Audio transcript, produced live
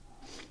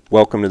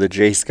Welcome to the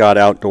J. Scott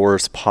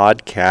Outdoors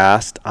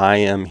podcast. I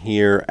am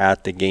here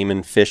at the Game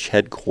and Fish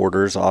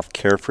headquarters off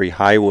Carefree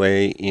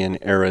Highway in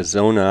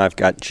Arizona. I've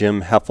got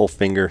Jim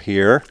Heffelfinger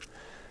here.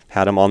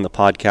 Had him on the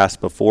podcast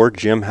before.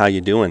 Jim, how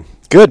you doing?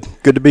 Good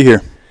to be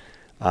here.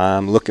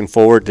 I'm looking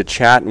forward to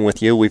chatting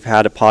with you. We've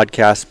had a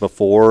podcast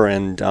before,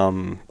 and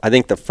I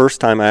think the first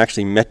time I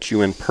actually met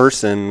you in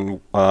person,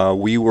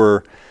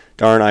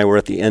 Dar and I were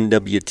at the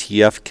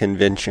NWTF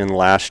convention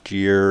last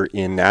year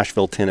in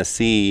Nashville,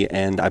 Tennessee,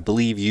 and I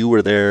believe you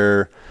were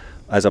there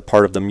as a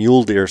part of the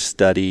mule deer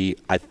study,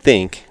 I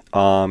think.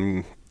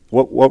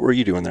 What were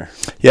you doing there?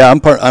 Yeah,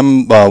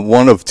 I'm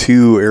one of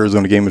two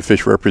Arizona Game and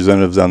Fish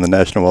representatives on the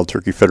National Wild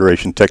Turkey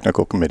Federation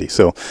Technical Committee.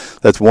 So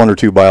that's one or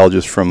two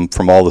biologists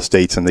from all the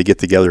states, and they get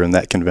together, and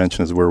that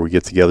convention is where we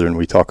get together and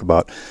we talk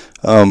about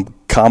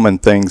common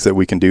things that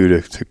we can do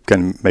to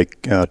kind of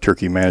make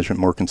turkey management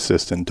more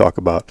consistent, talk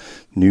about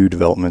new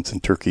developments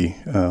in turkey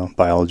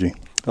biology.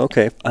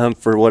 Okay.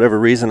 For whatever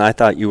reason, I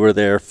thought you were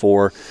there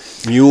for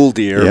mule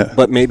deer,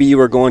 but maybe you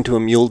were going to a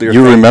mule deer.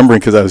 You were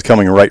remembering because I was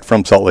coming right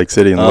from Salt Lake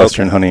City in the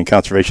Western Hunting and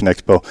Conservation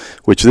Expo,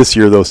 which this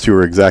year those two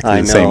are exactly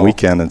the same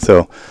weekend. And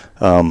so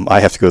I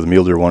have to go to the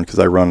mule deer one because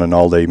I run an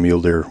all-day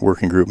mule deer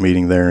working group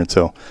meeting there, and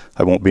so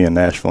I won't be in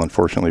Nashville,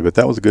 unfortunately. But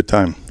that was a good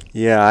time.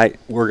 Yeah,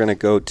 we're going to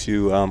go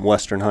to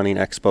Western Hunting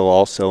Expo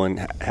also and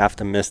have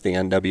to miss the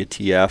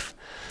NWTF.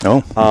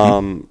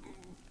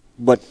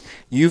 But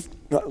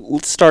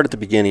let's start at the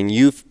beginning.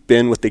 You've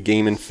been with the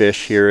Game and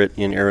Fish here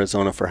in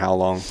Arizona for how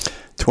long?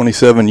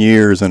 27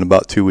 years and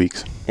about 2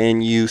 weeks.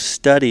 And you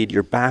studied,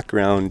 your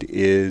background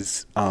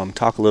is,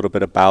 talk a little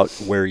bit about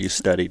where you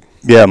studied.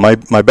 Yeah, my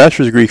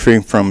bachelor's degree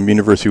came from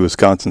University of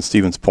Wisconsin,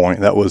 Stevens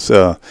Point. That was,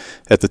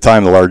 at the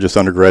time, the largest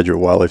undergraduate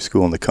wildlife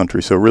school in the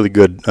country, so really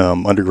good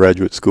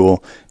undergraduate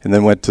school. And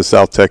then went to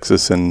South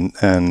Texas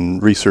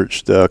and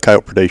researched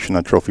coyote predation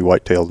on trophy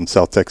whitetails in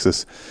South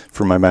Texas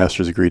for my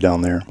master's degree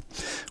down there.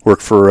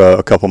 Worked for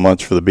a couple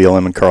months for the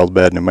BLM in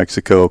Carlsbad, New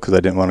Mexico, because I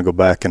didn't want to go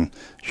back and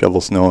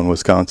shovel snow in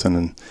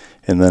Wisconsin.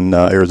 And then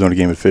Arizona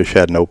Game and Fish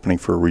had an opening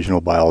for a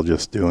regional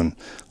biologist doing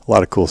a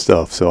lot of cool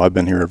stuff. So I've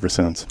been here ever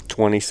since.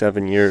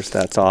 27 years.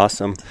 That's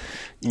awesome.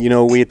 You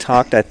know, we had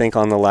talked, I think,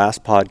 on the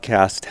last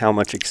podcast how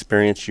much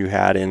experience you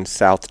had in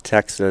South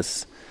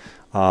Texas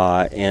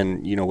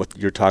and, you know, what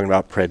you're talking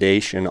about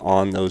predation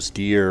on those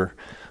deer.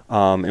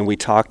 And we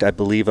talked, I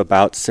believe,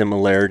 about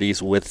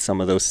similarities with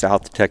some of those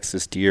South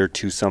Texas deer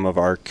to some of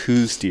our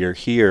Coues deer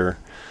here.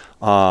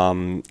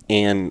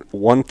 And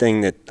one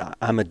thing that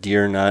I'm a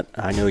deer nut,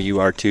 I know you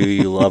are too,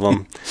 you love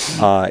them.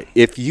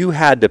 If you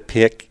had to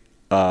pick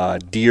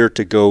deer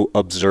to go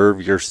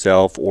observe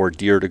yourself or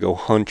deer to go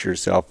hunt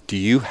yourself, do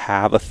you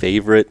have a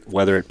favorite,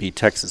 whether it be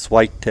Texas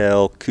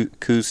whitetail,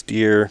 Coues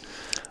deer,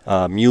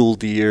 mule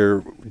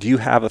deer? Do you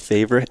have a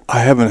favorite? I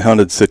haven't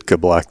hunted Sitka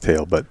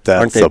blacktail, but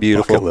that's a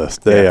bucket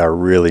list. They are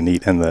really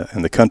neat, and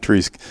the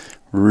country's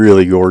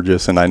really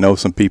gorgeous, and I know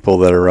some people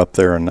that are up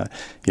there, and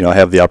you know, I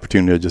have the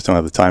opportunity. I just don't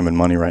have the time and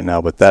money right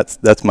now, but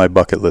that's my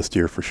bucket list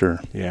deer for sure.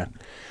 Yeah.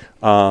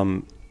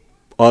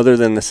 Other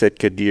than the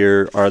Sitka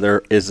deer,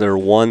 is there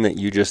one that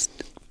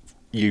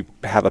you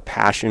have a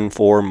passion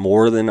for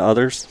more than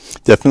others?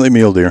 Definitely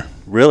mule deer.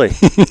 Really?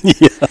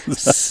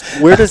 Yes.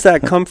 Where does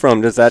that come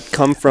from? Does that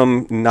come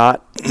from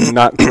not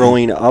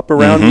growing up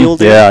around mule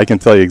deer? Yeah, I can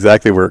tell you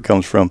exactly where it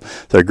comes from.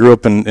 So I grew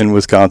up in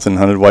Wisconsin,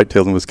 hunted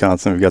whitetails in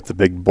Wisconsin. We've got the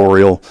big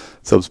boreal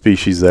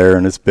subspecies there,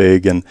 and it's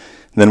big. And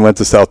then went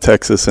to South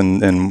Texas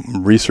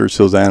and researched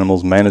those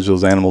animals, managed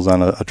those animals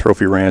on a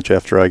trophy ranch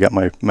after I got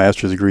my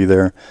master's degree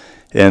there.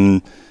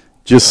 And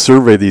just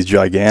surveyed these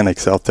gigantic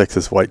South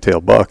Texas whitetail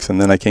bucks. And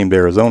then I came to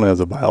Arizona as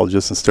a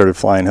biologist and started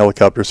flying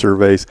helicopter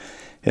surveys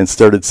and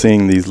started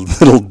seeing these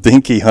little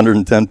dinky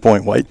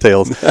 110-point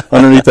whitetails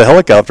underneath the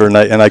helicopter. And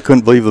I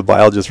couldn't believe the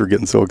biologists were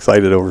getting so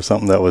excited over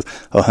something that was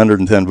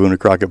 110 Boone and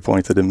Crockett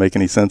points that didn't make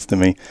any sense to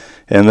me.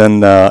 And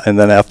then I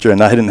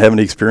didn't have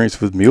any experience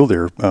with mule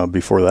deer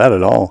before that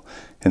at all.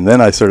 And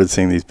then I started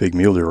seeing these big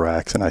mule deer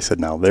racks, and I said,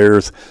 "Now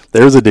there's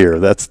a deer.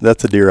 That's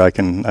a deer I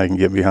can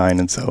get behind."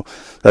 And so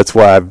that's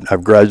why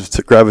I've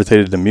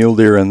gravitated to mule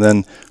deer. And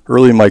then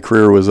early in my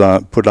career was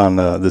put on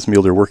this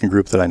mule deer working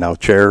group that I now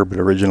chair, but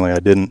originally I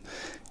didn't,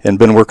 and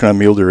been working on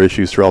mule deer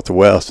issues throughout the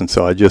West. And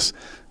so I just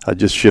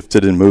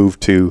shifted and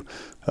moved to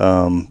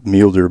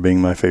mule deer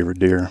being my favorite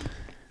deer.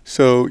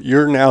 So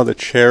you're now the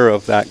chair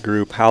of that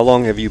group. How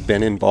long have you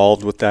been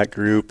involved with that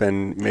group?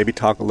 And maybe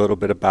talk a little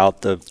bit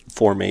about the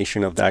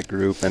formation of that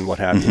group and what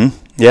have you.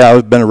 Yeah,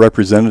 I've been a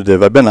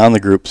representative. I've been on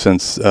the group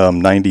since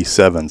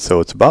 97,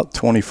 so it's about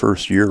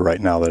 21st year right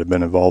now that I've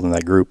been involved in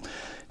that group.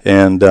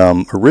 And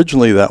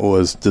originally that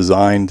was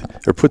designed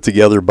or put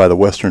together by the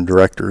Western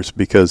directors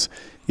because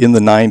in the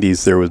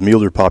 90s there was mule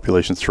deer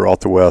populations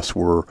throughout the West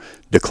were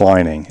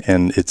declining,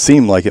 and it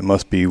seemed like it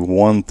must be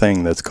one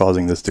thing that's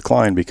causing this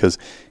decline because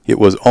it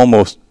was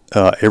almost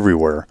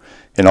everywhere.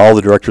 And all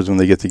the directors, when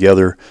they get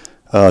together,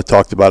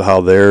 talked about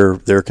how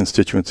their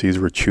constituencies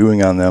were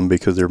chewing on them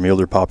because their mule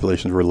deer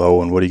populations were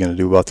low, and what are you going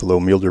to do about the low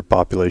mule deer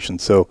population?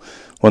 So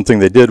one thing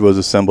they did was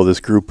assemble this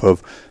group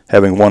of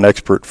having one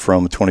expert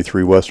from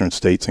 23 western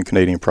states and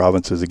Canadian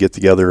provinces to get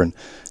together and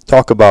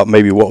talk about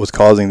maybe what was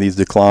causing these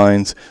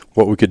declines,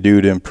 what we could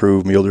do to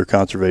improve mule deer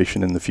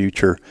conservation in the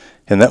future.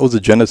 And that was the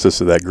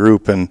genesis of that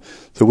group. And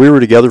so we were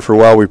together for a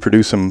while. We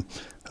produced some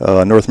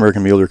North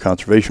American mule deer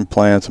conservation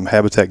plans, some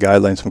habitat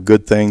guidelines, some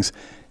good things.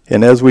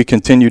 And as we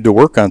continued to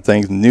work on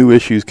things, new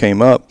issues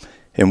came up,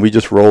 and we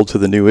just rolled to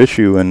the new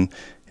issue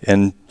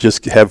and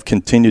just have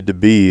continued to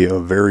be a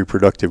very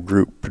productive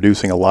group,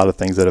 producing a lot of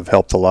things that have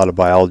helped a lot of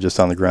biologists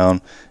on the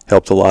ground,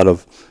 helped a lot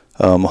of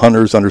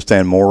hunters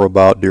understand more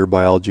about deer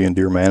biology and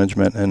deer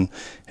management,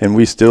 and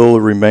we still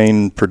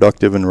remain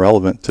productive and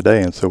relevant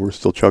today, and so we're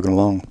still chugging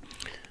along.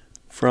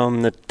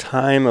 From the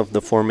time of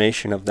the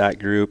formation of that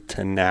group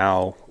to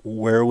now,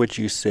 where would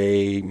you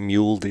say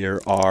mule deer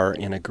are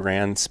in a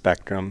grand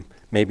spectrum?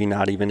 Maybe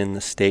not even in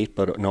the state,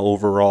 but an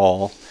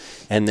overall,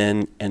 and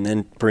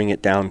then bring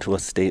it down to a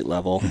state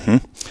level.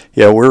 Mm-hmm.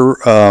 Yeah,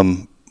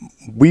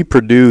 we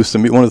produce,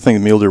 one of the things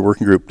the Mule Deer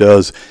Working Group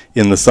does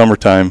in the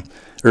summertime,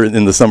 or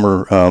in the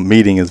summer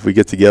meeting, is we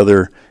get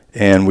together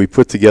and we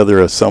put together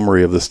a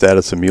summary of the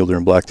status of mule deer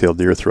and black-tailed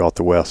deer throughout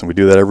the West, and we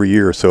do that every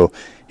year, so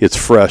it's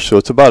fresh. So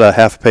it's about a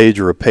half page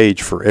or a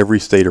page for every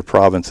state or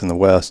province in the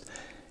West,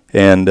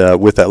 and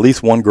with at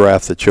least one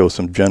graph that shows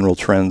some general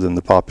trends in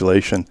the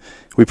population.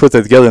 We put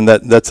that together, and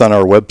that's on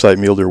our website,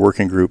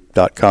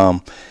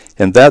 muledeerworkinggroup.com.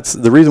 And that's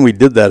the reason we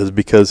did that, is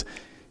because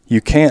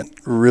you can't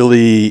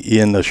really,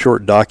 in a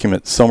short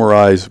document,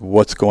 summarize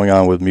what's going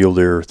on with mule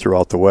deer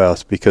throughout the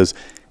West, because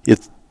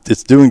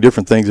it's doing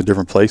different things in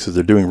different places.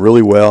 They're doing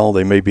really well.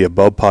 They may be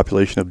above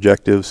population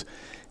objectives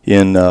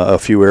in a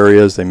few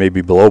areas. They may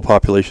be below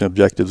population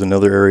objectives in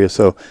other areas.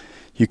 So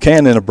you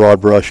can, in a broad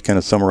brush, kind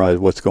of summarize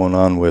what's going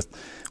on with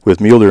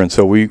mule deer. And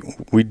so we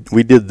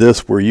did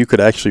this where you could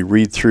actually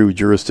read through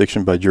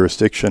jurisdiction by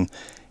jurisdiction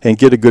and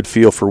get a good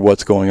feel for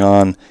what's going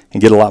on and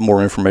get a lot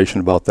more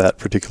information about that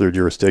particular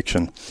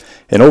jurisdiction.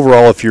 And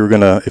overall, if you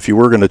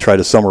were gonna try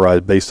to summarize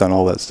based on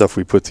all that stuff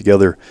we put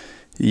together,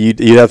 you'd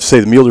have to say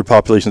the mule deer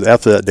populations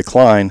after that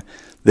decline,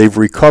 they've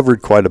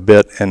recovered quite a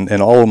bit, and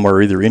all of them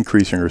are either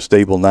increasing or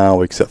stable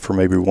now, except for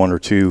maybe one or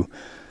two.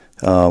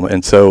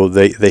 And so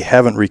they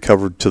haven't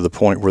recovered to the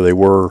point where they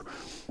were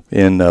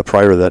in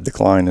prior to that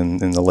decline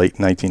in the late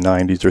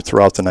 1990s or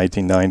throughout the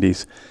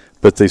 1990s,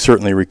 but they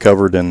certainly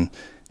recovered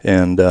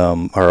and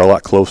are a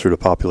lot closer to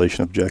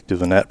population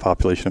objectives and at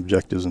population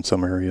objectives in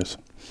some areas.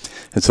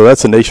 And so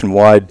that's a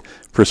nationwide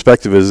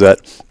perspective, is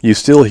that you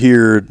still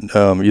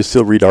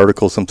read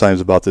articles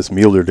sometimes about this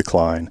mule deer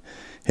decline,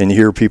 and you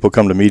hear people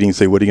come to meetings and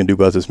say, what are you going to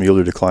do about this mule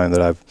deer decline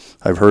that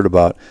I've heard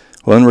about?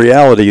 Well, in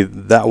reality,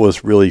 that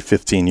was really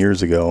 15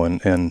 years ago,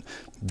 and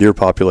deer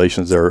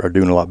populations are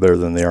doing a lot better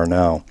than they are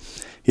now.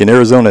 In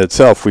Arizona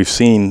itself, we've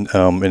seen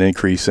an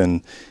increase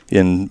in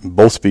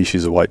both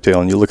species of whitetail,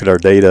 and you look at our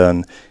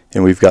data,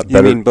 and we've got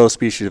better. You mean both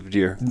species of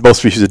deer? Both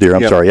species of deer,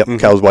 I'm sorry, yep, mm-hmm.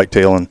 Cows,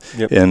 whitetail,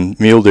 and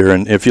mule deer.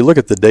 And if you look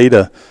at the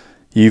data,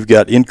 you've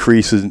got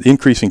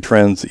increasing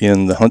trends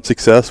in the hunt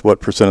success, what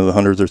percent of the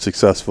hunters are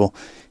successful,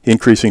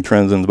 increasing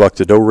trends in the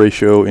buck-to-doe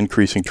ratio,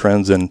 increasing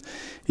trends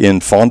in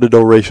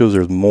fawn-to-doe ratios.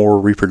 There's more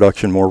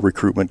reproduction, more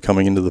recruitment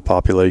coming into the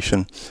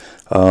population.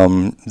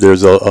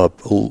 There's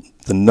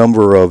the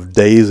number of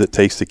days it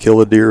takes to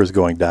kill a deer is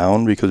going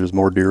down because there's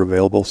more deer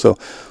available. So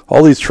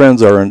all these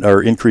trends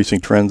are increasing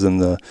trends in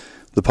the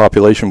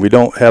population. We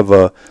don't have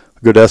a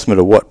good estimate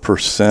of what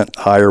percent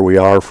higher we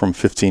are from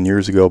 15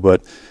 years ago,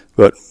 but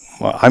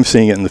I'm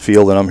seeing it in the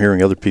field, and I'm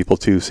hearing other people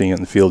too seeing it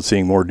in the field,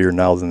 seeing more deer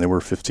now than they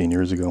were 15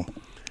 years ago.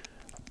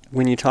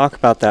 When you talk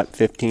about that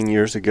 15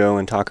 years ago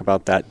and talk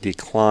about that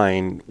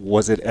decline,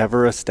 was it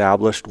ever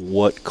established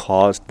what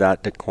caused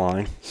that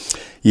decline?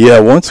 Yeah,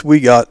 once we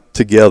got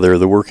together,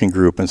 the working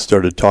group, and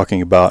started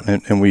talking about,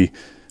 and we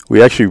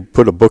actually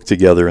put a book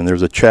together, and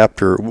there's a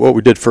chapter. What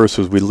we did first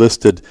was we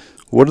listed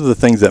what are the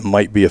things that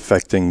might be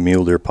affecting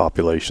mule deer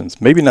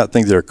populations. Maybe not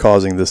things that are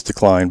causing this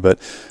decline, but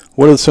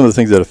what are some of the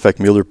things that affect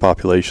mule deer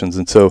populations?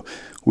 And so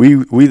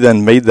we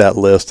then made that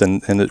list,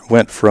 and it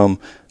went from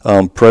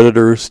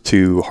predators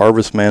to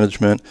harvest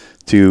management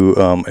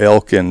to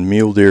elk and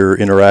mule deer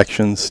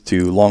interactions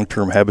to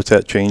long-term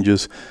habitat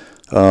changes.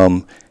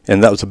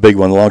 And that was a big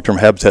one. The long-term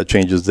habitat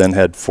changes then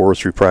had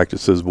forestry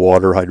practices,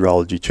 water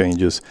hydrology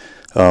changes,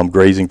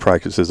 grazing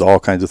practices,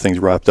 all kinds of things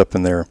wrapped up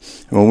in there.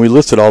 And when we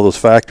listed all those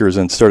factors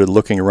and started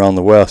looking around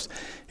the West,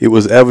 it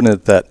was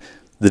evident that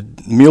the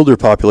mule deer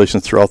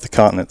populations throughout the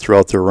continent,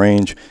 throughout their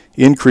range,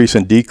 increase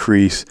and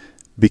decrease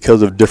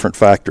because of different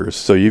factors.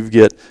 So you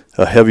get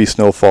a heavy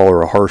snowfall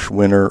or a harsh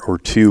winter or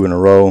two in a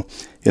row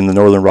in the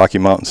northern Rocky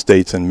Mountain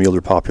states, and mule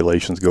deer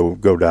populations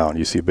go down.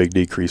 You see a big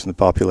decrease in the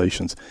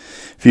populations.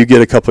 If you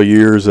get a couple of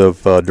years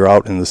of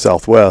drought in the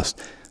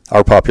Southwest,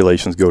 our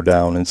populations go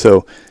down. And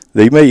so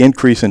they may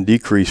increase and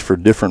decrease for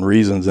different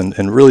reasons.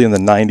 And really in the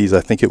 90s,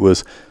 I think it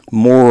was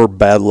more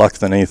bad luck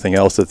than anything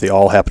else that they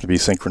all happen to be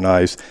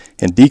synchronized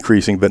and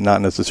decreasing, but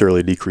not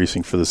necessarily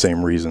decreasing for the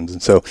same reasons.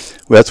 And so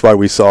that's why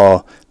we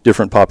saw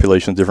different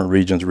populations, different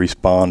regions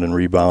respond and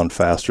rebound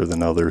faster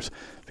than others,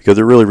 because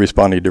they're really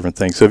responding to different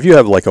things. So if you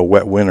have like a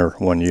wet winter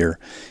one year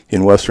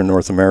in western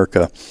North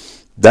America,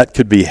 that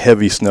could be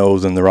heavy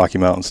snows in the Rocky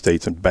Mountain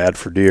states and bad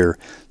for deer.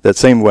 That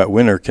same wet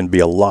winter can be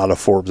a lot of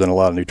forbs and a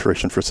lot of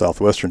nutrition for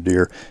southwestern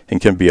deer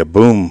and can be a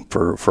boom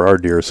for our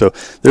deer. So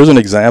there's an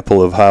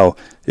example of how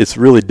it's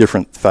really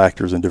different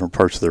factors in different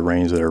parts of the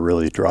range that are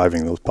really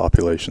driving those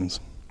populations.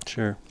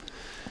 Sure.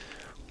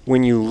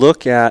 When you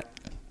look at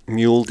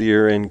mule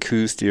deer and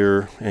Coues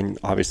deer, and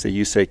obviously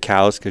you say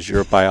cows because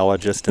you're a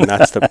biologist and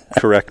that's the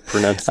correct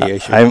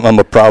pronunciation. I'm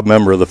a proud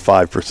member of the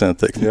 5%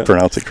 that can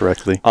pronounce it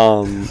correctly.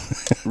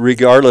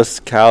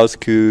 Regardless, cows,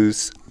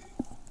 Coues,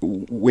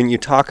 when you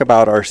talk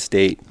about our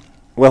state,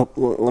 well,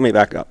 let me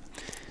back up.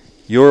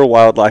 You're a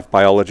wildlife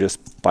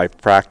biologist by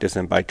practice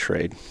and by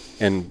trade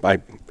and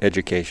by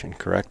education,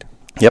 correct?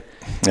 Yep.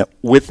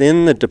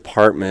 Within the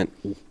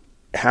department,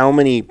 how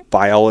many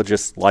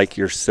biologists like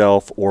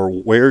yourself, or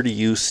where do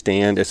you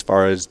stand as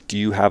far as, do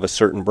you have a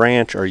certain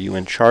branch? Are you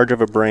in charge of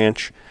a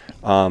branch?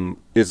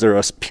 Is there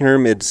a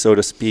pyramid, so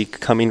to speak,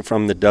 coming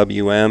from the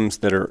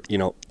WMs that are,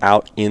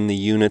 out in the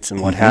units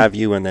and what have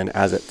you, and then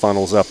as it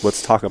funnels up?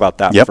 Let's talk about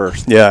that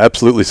first. Yeah,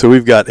 absolutely. So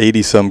we've got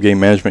 80-some game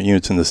management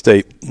units in the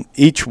state.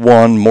 Each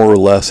one, more or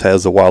less,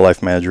 has a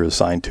wildlife manager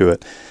assigned to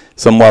it.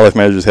 Some wildlife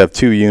managers have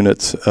 2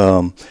 units,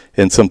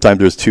 and sometimes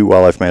there's 2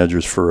 wildlife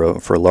managers for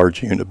a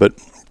large unit, but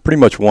pretty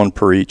much 1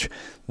 per each.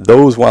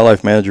 Those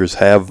wildlife managers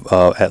have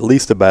at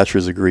least a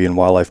bachelor's degree in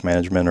wildlife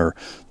management or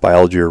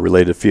biology or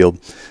related field.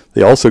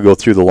 They also go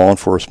through the law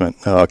enforcement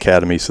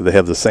academy, so they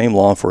have the same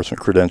law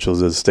enforcement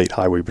credentials as a state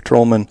highway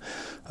patrolman,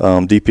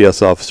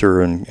 DPS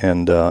officer,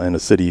 and a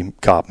city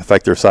cop. In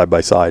fact, they're side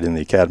by side in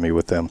the academy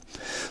with them.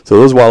 So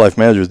those wildlife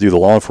managers do the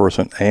law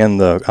enforcement and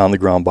the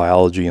on-the-ground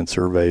biology and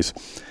surveys,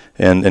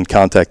 and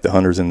contact the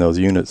hunters in those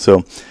units.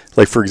 So,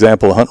 like for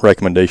example, a hunt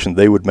recommendation,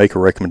 they would make a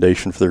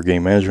recommendation for their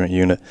game management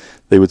unit.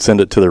 They would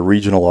send it to their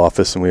regional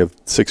office, and we have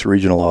 6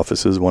 regional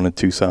offices, one in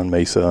Tucson,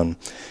 Mesa, and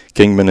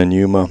Kingman, and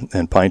Yuma,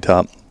 and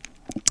Pinetop,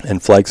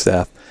 and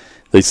Flagstaff.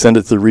 They send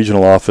it to the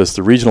regional office.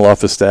 The regional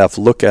office staff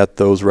look at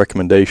those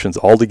recommendations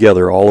all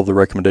together, all of the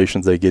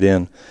recommendations they get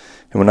in.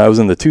 And when I was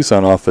in the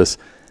Tucson office,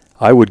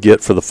 I would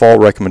get for the fall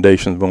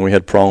recommendations, when we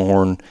had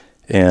pronghorn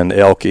and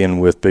elk in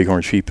with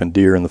bighorn sheep and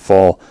deer in the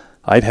fall,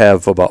 I'd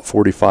have about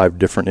 45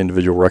 different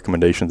individual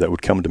recommendations that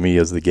would come to me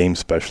as the game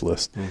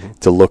specialist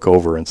to look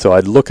over. And so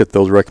I'd look at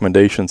those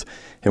recommendations,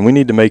 and we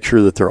need to make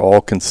sure that they're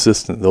all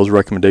consistent. Those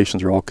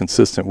recommendations are all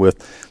consistent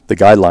with the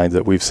guidelines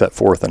that we've set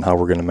forth on how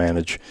we're going to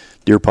manage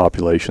deer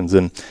populations.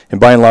 And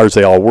by and large,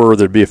 they all were.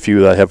 There'd be a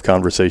few that I have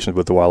conversations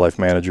with the wildlife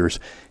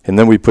managers. And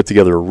then we put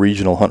together a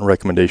regional hunt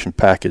recommendation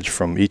package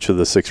from each of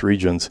the 6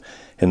 regions,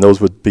 and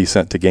those would be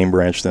sent to Game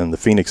Branch, then the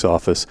Phoenix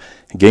office.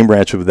 And Game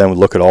Branch would then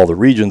look at all the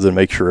regions and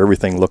make sure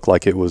everything looked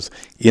like it was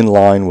in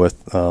line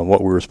with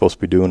what we were supposed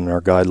to be doing in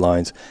our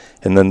guidelines.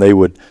 And then they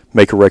would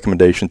make a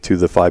recommendation to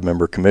the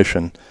 5-member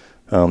commission.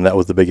 That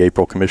was the big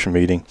April commission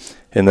meeting.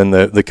 And then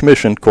the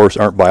commission, of course,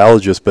 aren't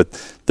biologists,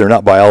 but they're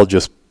not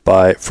biologists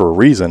for a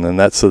reason, and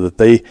that's so that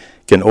they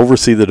can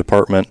oversee the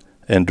department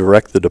and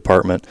direct the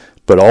department,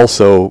 but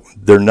also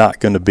they're not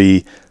going to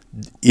be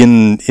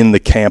in the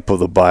camp of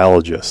the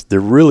biologists. They're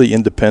really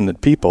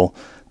independent people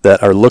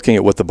that are looking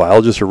at what the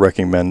biologists are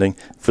recommending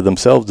for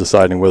themselves,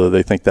 deciding whether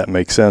they think that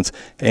makes sense,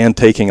 and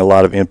taking a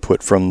lot of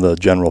input from the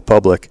general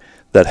public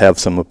that have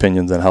some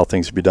opinions on how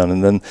things should be done.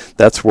 And then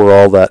that's where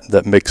all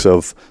that mix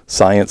of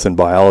science and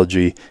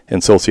biology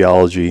and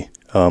sociology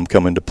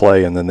come into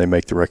play, and then they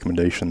make the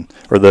recommendation,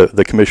 or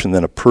the commission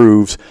then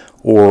approves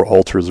or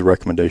alters the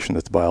recommendation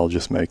that the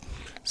biologists make.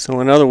 So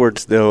in other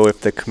words, though,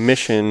 if the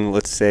commission,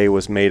 let's say,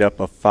 was made up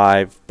of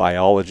 5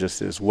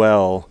 biologists as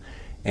well,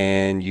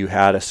 and you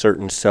had a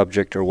certain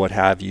subject or what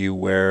have you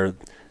where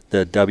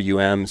the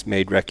WMs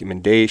made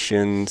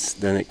recommendations,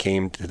 then it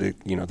came to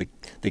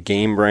the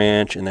Game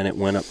Branch, and then it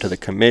went up to the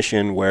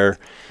commission, where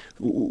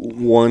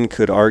one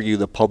could argue,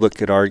 the public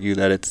could argue,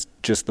 that it's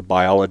just the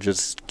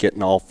biologists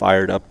getting all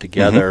fired up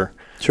together.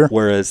 Sure.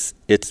 Whereas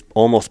it's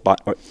almost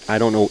I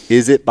don't know,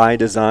 is it by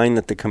design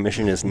that the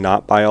commission is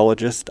not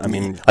biologist? I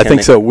mean, I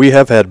think so. We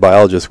have had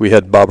biologists. We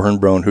had Bob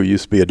Hernbrone, who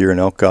used to be a deer and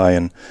elk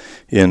guy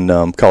in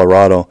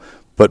Colorado.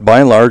 But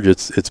by and large,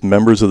 it's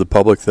members of the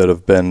public that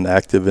have been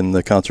active in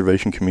the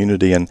conservation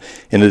community, and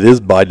it is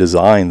by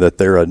design that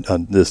they're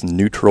this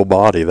neutral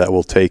body that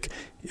will take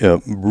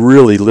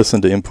really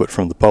listen to input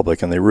from the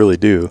public, and they really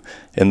do,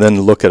 and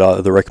then look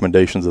at the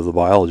recommendations of the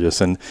biologists.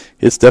 And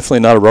it's definitely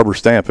not a rubber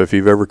stamp. If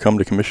you've ever come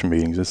to commission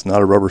meetings, it's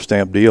not a rubber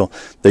stamp deal.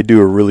 They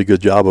do a really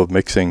good job of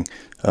mixing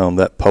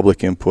that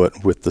public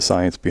input with the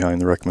science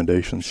behind the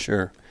recommendations.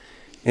 Sure.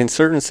 In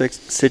certain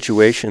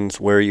situations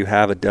where you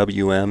have a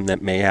WM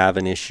that may have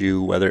an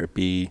issue, whether it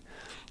be,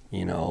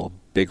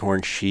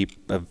 bighorn sheep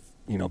have,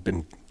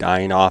 been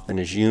dying off in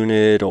his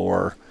unit,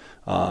 or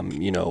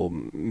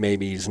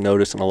maybe he's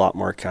noticing a lot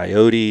more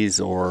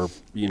coyotes, or,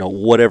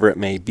 whatever it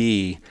may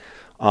be.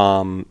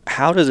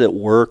 How does it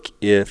work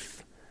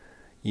if,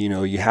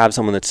 you have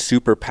someone that's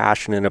super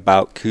passionate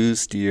about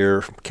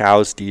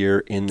cow's deer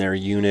in their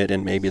unit,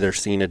 and maybe they're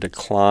seeing a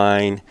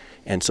decline,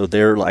 and so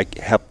they're like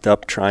hepped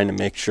up trying to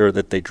make sure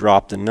that they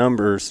drop the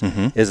numbers.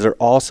 Is there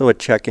also a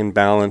check and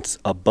balance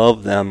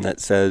above them that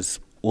says,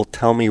 well,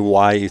 tell me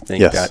why you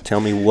think that, tell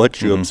me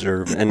what you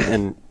observe,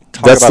 and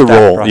talk that's about the that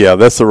role. process. Yeah,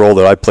 that's the role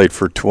that I played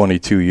for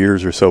 22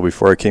 years or so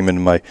before I came into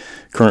my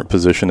current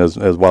position as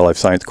wildlife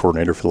science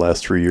coordinator for the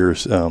last 3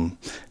 years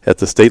at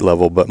the state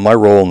level. But my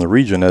role in the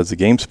region as a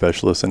game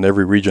specialist, and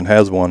every region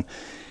has one,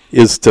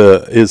 is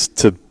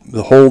to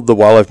hold the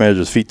wildlife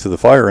manager's feet to the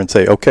fire and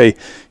say, okay,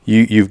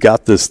 you've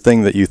got this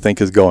thing that you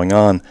think is going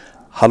on.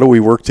 How do we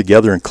work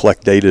together and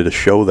collect data to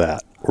show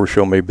that, or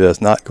show maybe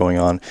that's not going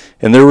on?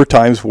 And there were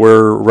times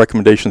where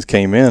recommendations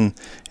came in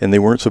and they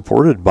weren't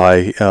supported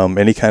by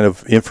any kind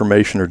of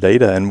information or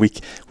data, and we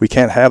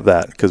can't have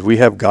that, because we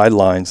have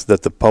guidelines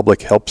that the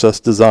public helps us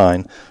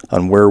design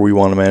on where we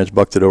want to manage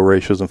buck-to-doe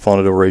ratios and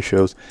fawn-to-doe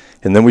ratios,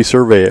 and then we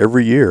survey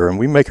every year, and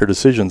we make our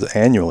decisions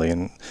annually.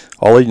 And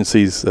all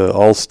agencies,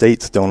 all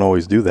states don't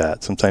always do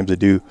that. Sometimes they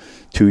do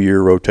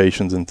 2-year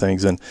rotations and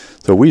things, and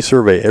so we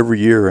survey every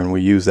year, and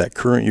we use that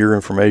current year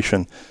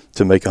information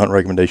to make a hunt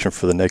recommendation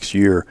for the next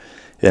year.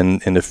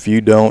 And if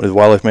you don't, as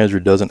wildlife manager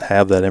doesn't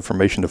have that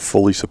information to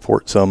fully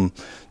support some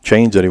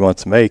change that he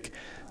wants to make,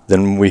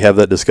 then we have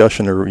that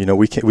discussion, or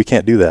we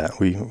can't do that.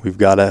 We've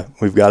got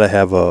to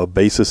have a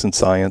basis in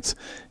science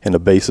and a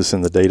basis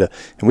in the data,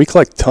 and we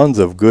collect tons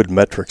of good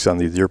metrics on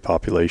these deer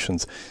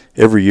populations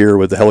every year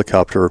with the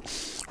helicopter.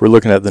 We're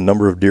looking at the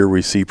number of deer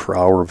we see per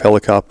hour of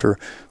helicopter.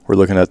 We're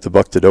looking at the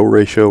buck-to-doe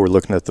ratio. We're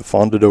looking at the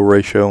fawn-to-doe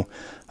ratio,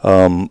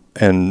 and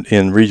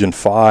in Region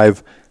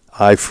 5.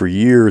 I, for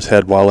years,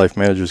 had wildlife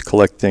managers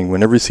collecting,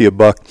 whenever you see a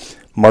buck,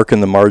 marking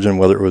the margin,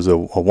 whether it was a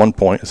 1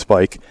 point, a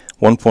spike,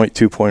 1 point,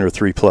 2 point, or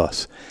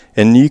 3+.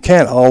 And you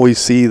can't always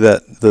see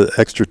that the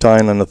extra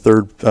tine on a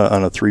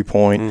 3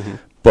 point.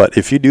 But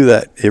if you do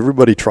that,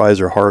 everybody tries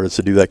their hardest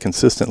to do that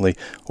consistently.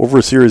 Over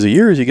a series of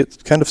years, you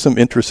get kind of some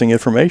interesting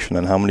information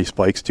on how many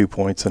spikes, 2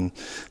 points, and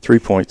 3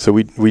 points. So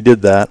we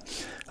did that.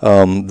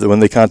 When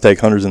they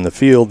contact hunters in the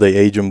field, they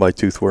age them by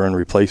tooth wear and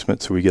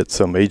replacement, so we get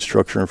some age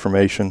structure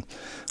information.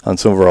 On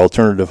some of our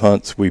alternative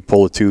hunts, we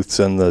pull a tooth,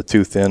 send the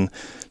tooth in,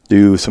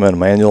 do some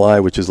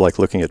antimanuali, which is like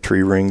looking at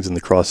tree rings in the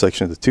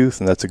cross-section of the tooth,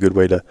 and that's a good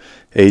way to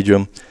age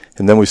them.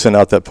 And then we send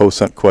out that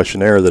post-hunt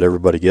questionnaire that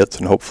everybody gets,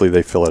 and hopefully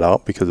they fill it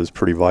out because it's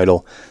pretty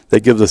vital.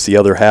 That gives us the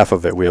other half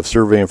of it. We have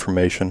survey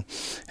information,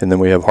 and then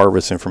we have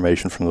harvest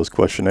information from those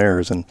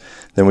questionnaires. And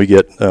then we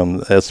get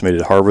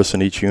estimated harvest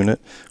in each unit.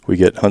 We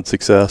get hunt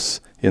success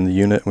in the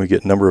unit, and we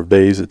get number of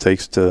days it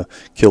takes to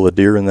kill a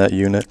deer in that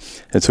unit.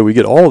 And so we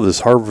get all of this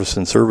harvest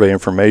and survey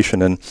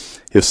information, and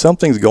if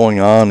something's going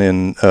on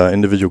in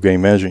individual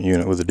game management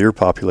unit with a deer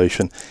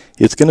population,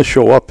 it's going to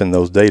show up in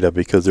those data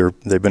because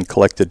they've been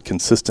collected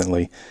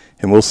consistently,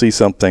 and we'll see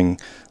something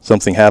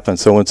happen.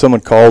 So when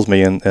someone calls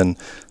me, and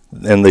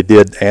they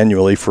did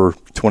annually for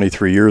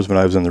 23 years when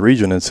I was in the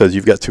region, and says,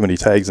 you've got too many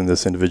tags in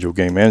this individual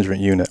game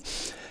management unit,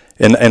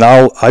 and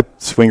I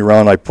swing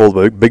around, I pull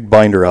the big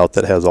binder out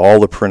that has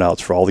all the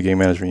printouts for all the game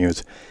management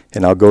units,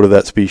 and I'll go to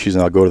that species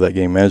and I'll go to that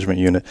game management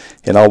unit,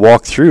 and I'll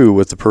walk through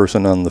with the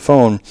person on the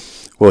phone,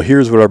 well,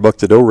 here's what our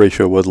buck-to-doe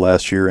ratio was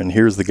last year, and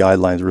here's the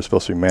guidelines we're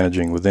supposed to be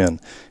managing within.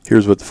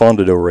 Here's what the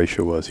fawn-to-doe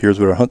ratio was. Here's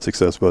what our hunt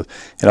success was.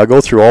 And I'll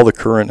go through all the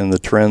current and the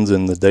trends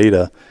in the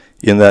data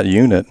in that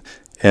unit,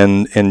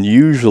 and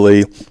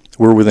usually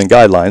we're within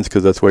guidelines,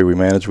 because that's the way we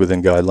manage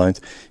within guidelines.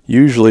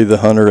 Usually the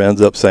hunter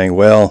ends up saying,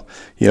 well,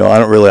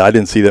 I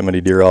didn't see that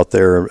many deer out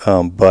there,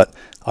 but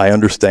I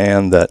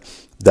understand that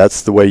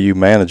that's the way you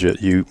manage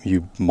it.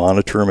 You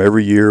monitor them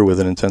every year with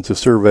an intensive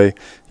survey.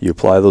 You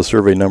apply those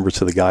survey numbers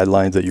to the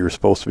guidelines that you're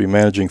supposed to be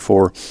managing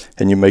for,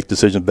 and you make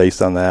decisions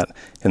based on that.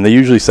 And they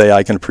usually say,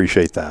 I can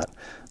appreciate that,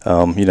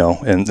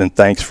 and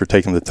thanks for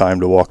taking the time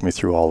to walk me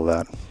through all of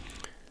that.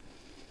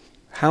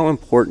 How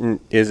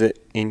important is it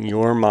in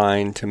your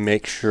mind to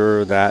make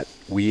sure that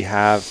we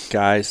have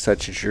guys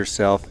such as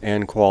yourself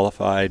and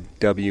qualified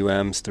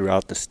WMs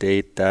throughout the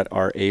state that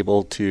are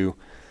able to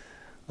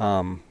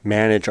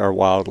manage our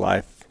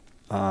wildlife?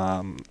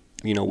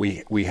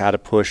 We had a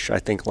push, I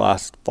think,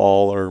 last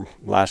fall or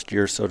last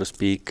year, so to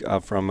speak,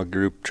 from a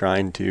group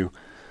trying to,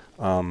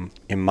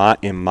 in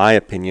my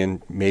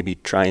opinion, maybe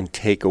try and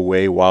take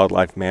away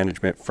wildlife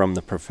management from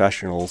the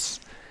professionals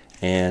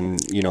and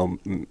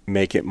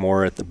make it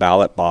more at the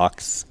ballot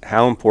box.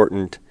 How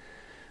important,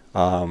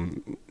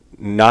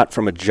 not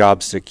from a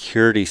job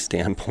security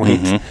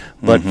standpoint,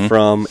 but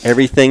from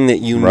everything that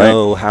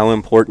know, how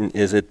important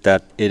is it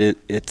that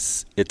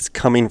it's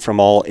coming from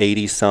all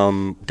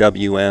 80-some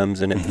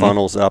WMs and it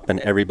funnels up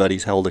and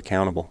everybody's held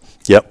accountable?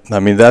 Yep.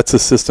 I mean, that's a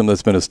system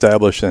that's been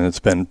established and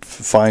it's been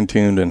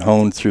fine-tuned and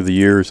honed through the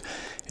years.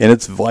 And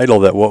it's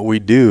vital that what we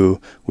do,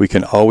 we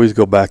can always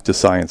go back to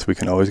science. We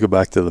can always go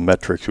back to the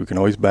metrics. We can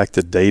always back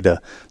to data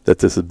that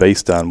this is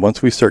based on.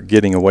 Once we start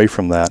getting away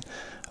from that,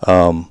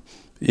 and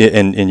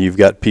you've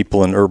got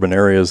people in urban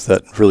areas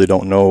that really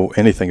don't know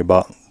anything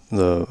about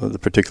the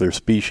particular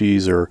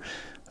species or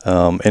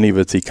any of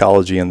its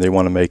ecology, and they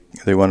want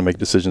to make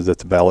decisions at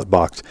the ballot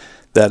box.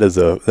 That's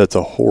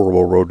a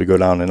horrible road to go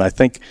down. And I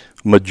think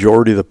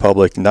majority of the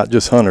public, not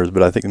just hunters,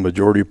 but I think the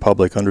majority of the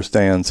public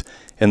understands,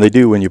 and they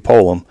do when you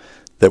poll them,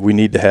 that we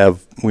need to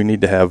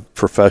have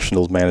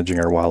professionals managing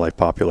our wildlife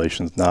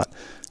populations, not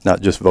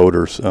just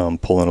voters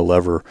pulling a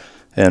lever,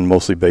 and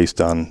mostly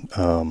based on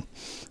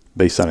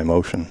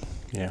emotion.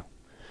 Yeah.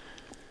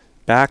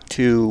 Back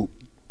to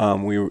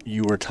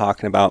you were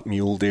talking about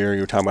mule deer.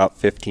 You were talking about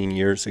 15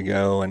 years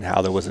ago and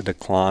how there was a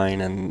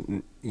decline,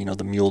 and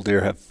the mule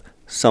deer have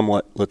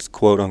somewhat, let's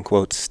quote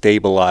unquote,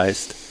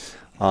 stabilized.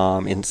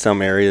 In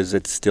some areas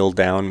it's still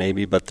down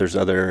maybe, but there's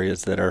other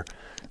areas that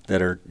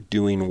are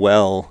doing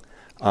well.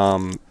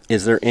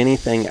 Is there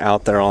anything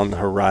out there on the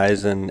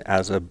horizon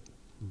as a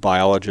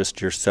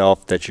biologist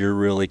yourself that you're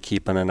really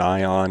keeping an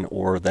eye on,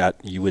 or that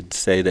you would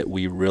say that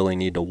we really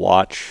need to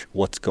watch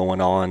what's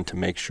going on to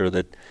make sure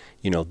that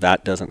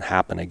that doesn't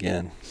happen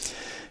again?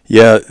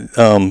 Yeah,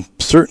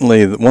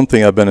 certainly. One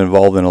thing I've been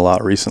involved in a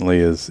lot recently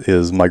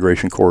is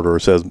migration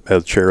corridors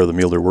as chair of the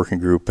Mule Deer Working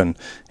Group, and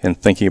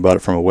thinking about it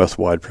from a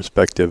west-wide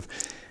perspective.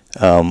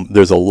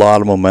 There's a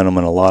lot of momentum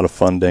and a lot of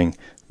funding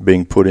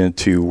being put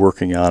into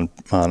working on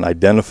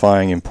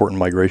identifying important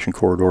migration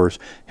corridors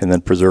and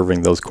then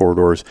preserving those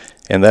corridors,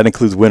 and that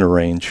includes winter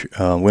range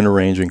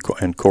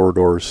and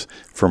corridors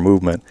for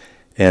movement.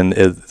 And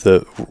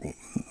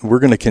we're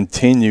going to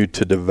continue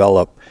to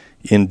develop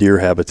in deer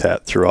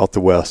habitat throughout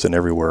the West and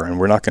everywhere, and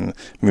we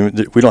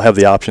don't have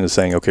the option of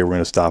saying, okay, we're going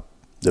to stop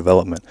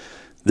development.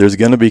 There's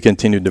going to be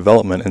continued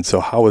development, and so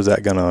how is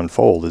that going to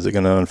unfold? Is it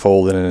going to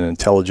unfold in an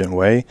intelligent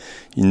way,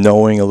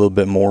 knowing a little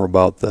bit more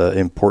about the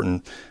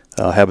important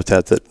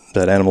habitat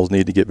that animals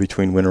need to get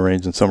between winter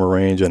range and summer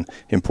range, and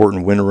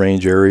important winter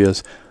range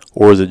areas?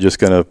 Or is it just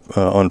going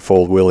to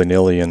unfold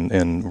willy-nilly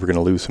and we're going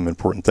to lose some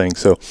important things?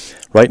 So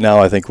right now,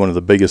 I think one of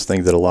the biggest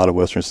things that a lot of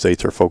western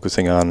states are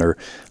focusing on are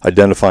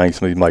identifying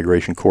some of these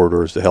migration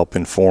corridors to help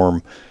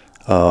inform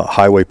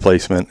highway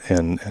placement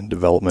and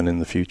development in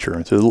the future.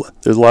 And so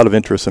there's a lot of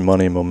interest and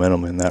money and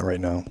momentum in that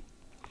right now.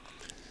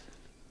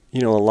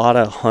 A lot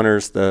of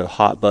hunters, the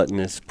hot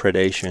button is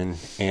predation,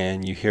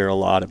 and you hear a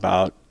lot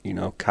about,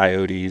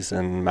 coyotes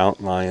and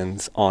mountain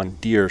lions on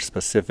deer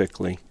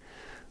specifically.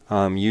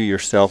 You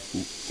yourself,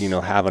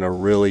 having a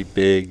really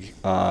big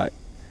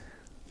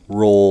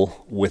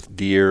role with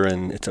deer,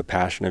 and it's a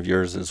passion of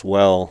yours as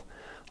well.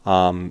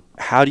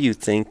 How do you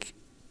think,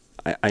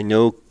 I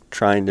know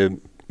trying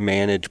to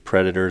manage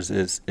predators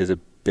is a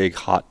big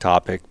hot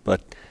topic,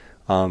 but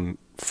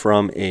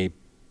from a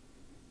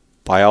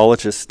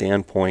biologist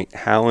standpoint,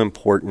 how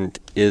important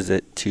is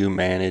it to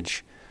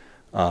manage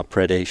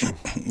predation?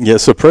 Yeah,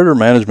 so predator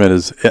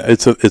management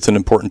it's an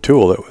important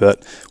tool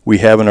that we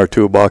have in our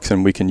toolbox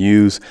and we can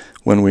use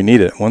when we need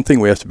it. One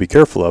thing we have to be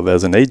careful of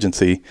as an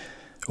agency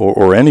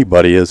or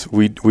anybody is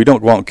we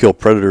don't go out and kill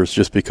predators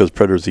just because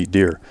predators eat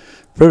deer.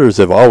 Predators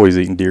have always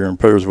eaten deer, and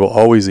predators will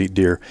always eat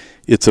deer.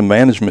 It's a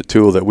management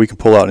tool that we can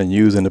pull out and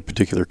use in a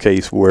particular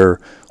case where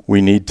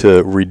we need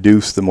to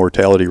reduce the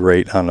mortality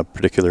rate on a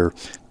particular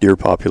deer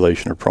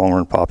population or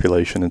pronghorn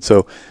population. And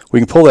so we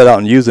can pull that out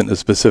and use it in a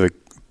specific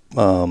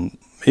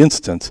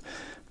instance,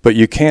 but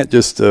you can't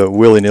just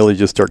willy-nilly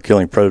just start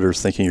killing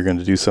predators thinking you're going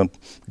to do some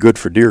good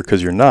for deer,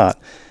 because you're not.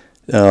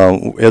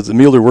 As a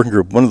Mule Deer Working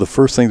Group, one of the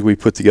first things we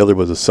put together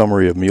was a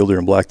summary of mule deer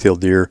and black-tailed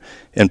deer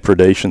and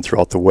predation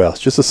throughout the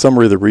West. Just a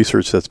summary of the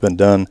research that's been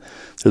done.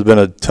 There's been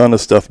a ton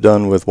of stuff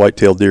done with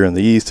white-tailed deer in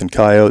the east and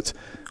coyotes.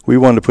 We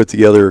wanted to put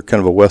together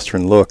kind of a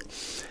Western look.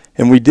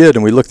 And we did,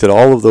 and we looked at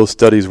all of those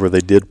studies where they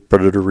did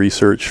predator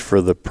research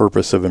for the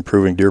purpose of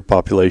improving deer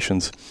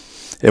populations.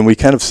 And we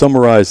kind of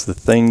summarized the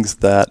things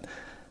that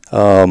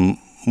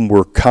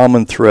were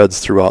common threads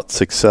throughout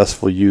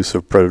successful use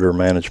of predator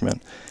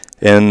management.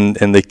 And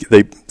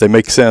they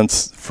make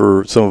sense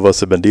for some of us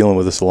that have been dealing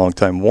with this a long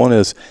time. One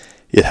is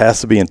it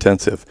has to be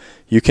intensive.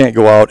 You can't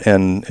go out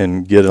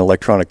and get an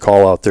electronic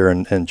call out there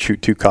and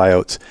shoot 2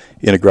 coyotes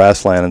in a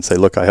grassland and say,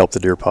 look, I helped the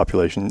deer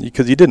population,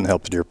 because you didn't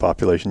help the deer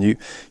population. You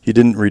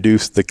didn't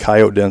reduce the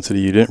coyote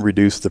density. You didn't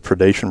reduce the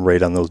predation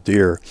rate on those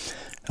deer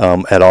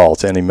at all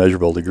to any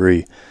measurable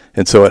degree.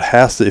 And so it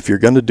has to, if you're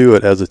going to do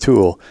it as a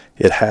tool,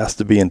 it has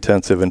to be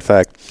intensive. In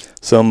fact,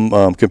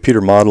 some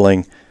computer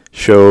modeling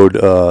showed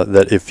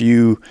that if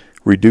you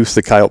reduce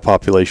the coyote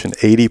population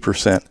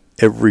 80%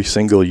 every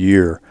single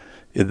year,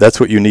 that's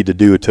what you need to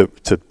do to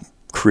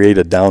create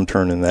a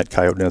downturn in that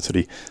coyote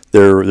density.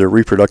 Their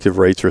reproductive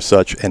rates are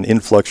such, and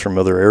influx from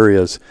other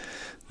areas,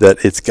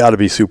 that it's got to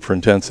be super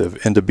intensive.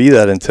 And to be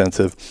that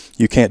intensive,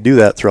 you can't do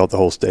that throughout the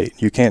whole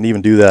state. You can't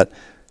even do that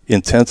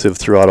intensive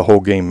throughout a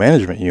whole game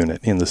management unit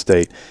in the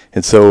state.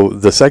 And so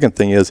the second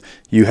thing is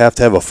you have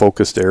to have a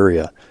focused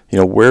area.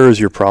 Where is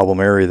your problem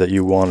area that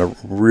you want to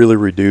really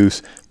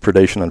reduce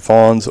predation on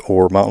fawns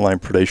or mountain lion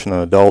predation on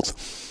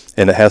adults?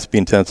 And it has to be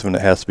intensive, and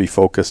it has to be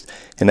focused,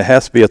 and it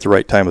has to be at the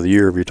right time of the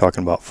year if you're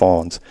talking about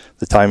fawns.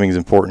 The timing is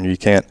important. You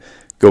can't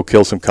go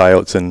kill some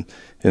coyotes in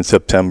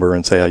September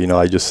and say,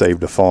 I just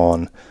saved a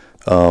fawn.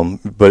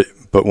 But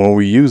But when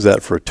we use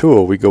that for a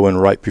tool, we go in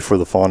right before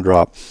the fawn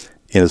drop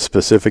in a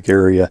specific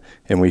area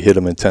and we hit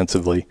them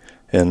intensively.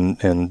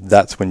 And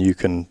that's when you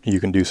can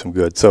do some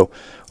good. So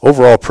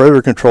overall,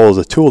 predator control is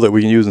a tool that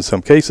we can use in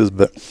some cases,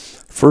 but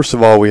first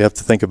of all, we have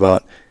to think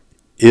about,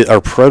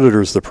 are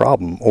predators the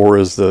problem, or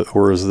is the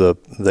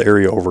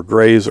area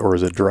overgrazed, or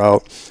is it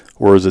drought,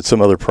 or is it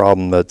some other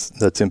problem that's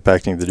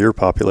impacting the deer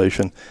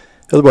population?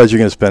 Otherwise, you're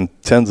going to spend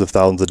tens of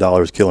thousands of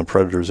dollars killing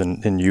predators,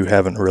 and you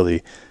haven't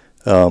really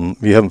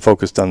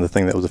focused on the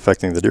thing that was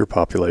affecting the deer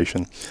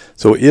population.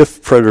 So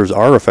if predators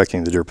are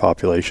affecting the deer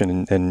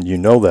population, and you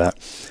know that,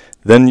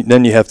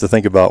 then you have to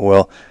think about,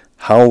 well,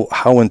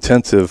 how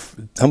intensive,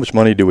 how much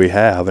money do we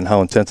have, and how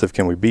intensive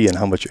can we be, and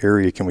how much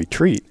area can we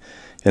treat?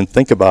 And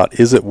think about,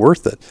 is it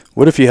worth it?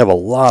 What if you have a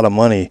lot of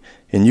money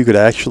and you could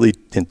actually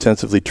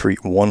intensively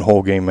treat one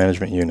whole game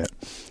management unit?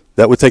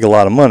 That would take a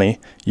lot of money.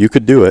 You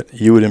could do it.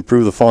 You would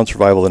improve the fawn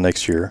survival the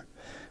next year.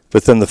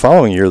 But then the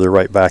following year, they're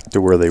right back to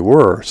where they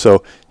were.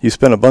 So you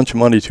spent a bunch of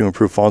money to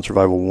improve fawn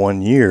survival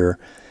 1 year.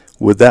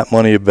 Would that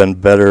money have been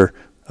better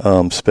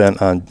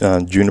spent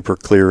on juniper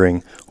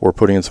clearing, or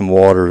putting in some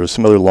water, or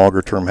some other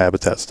longer term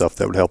habitat stuff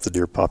that would help the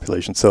deer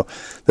population? So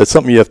that's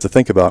something you have to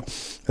think about.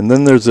 And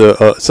then there's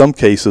some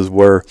cases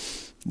where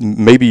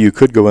maybe you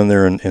could go in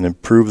there and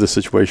improve the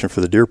situation for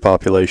the deer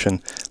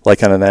population,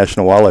 like on a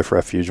national wildlife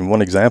refuge. And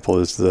one example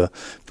is the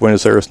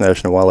Buenos Aires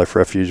National Wildlife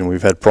Refuge, and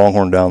we've had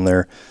pronghorn down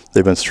there.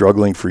 They've been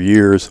struggling for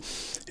years.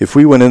 If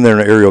we went in there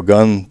in an aerial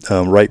gun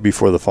right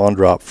before the fawn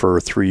drop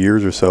for 3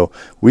 years or so,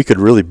 we could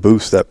really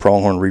boost that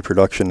pronghorn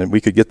reproduction, and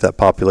we could get that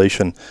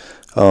population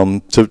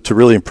to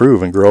really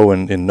improve and grow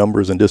in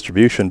numbers and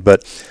distribution.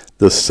 But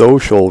the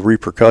social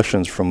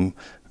repercussions from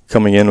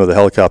coming in with a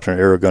helicopter and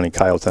aerial gunning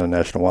coyotes on a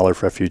national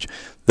wildlife refuge,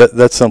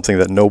 that's something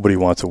that nobody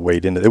wants to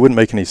wade into. It wouldn't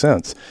make any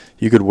sense.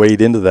 You could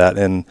wade into that,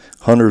 and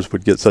hunters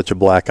would get such a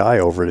black eye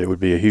over it. It would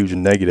be a huge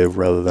negative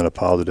rather than a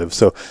positive.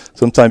 So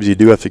sometimes you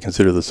do have to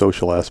consider the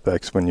social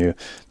aspects when you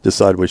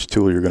decide which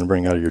tool you're going to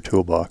bring out of your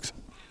toolbox.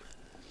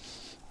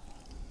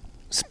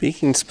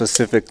 Speaking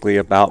specifically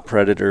about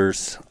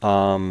predators,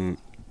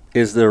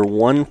 is there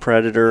one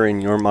predator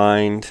in your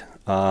mind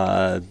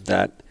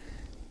that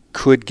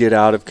could get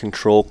out of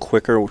control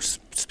quicker?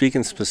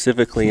 Speaking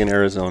specifically in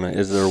Arizona,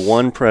 is there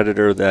one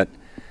predator that,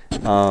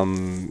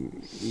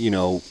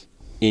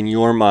 in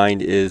your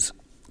mind is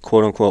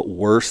quote unquote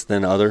worse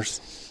than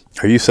others?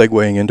 Are you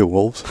segueing into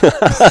wolves?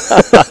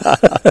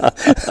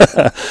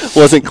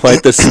 Wasn't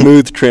quite the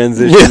smooth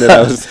transition that I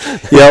was.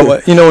 Yeah,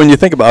 well, when you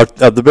think about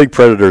the big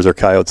predators are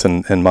coyotes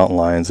and mountain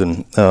lions,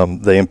 and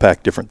they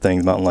impact different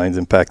things. Mountain lions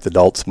impact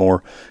adults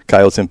more.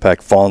 Coyotes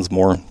impact fawns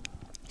more.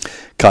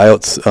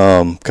 Coyotes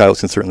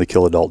can certainly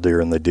kill adult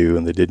deer, and they do,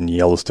 and they did in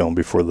Yellowstone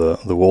before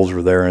the wolves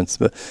were there.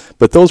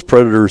 But those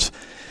predators,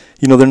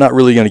 they're not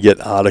really going to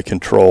get out of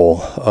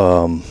control,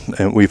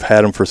 and we've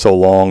had them for so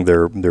long.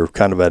 They're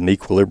kind of at an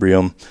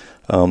equilibrium.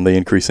 They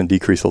increase and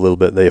decrease a little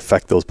bit. They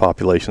affect those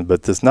populations,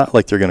 but it's not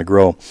like they're going to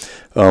grow.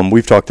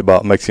 We've talked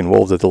about Mexican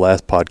wolves at the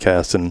last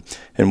podcast,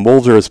 and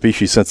wolves are a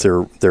species, since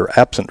they're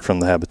absent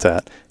from the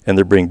habitat and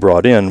they're being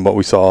brought in. What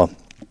we saw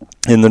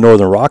in the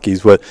Northern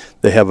Rockies,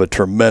 they have a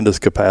tremendous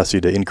capacity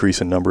to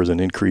increase in numbers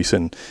and increase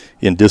in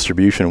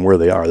distribution where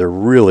they are. They're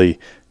really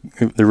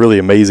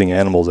amazing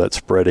animals at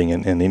spreading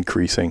and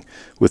increasing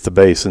with the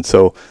base. And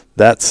so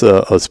that's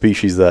a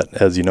species that,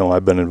 as you know,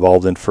 I've been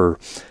involved in for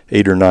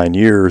 8 or 9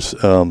 years,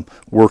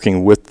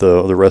 working with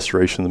the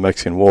restoration of the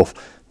Mexican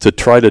wolf to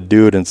try to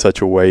do it in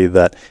such a way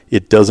that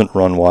it doesn't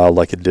run wild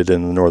like it did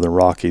in the Northern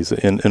Rockies,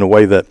 in a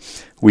way that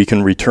we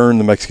can return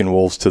the Mexican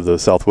wolves to the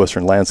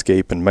southwestern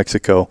landscape in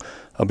Mexico,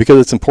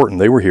 because it's important.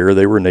 They were here.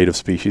 They were a native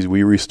species.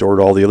 We restored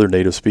all the other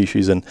native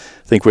species, and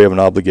I think we have an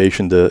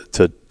obligation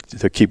to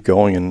keep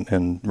going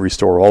and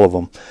restore all of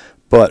them.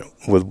 But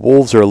with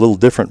wolves, they're a little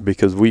different,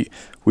 because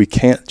we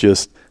can't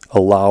just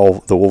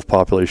allow the wolf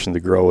population to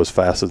grow as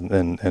fast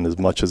and as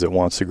much as it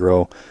wants to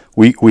grow.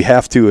 We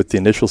have to at the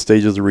initial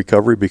stages of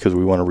recovery, because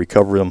we want to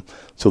recover them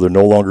so they're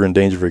no longer in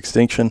danger of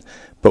extinction.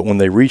 But when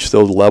they reach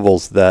those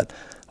levels that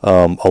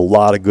a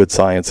lot of good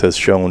science has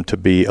shown to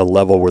be a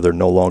level where they're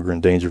no longer in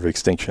danger of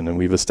extinction, and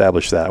we've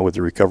established that with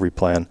the recovery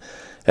plan.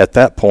 At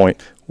that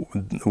point,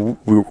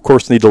 we of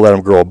course need to let them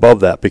grow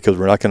above that, because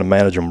we're not going to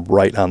manage them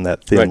right on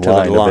that thin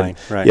line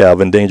of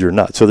endangered or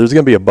not. So there's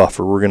going to be a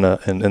buffer. We're going to,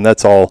 and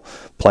that's all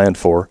planned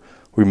for.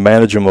 We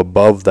manage them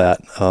above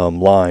that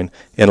line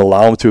and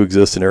allow them to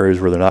exist in areas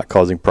where they're not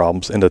causing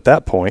problems. And at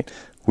that point,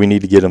 we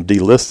need to get them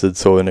delisted,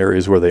 so in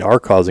areas where they are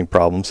causing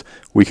problems,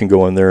 we can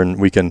go in there and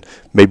we can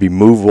maybe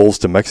move wolves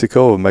to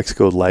Mexico if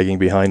Mexico is lagging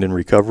behind in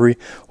recovery,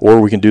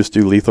 or we can just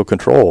do lethal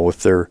control.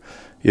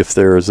 If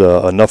there's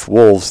enough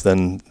wolves,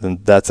 then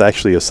that's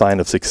actually a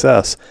sign of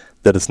success,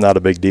 that it's not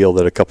a big deal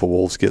that a couple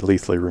wolves get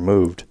lethally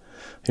removed.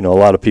 A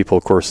lot of people,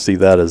 of course, see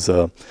that as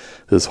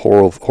this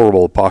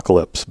horrible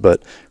apocalypse,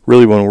 but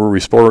really when we're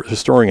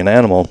restoring an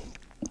animal,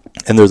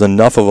 and there's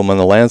enough of them on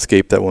the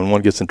landscape that when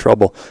one gets in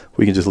trouble,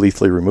 we can just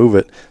lethally remove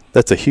it,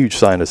 that's a huge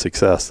sign of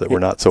success, that we're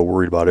not so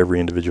worried about every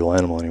individual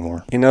animal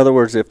anymore. In other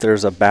words, if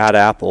there's a bad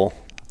apple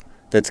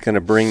that's going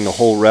to bring the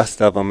whole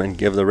rest of them and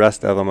give the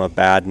rest of them a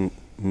bad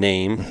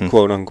name,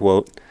 quote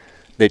unquote,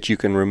 that you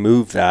can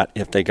remove that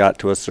if they got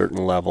to a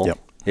certain level. Yep.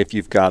 If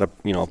you've got a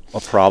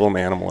problem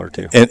animal or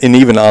two. And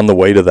even on the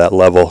way to that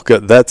level,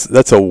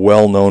 that's a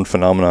well-known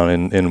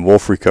phenomenon in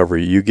wolf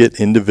recovery. You get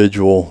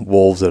individual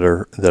wolves that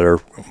are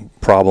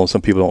problems.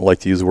 Some people don't like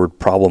to use the word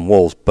problem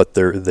wolves, but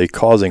they're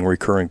causing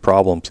recurring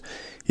problems.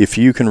 If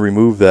you can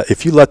remove that,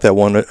 if you let that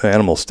one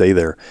animal stay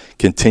there,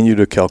 continue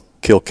to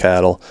kill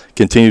cattle,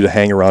 continue to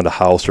hang around a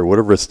house or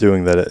whatever it's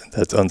doing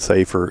that's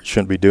unsafe or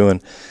shouldn't be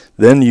doing,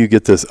 then you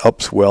get this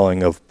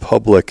upswelling of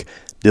public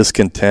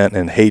discontent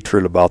and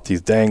hatred about these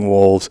dang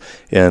wolves,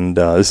 and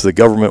this is the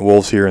government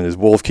wolves here, and this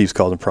wolf keeps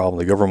causing problems.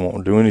 The government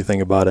won't do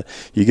anything about it.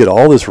 You get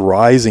all this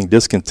rising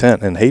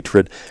discontent and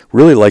hatred,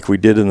 really like we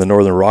did in the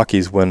Northern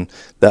Rockies when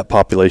that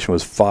population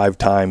was 5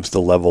 times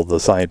the level the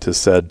scientists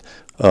said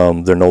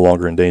they're no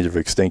longer in danger of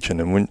extinction.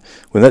 And when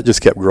that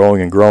just kept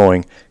growing and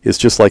growing, it's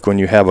just like when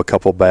you have a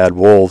couple bad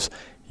wolves,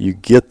 you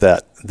get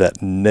that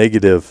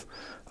negative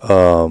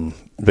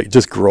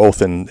just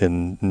growth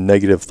in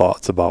negative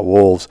thoughts about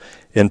wolves.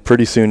 And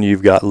pretty soon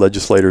you've got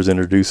legislators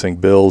introducing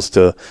bills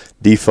to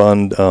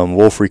defund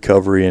wolf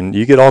recovery, and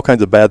you get all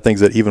kinds of bad things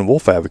that even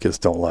wolf advocates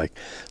don't like.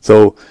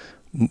 So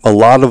a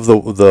lot of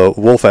the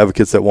wolf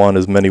advocates that want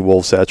as many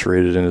wolves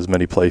saturated in as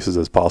many places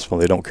as possible,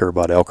 they don't care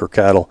about elk or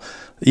cattle.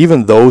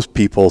 Even those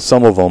people,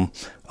 some of them,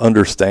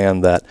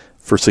 understand that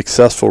for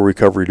successful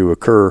recovery to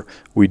occur,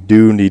 we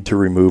do need to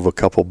remove a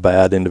couple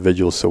bad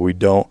individuals so we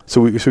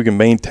can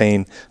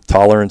maintain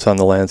tolerance on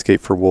the landscape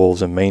for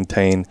wolves and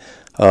maintain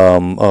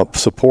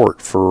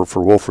support for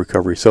wolf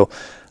recovery. So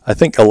I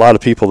think a lot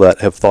of people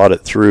that have thought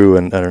it through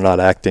and are not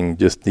acting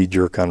just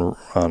knee-jerk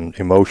on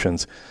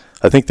emotions,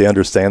 I think they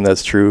understand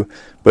that's true,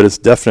 but it's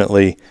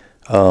definitely,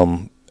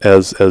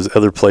 as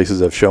other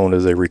places have shown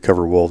as they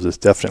recover wolves, it's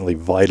definitely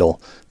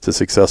vital to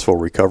successful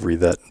recovery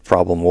that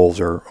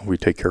we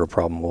take care of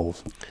problem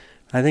wolves.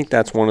 I think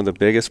that's one of the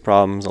biggest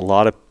problems a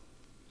lot of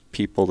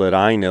people that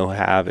I know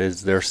have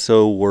is they're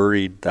so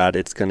worried that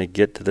it's going to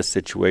get to the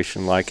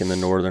situation like in the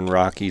Northern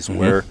Rockies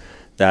where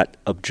that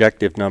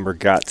objective number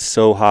got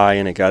so high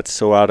and it got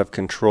so out of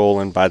control,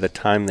 and by the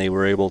time they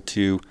were able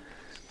to,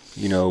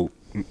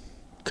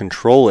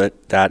 control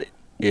it, that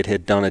it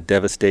had done a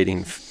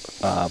devastating,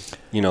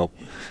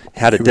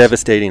 had a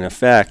devastating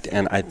effect.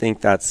 And I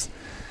think that's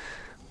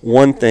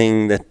one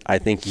thing that I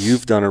think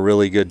you've done a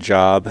really good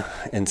job,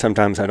 and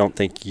sometimes I don't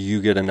think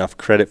you get enough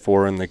credit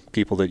for, and the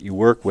people that you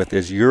work with,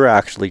 is you're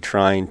actually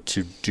trying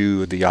to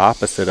do the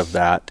opposite of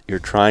that. You're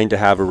trying to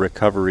have a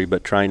recovery,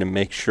 but trying to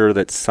make sure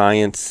that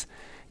science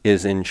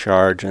is in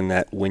charge, and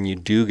that when you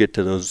do get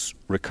to those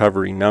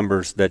recovery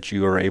numbers, that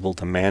you are able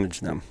to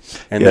manage them.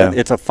 And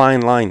it's a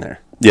fine line there.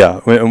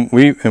 Yeah, and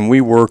we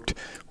worked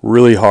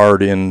really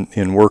hard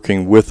in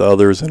working with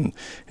others and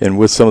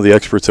with some of the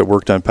experts that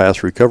worked on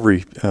past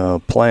recovery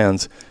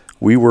plans.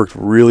 We worked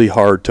really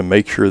hard to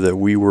make sure that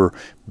we were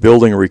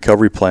building a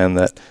recovery plan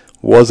that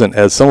wasn't,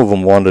 as some of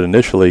them wanted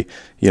initially,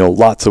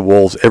 lots of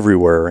wolves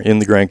everywhere in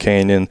the Grand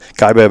Canyon.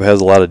 Kaibab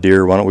has a lot of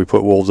deer. Why don't we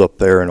put wolves up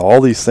there? And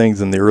all these things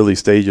in the early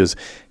stages.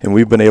 And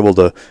we've been able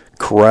to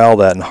corral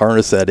that and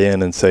harness that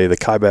in and say the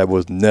Kaibab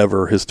was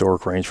never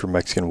historic range for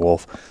Mexican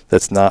wolf.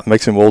 That's not,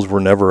 Mexican wolves were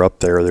never up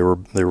there. They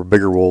were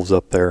bigger wolves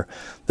up there.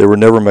 There were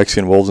never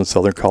Mexican wolves in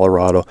southern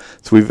Colorado.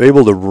 So we've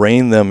able to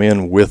rein them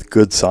in with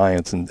good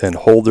science and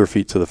hold their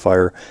feet to the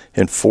fire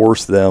and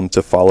force them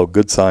to follow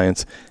good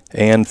science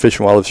and Fish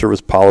and Wildlife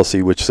Service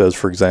policy, which says,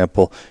 for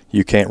example,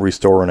 you can't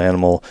restore an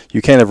animal.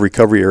 You can't have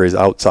recovery areas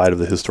outside of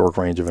the historic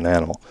range of an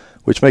animal,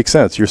 which makes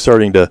sense. You're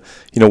starting to,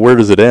 where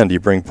does it end? You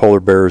bring polar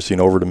bears,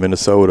 over to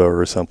Minnesota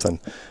or something.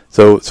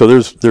 So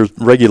there's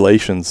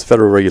regulations,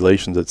 federal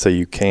regulations that say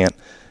you can't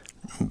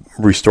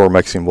restore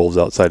Mexican wolves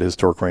outside of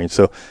historic range.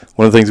 So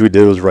one of the things we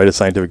did was write a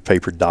scientific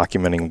paper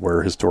documenting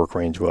where historic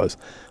range was.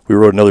 We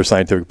wrote another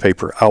scientific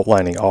paper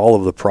outlining all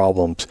of the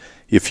problems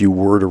if you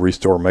were to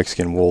restore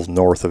Mexican wolves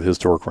north of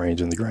historic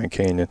range in the Grand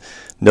Canyon.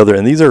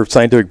 And these are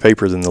scientific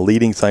papers in the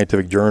leading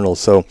scientific journals.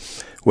 So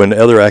when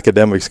other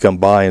academics come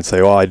by and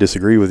say, "Oh, I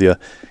disagree with you,"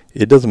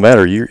 it doesn't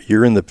matter.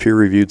 You're in the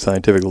peer-reviewed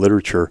scientific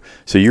literature,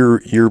 so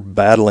you're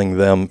battling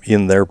them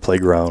in their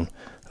playground,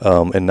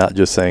 and not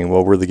just saying,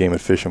 "Well, we're the Game and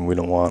Fish and we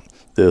don't want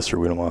this or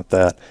we don't want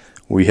that."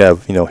 We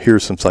have,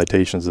 here's some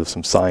citations of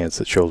some science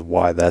that shows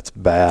why that's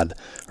bad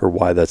or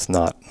why that's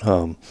not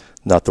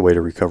the way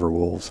to recover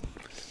wolves.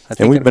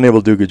 And we've been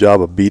able to do a good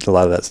job of beating a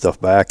lot of that stuff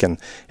back, and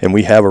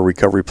we have a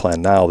recovery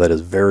plan now that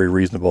is very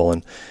reasonable.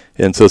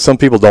 And so some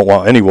people don't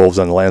want any wolves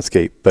on the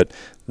landscape, but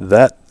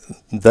that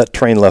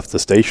train left the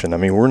station. I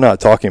mean, we're not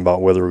talking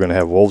about whether we're going to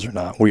have wolves or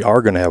not. We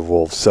are going to have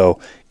wolves. So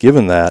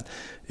given that,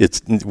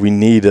 we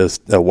need a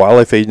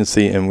wildlife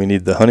agency, and we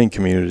need the hunting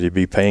community to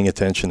be paying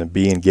attention and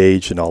be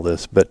engaged in all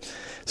this. But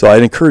so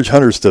I'd encourage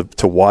hunters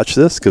to watch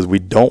this, because we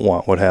don't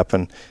want what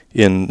happened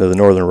in the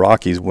Northern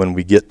Rockies when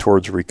we get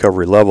towards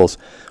recovery levels.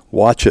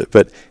 watch it.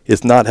 But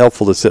it's not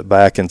helpful to sit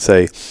back and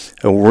say,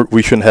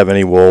 we shouldn't have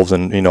any wolves,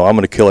 and I'm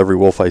going to kill every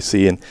wolf I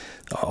see. And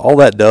all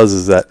that does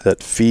is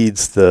that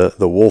feeds the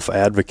wolf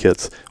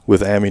advocates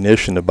with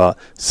ammunition about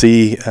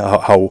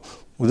how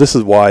this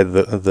is why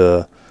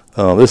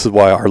this is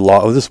why our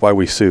law. This is why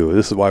we sue.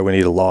 This is why we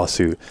need a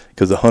lawsuit,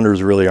 because the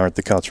hunters really aren't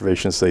the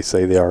conservationists they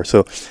say they are.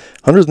 So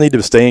hunters need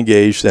to stay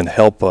engaged and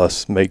help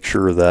us make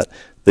sure that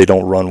they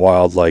don't run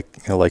wild like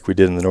we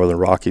did in the Northern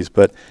Rockies.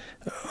 But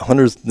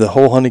hunters, the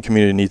whole hunting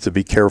community needs to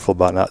be careful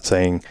about not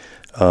saying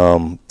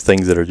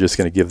things that are just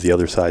going to give the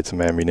other side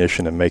some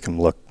ammunition and make them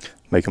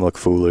look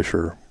foolish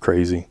or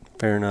crazy.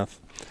 Fair enough.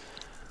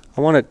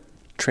 I want to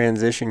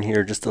transition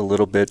here just a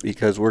little bit,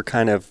 because we're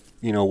kind of,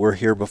 we're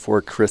here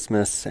before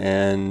Christmas,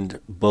 and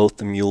both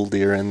the mule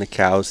deer and the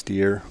cows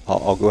deer,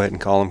 I'll go ahead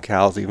and call them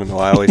cows, even though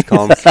I always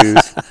call them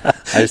coos.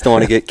 I just don't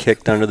want to get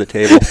kicked under the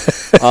table.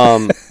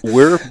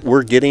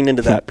 We're getting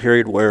into that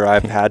period where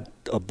I've had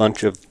a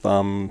bunch of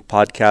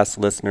podcast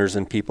listeners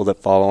and people that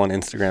follow on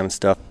Instagram and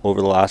stuff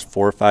over the last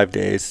 4 or 5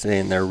 days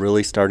saying they're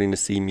really starting to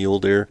see mule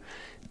deer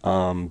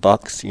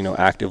bucks,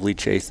 actively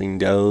chasing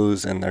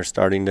does, and they're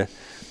starting to.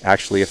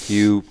 Actually, a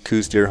few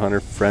coos deer hunter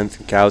friends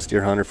and cows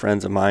deer hunter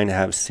friends of mine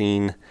have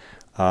seen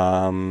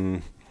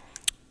bucks,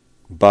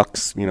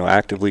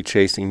 actively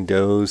chasing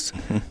does.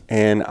 Mm-hmm.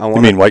 And I want.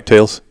 You mean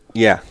whitetails?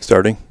 Yeah.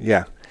 Starting?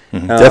 Yeah.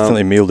 Mm-hmm.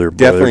 Definitely mule deer.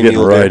 Definitely they're getting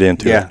mule right deer.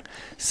 into it.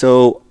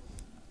 So,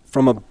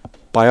 from a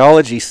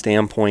biology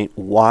standpoint,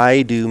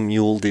 why do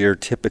mule deer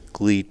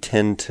typically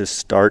tend to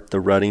start the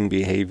rutting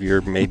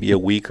behavior maybe a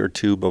week or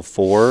two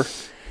before?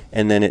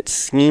 And then it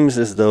seems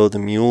as though the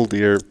mule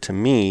deer, to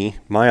me,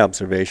 my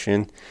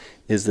observation,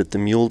 is that the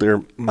mule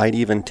deer might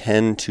even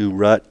tend to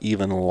rut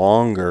even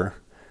longer.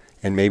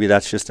 And maybe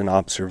that's just an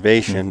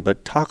observation,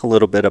 but talk a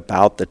little bit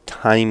about the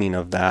timing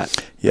of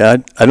that. Yeah,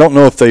 I don't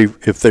know if they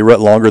rut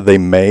longer. They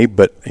may,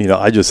 but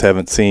I just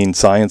haven't seen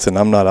science, and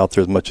I'm not out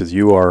there as much as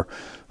you are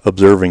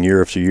observing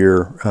year after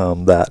year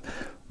that.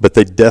 But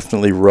they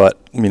definitely rut,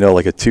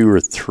 like a 2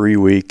 or 3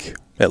 week,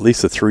 at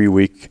least a 3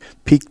 week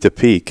peak to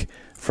peak,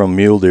 from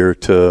mule deer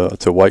to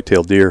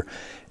whitetail deer,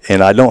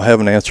 and I don't have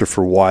an answer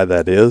for why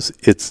that is.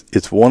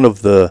 It's one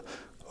of the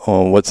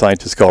what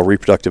scientists call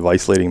reproductive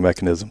isolating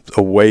mechanisms,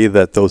 a way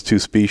that those two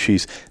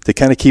species, they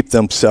kind of keep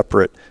them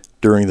separate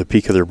during the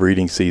peak of their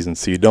breeding season,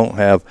 so you don't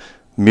have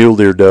mule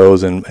deer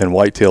does and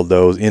whitetail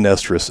does in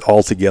estrus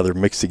all together,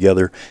 mixed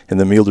together, and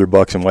the mule deer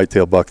bucks and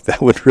whitetail bucks. That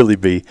would really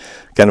be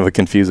kind of a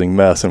confusing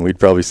mess, and we'd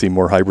probably see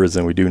more hybrids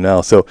than we do now.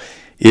 So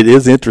it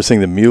is interesting,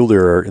 the mule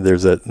deer,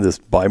 there's this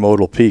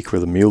bimodal peak where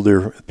the mule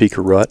deer peak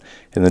a rut,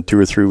 and then 2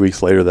 or 3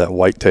 weeks later that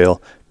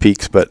whitetail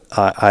peaks. But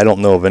I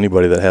don't know of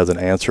anybody that has an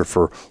answer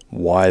for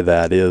why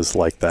that is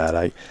like that.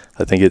 I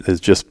think it is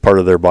just part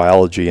of their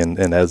biology,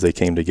 and as they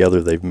came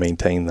together, they've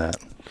maintained that.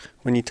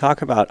 When you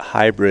talk about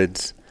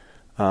hybrids,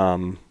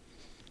 can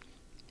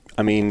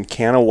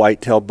a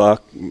whitetail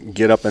buck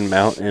get up and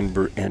mount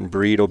and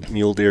breed a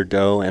mule deer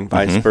doe, and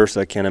vice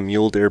versa? Can a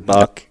mule deer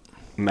buck,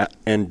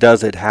 and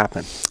does it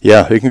happen?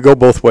 Yeah, it can go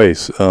both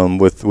ways.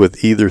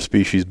 With either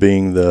species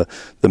being the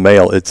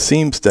male, it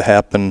seems to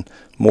happen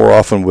more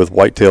often with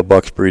whitetail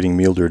bucks breeding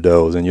mule deer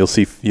does, and you'll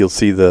see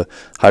the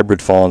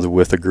hybrid fawns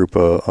with a group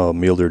of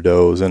mule deer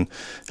does, and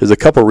there's a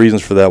couple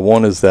reasons for that.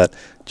 One is that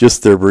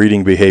just their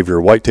breeding behavior.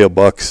 Whitetail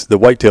bucks, the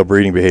whitetail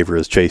breeding behavior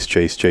is chase,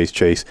 chase, chase,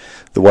 chase.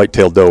 The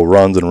whitetail doe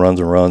runs and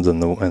runs and runs,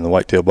 and the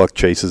whitetail buck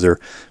chases her.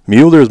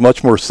 Mule deer is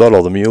much more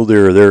subtle. The mule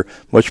deer, they're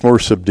much more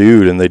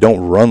subdued, and they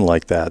don't run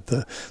like that.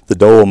 The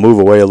doe will move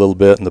away a little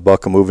bit, and the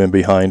buck will move in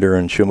behind her,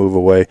 and she'll move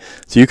away.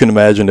 So you can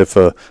imagine if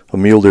a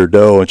mule deer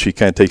doe, and she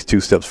kind of takes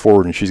 2 steps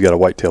forward, and she's got a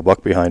whitetail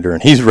buck behind her,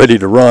 and he's ready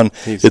to run,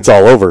 it's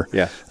all over.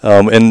 Yeah.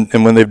 And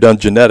when they've done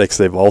genetics,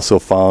 they've also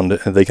found,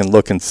 and they can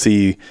look and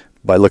see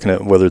by looking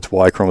at whether it's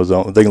Y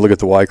chromosome. They can look at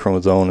the Y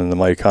chromosome and the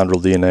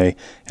mitochondrial DNA,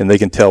 and they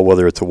can tell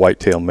whether it's a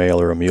whitetail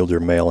male or a mule deer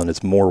male, and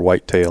it's more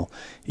whitetail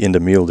into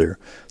mule deer.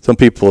 Some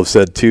people have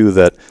said too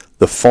that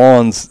the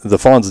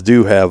fawns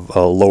do have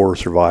a lower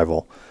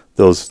survival.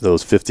 Those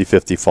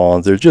 50-50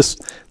 fawns,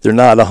 they're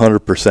not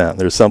 100%.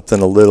 There's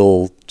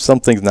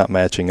something's not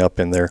matching up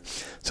in there.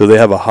 So they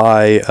have a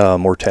high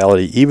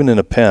mortality, even in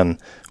a pen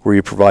where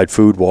you provide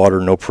food,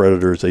 water, no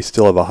predators. They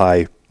still have a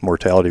high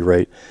mortality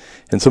rate.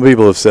 And some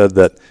people have said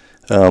that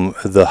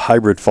the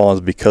hybrid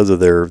fawns, because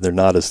of they're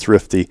not as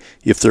thrifty,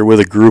 if they're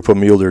with a group of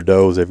mule deer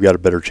does, they've got a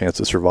better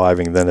chance of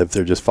surviving than if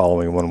they're just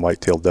following one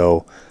whitetail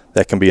doe.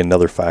 That can be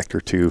another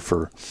factor too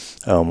for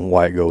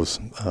why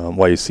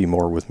you see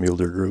more with mule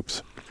deer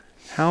groups.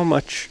 How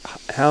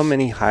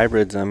many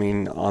hybrids,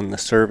 on the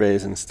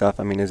surveys and stuff,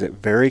 is it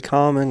very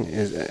common?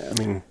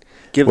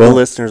 Give the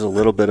listeners a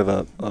little bit of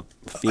a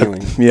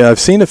feeling. I've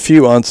seen a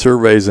few on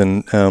surveys,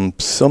 and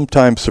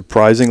sometimes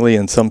surprisingly,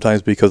 and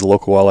sometimes because the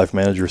local wildlife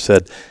manager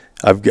said,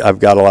 I've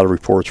got a lot of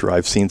reports where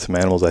I've seen some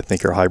animals I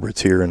think are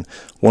hybrids here, and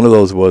one of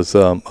those was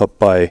up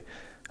by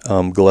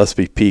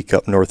Gillespie Peak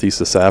up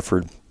northeast of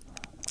Safford.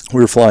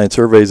 We were flying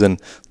surveys,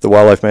 and the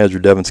wildlife manager,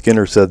 Devin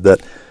Skinner, said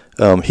that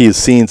he has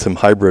seen some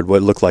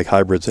what look like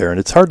hybrids there, and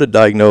it's hard to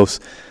diagnose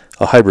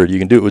a hybrid. You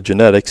can do it with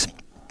genetics.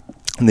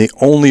 And the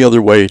only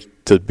other way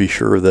to be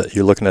sure that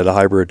you're looking at a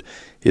hybrid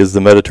is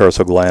the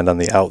metatarsal gland on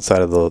the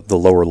outside of the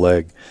lower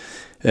leg.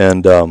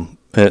 And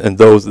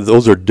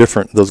those are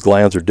different. Those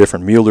glands are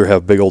different. Mule deer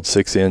have big old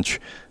 6-inch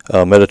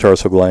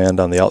metatarsal gland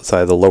on the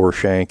outside of the lower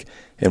shank,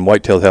 and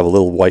whitetails have a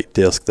little white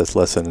disc that's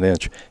less than an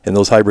inch. And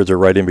those hybrids are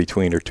right in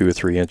between, or 2 or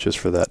 3 inches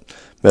for that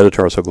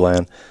metatarsal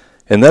gland.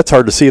 And that's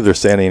hard to see if they're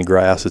standing in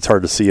grass. It's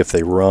hard to see if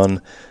they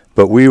run.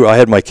 But I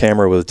had my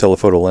camera with a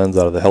telephoto lens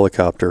out of the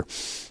helicopter,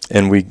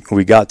 and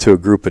we got to a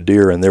group of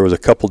deer, and there was a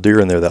couple deer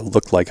in there that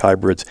looked like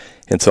hybrids.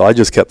 And so I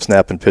just kept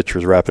snapping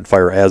pictures rapid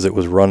fire as it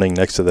was running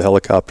next to the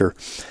helicopter.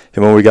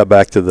 And when we got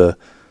back to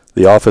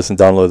the office and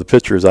downloaded the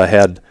pictures, I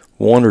had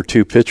 1 or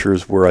 2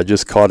 pictures where I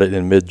just caught it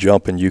in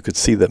mid-jump, and you could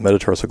see that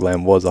metatarsal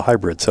gland was a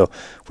hybrid. So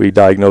we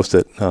diagnosed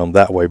it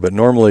that way. But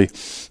normally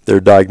they're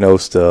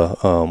diagnosed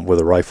with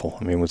a rifle.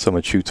 I mean, when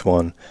someone shoots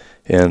one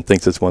and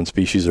thinks it's one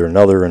species or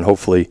another, and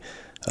hopefully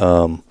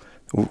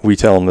we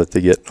tell them that they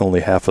get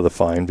only half of the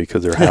fine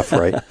because they're half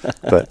right.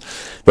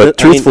 But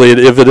truthfully,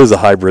 if it is a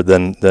hybrid,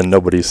 then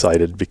nobody's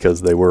cited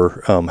because they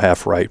were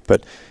half right.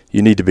 But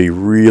you need to be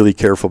really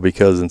careful,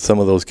 because in some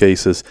of those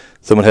cases,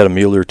 someone had a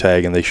mule deer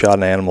tag and they shot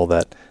an animal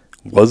that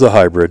was a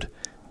hybrid,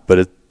 but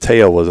its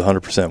tail was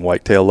 100%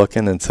 whitetail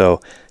looking. And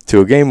so to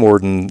a game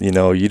warden, you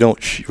don't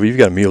if you've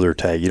got a mule deer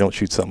tag, you don't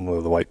shoot something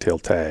with a whitetail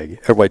tag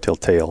or whitetail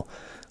tail.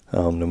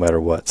 No matter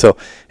what. So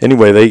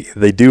anyway,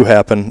 they do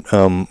happen.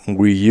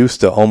 We used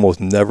to almost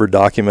never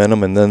document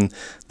them, and then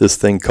this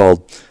thing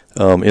called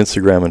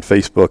Instagram and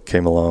Facebook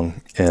came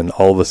along, and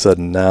all of a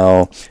sudden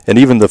now, and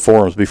even the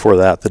forums before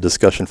that, the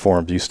discussion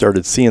forums, you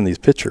started seeing these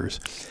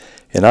pictures.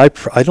 And I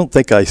don't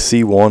think I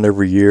see one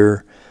every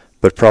year,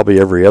 but probably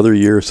every other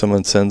year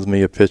someone sends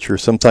me a picture.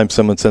 Sometimes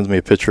someone sends me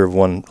a picture of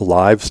one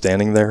live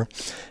standing there,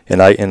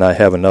 and I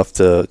have enough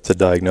to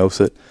diagnose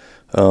it.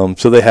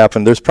 So they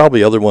happen. There's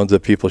probably other ones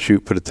that people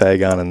shoot, put a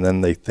tag on, and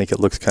then they think it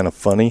looks kind of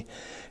funny.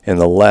 And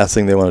the last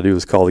thing they want to do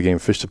is call the game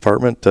and fish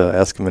department to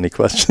ask them any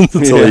questions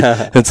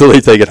until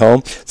they take it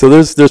home. So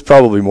there's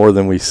probably more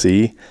than we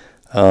see.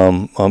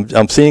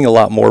 I'm seeing a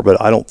lot more, but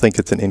I don't think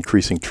it's an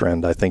increasing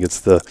trend. I think it's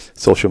the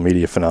social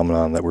media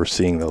phenomenon that we're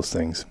seeing those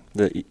things.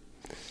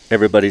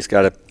 Everybody's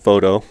got a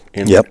photo,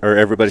 or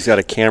everybody's got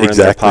a camera in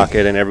their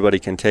pocket, and everybody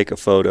can take a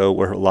photo,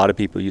 where a lot of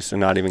people used to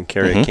not even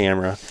carry a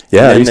camera.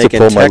 Yeah, and I used they to can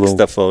pull my text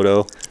the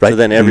photo, so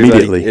then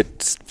everybody,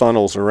 it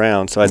funnels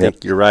around. So I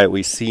think you're right,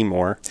 we see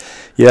more.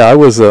 Yeah, I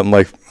was,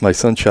 my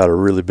son shot a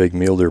really big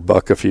mule deer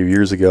buck a few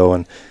years ago,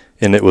 and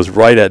it was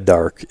right at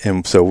dark.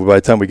 And so by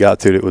the time we got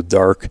to it, it was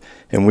dark,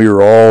 and we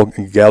were all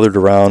gathered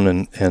around,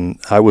 and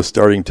I was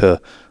starting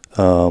to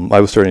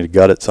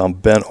gut it, so I'm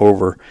bent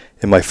over,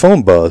 and my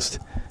phone buzzed.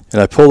 And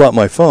I pulled out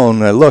my phone,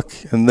 and I look,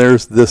 and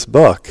there's this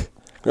buck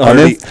on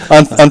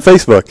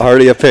Facebook.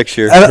 Already a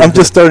picture. And I'm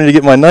just starting to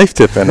get my knife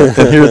tip in it,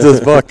 and here's this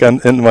buck,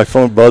 and my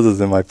phone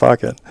buzzes in my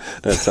pocket.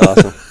 That's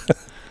awesome.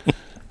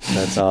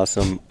 That's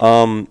awesome.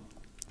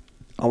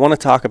 I want to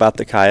talk about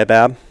the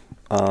Kaibab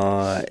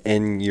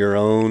and your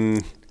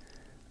own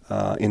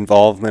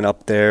involvement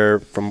up there.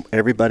 From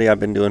everybody I've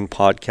been doing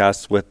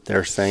podcasts with,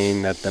 they're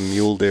saying that the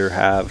mule deer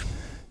have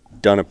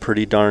done a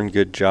pretty darn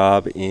good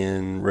job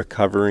in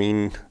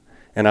recovering.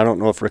 And I don't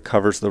know if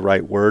recover's the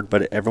right word,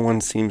 but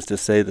everyone seems to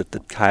say that the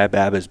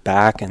Kaibab is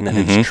back and that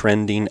it's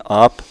trending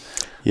up.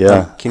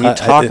 Yeah. Can you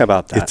talk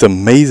about that? It's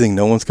amazing.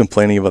 No one's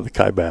complaining about the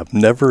Kaibab.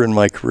 Never in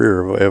my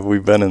career have we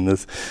been in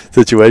this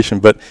situation.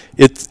 But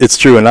it's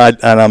true, and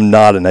I'm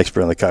not an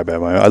expert on the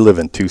Kaibab. I live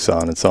in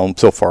Tucson, and so I'm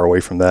so far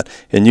away from that.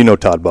 And you know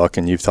Todd Buck,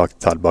 and you've talked to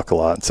Todd Buck a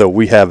lot. So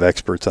we have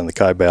experts on the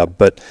Kaibab.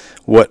 But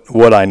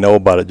what I know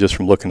about it just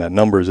from looking at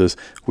numbers is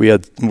we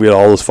had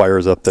all those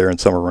fires up there in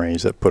Summer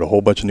Range that put a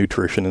whole bunch of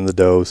nutrition in the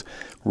does,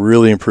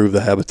 really improved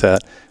the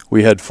habitat.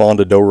 We had fawn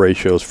to doe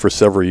ratios for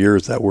several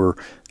years that were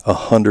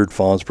 100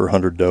 fawns per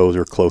 100 does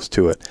or close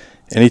to it.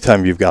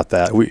 Anytime you've got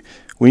that,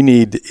 we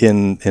need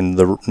in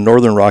the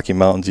northern Rocky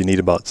Mountains, you need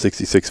about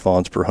 66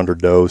 fawns per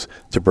 100 does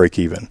to break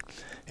even.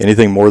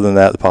 Anything more than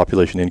that, the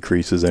population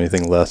increases.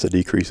 Anything less, it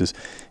decreases.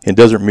 In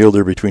desert mule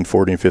deer, between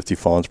 40 and 50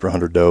 fawns per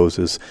 100 does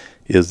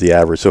is the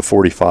average. So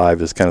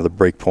 45 is kind of the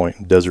break point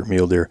in desert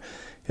mule deer.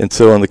 And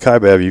so on the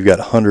Kaibab, you've got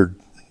 100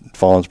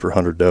 fawns per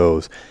 100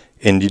 does.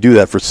 And you do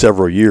that for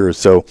several years.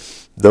 So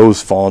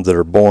those fawns that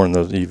are born,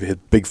 you've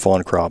hit big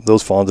fawn crop.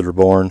 Those fawns that are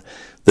born,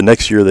 the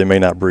next year they may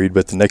not breed,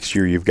 but the next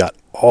year you've got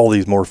all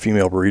these more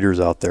female breeders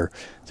out there.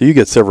 So you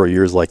get several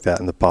years like that,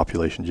 and the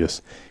population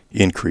just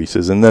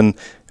increases. And then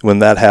when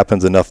that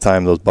happens enough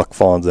time, those buck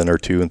fawns then are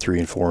 2 and 3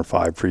 and 4 and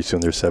 5. Pretty soon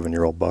there's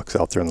 7-year-old bucks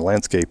out there in the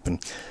landscape,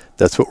 and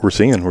that's what we're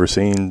seeing. We're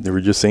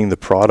just seeing the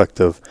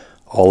product of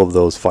all of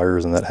those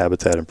fires and that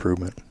habitat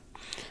improvement.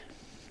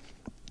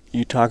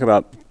 You talk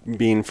about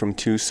being from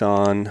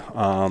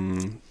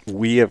Tucson.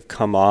 We have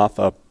come off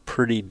a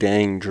pretty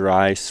dang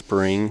dry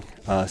spring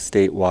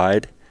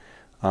statewide,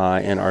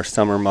 and our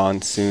summer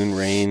monsoon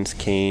rains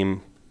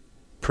came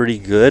pretty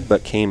good,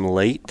 but came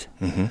late.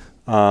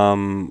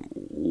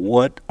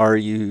 what are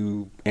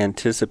you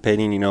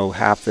anticipating? You know,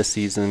 half the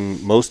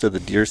season, most of the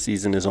deer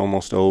season is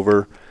almost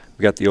over.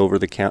 We got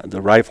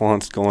the rifle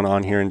hunts going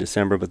on here in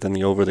December, but then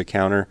the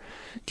over-the-counter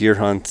deer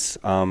hunts.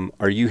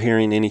 Are you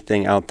hearing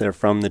anything out there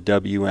from the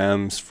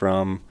WMs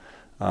from,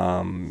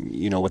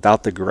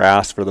 without the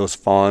grass for those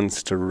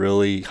fawns to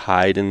really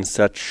hide and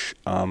such?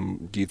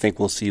 Do you think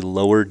we'll see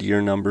lower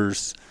deer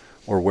numbers,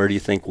 or where do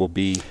you think we'll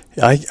be?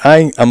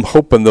 I'm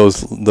hoping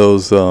those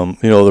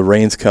the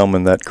rains come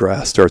and that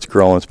grass starts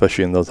growing,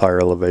 especially in those higher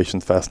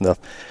elevations, fast enough.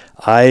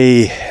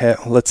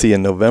 Let's see,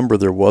 in November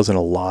there wasn't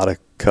a lot of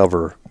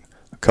cover.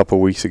 A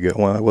couple weeks ago,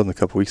 well, it wasn't a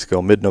couple weeks ago,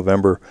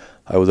 mid-November,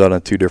 I was out on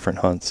 2 different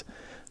hunts.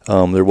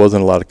 There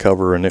wasn't a lot of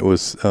cover, and it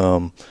was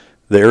the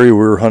area we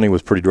were hunting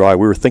was pretty dry.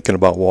 We were thinking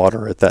about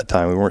water at that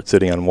time. We weren't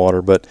sitting on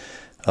water, but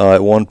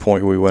at one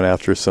point we went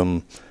after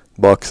some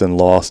bucks and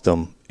lost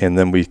them, and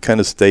then we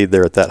kind of stayed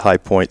there at that high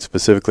point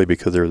specifically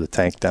because there was a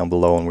tank down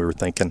below, and we were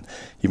thinking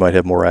you might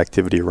have more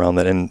activity around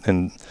that,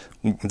 and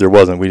there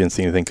wasn't. We didn't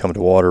see anything come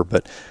to water,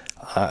 but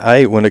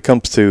when it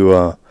comes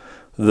to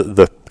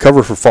the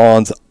cover for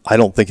fawns, I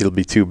don't think it'll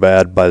be too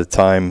bad by the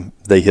time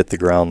they hit the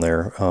ground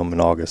there in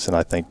August. And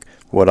I think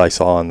what I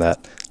saw in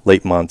that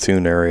late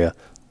monsoon area,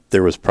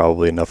 there was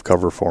probably enough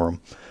cover for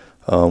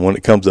them. When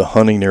it comes to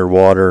hunting near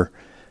water,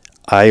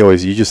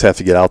 you just have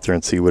to get out there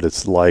and see what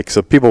it's like.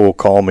 So people will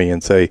call me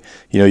and say,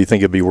 you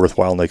think it'd be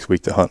worthwhile next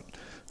week to hunt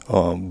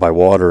by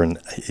water, and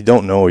you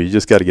don't know. You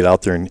just got to get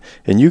out there,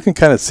 and you can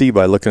kind of see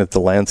by looking at the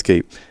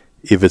landscape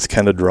if it's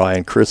kind of dry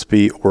and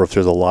crispy, or if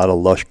there's a lot of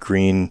lush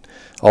green.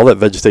 All that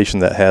vegetation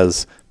that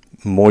has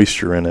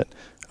moisture in it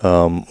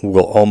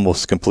will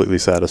almost completely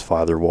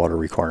satisfy their water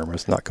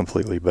requirements. Not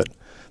completely, but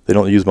they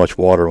don't use much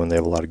water when they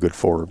have a lot of good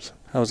forbs.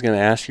 I was going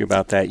to ask you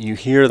about that. You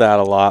hear that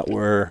a lot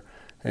where,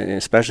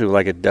 especially with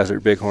like a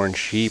desert bighorn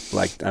sheep,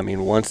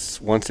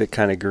 once it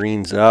kind of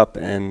greens up,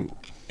 and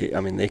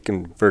they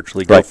can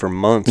virtually go for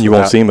months. You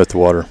won't see them at the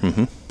water.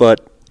 Mm-hmm.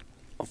 But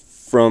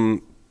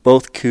from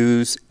both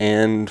coos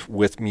and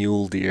with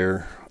mule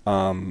deer,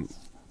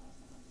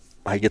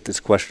 I get this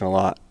question a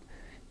lot.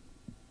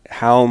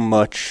 How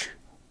much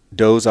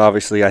does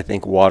obviously I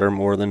think water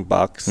more than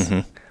bucks,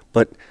 mm-hmm.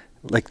 but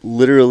like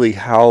literally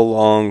how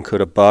long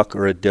could a buck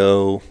or a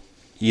doe,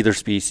 either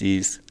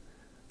species,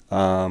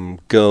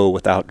 go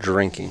without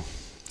drinking?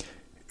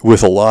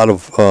 With a lot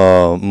of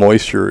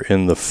moisture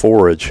in the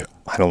forage,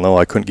 I don't know.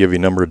 I couldn't give you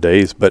a number of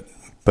days, but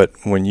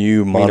when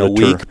you monitor, a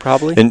week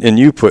probably, and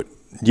you put,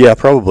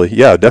 probably,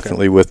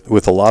 definitely, okay.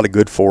 with a lot of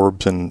good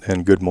forbs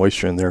and good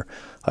moisture in there,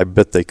 I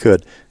bet they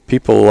could.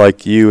 People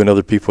like you and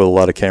other people with a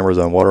lot of cameras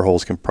on water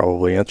holes can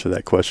probably answer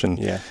that question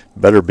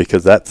better,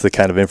 because that's the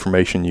kind of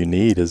information you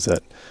need, is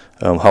that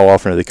how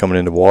often are they coming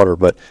into water.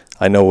 But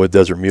I know with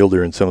desert mule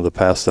deer and some of the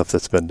past stuff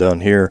that's been done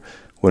here,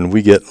 when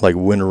we get like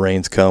winter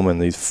rains come and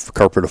these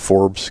carpet of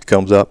forbs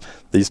comes up,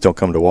 they just don't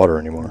come to water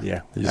anymore.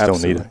 Yeah, they just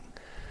don't need it.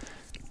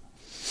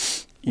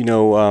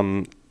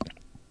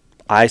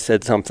 I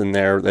said something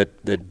there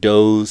that the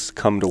does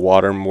come to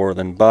water more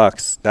than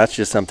bucks. That's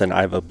just something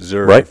I've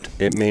observed. Right.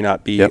 It may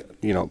not be,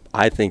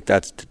 I think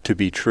that's to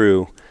be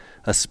true,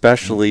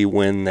 especially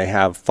when they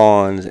have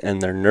fawns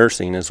and they're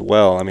nursing as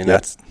well.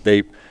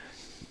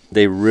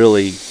 They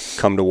really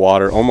come to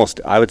water almost,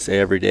 I would say,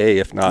 every day,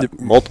 if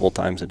not multiple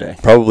times a day.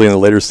 Probably in the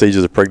later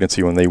stages of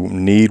pregnancy when they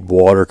need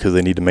water because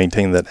they need to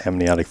maintain that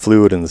amniotic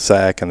fluid in the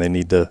sac, and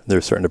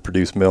they're starting to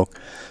produce milk.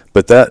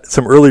 But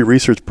some early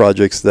research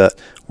projects that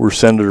were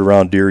centered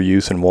around deer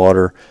use and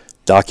water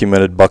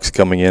documented bucks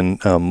coming in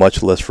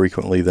much less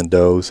frequently than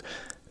does.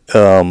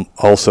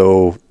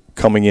 Also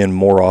coming in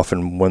more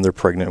often when they're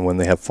pregnant and when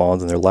they have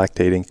fawns and they're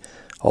lactating.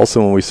 Also,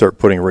 when we start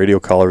putting radio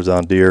collars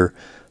on deer,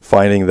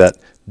 finding that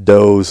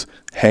does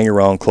hang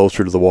around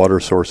closer to the water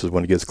sources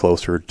when it gets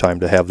closer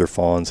time to have their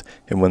fawns,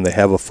 and when they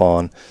have a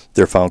fawn,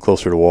 they're found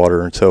closer to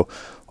water. And so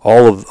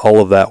all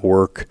of that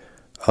work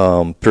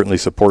certainly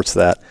supports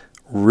that.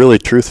 Really,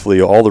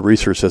 truthfully, all the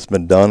research that's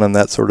been done on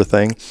that sort of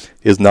thing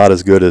is not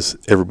as good as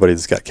everybody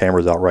that's got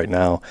cameras out right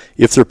now.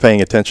 If they're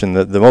paying attention,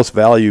 the most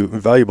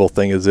valuable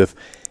thing is if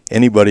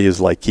anybody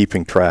is like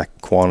keeping track,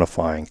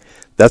 quantifying.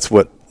 That's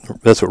what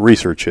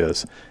research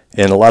is.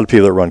 And a lot of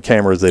people that run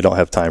cameras, they don't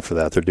have time for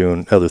that. They're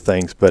doing other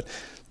things. But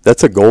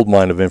that's a gold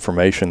mine of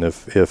information.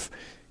 If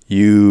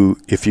you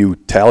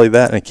tally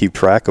that and keep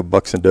track of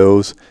bucks and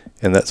does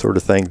and that sort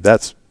of thing,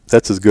 that's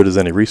as good as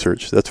any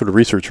research. That's what the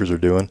researchers are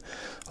doing.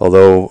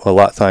 Although a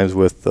lot of times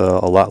with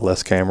a lot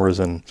less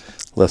cameras and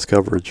less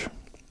coverage.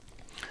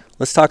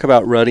 Let's talk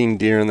about rutting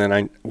deer, and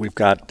then we've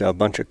got a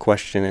bunch of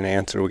question and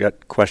answer. We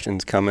got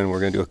questions coming.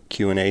 We're going to do a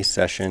Q&A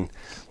session.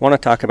 I want to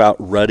talk about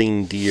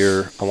rutting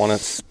deer. I want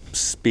to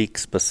speak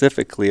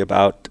specifically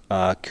about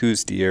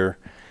coos deer,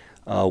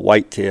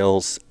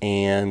 whitetails,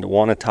 and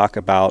want to talk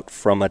about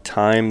from a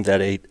time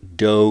that a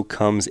doe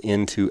comes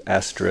into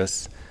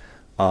estrus,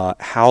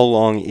 how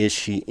long is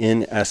she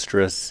in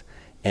estrus,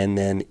 and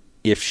then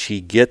if she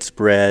gets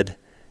bred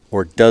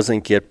or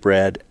doesn't get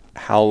bred,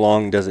 how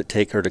long does it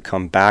take her to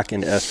come back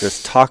into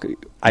estrus?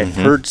 I've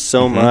heard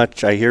so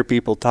much. I hear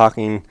people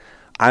talking.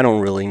 I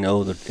don't really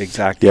know the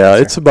exact Yeah,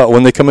 answer. it's about,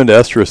 when they come into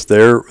estrus,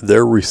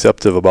 they're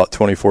receptive about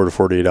 24 to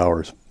 48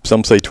 hours.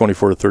 Some say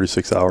 24 to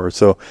 36 hours.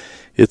 So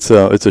it's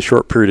a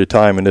short period of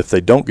time, and if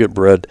they don't get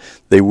bred,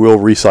 they will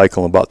recycle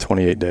in about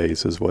 28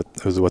 days is what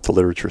the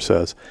literature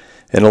says.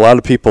 And a lot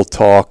of people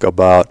talk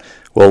about,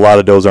 well, a lot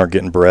of does aren't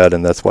getting bred,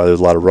 and that's why there's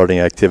a lot of rutting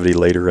activity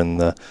later in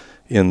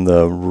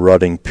the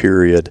rutting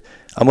period.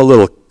 I'm a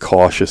little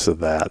cautious of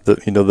that.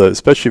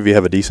 Especially if you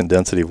have a decent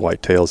density of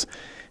whitetails,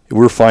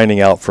 we're finding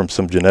out from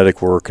some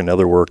genetic work and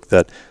other work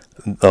that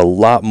a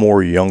lot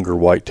more younger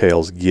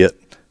whitetails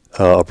get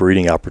a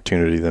breeding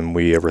opportunity than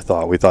we ever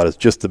thought. We thought it's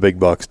just the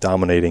big bucks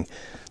dominating.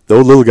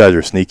 Those little guys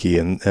are sneaky,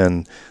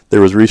 and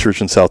there was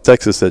research in South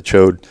Texas that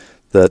showed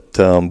that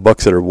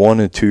bucks that are 1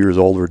 and 2 years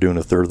old were doing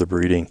a third of the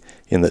breeding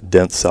in that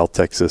dense South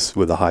Texas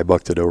with a high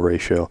buck to doe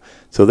ratio.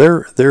 So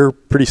they're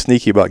pretty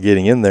sneaky about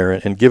getting in there,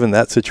 and given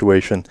that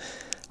situation,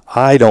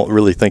 I don't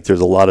really think there's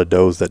a lot of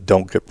does that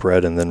don't get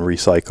bred and then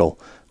recycle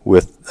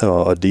with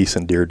a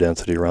decent deer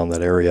density around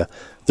that area.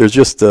 There's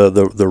just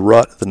the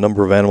rut, the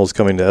number of animals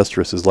coming to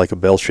estrus is like a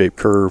bell-shaped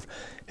curve,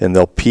 and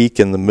they'll peak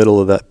in the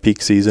middle of that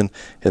peak season,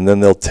 and then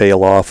they'll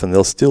tail off, and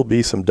there'll still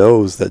be some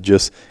does that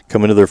just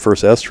come into their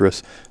first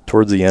estrus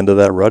towards the end of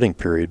that rutting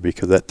period,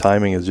 because that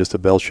timing is just a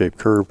bell-shaped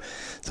curve.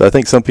 So I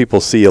think some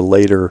people see a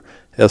later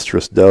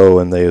estrus doe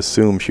and they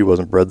assume she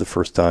wasn't bred the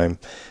first time,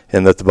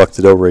 and that the buck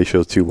to doe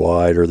ratio is too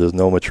wide, or there's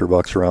no mature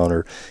bucks around,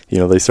 or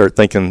they start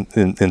thinking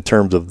in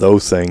terms of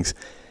those things.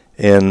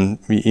 And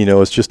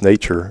it's just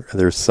nature.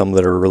 There's some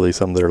that are early,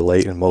 some that are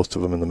late, and most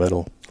of them in the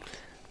middle.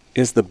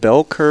 Is the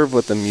bell curve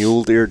with a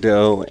mule deer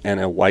doe and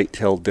a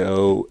whitetail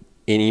doe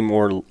any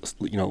more,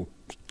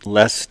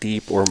 less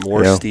steep or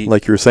more steep?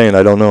 Like you were saying,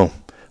 I don't know.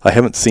 I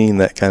haven't seen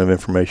that kind of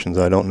information,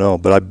 so I don't know.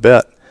 But I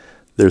bet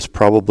there's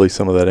probably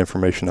some of that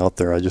information out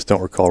there. I just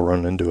don't recall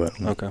running into it.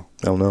 Okay.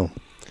 I don't know.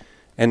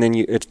 And then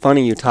it's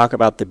funny, you talk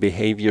about the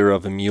behavior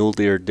of a mule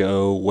deer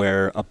doe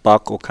where a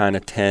buck will kind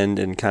of tend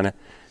and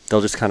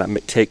they'll just kind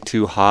of take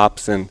 2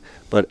 hops,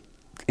 but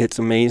it's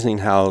amazing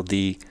how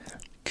the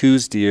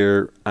Coues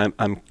deer,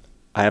 I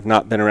have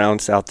not been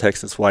around South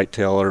Texas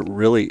whitetail or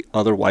really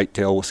other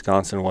whitetail,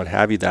 Wisconsin, what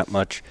have you, that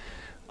much.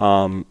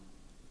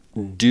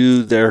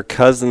 Do their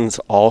cousins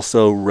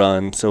also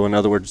run? So in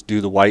other words,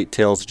 do the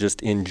whitetails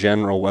just in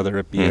general, whether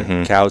it be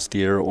a Coues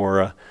deer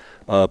or a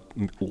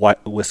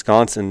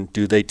Wisconsin,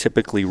 do they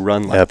typically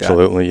run like that?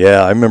 Absolutely,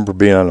 yeah. I remember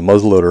being on a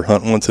muzzleloader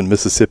hunt once in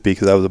Mississippi,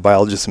 because I was a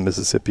biologist in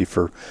Mississippi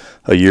for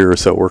a year or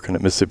so, working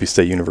at Mississippi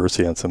State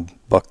University on some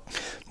buck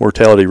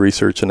mortality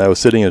research, and I was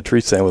sitting in a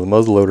tree stand with a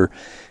muzzleloader,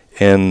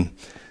 and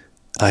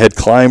I had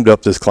climbed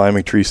up this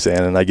climbing tree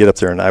stand, and I get up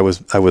there, and I was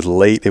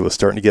late. It was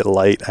starting to get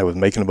light. I was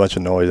making a bunch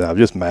of noise, and I was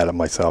just mad at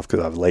myself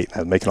because I was late, and I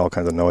was making all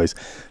kinds of noise.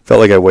 Felt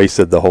like I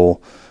wasted the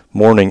whole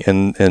morning,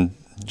 and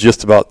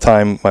just about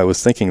time I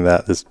was thinking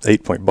that, this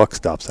 8-point buck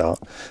steps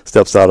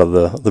out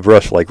of the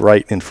brush, like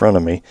right in front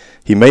of me.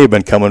 He may have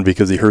been coming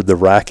because he heard the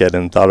racket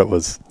and thought it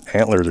was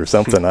antlers or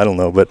something. I don't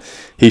know, but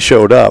he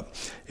showed up,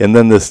 and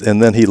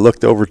then he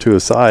looked over to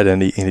his side,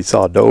 and he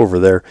saw a doe over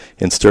there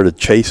and started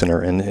chasing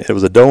her, and it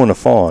was a doe and a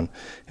fawn,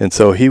 and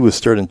so he was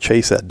starting to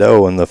chase that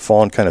doe, and the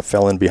fawn kind of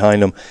fell in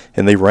behind him,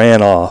 and they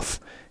ran off.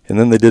 And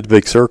then they did a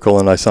big circle,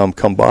 and I saw him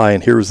come by,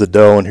 and here's the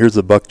doe, and here's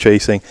the buck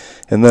chasing,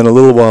 and then a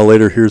little while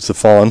later, here's the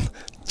fawn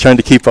trying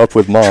to keep up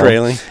with mom.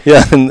 Trailing.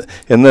 Yeah, and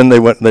then they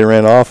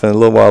ran off, and a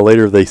little while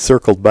later they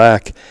circled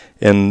back,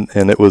 and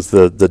it was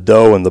the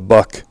doe and the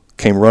buck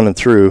came running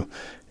through,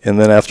 and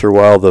then after a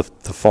while the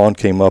fawn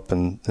came up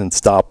and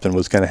stopped and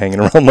was kind of hanging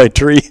around my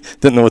tree.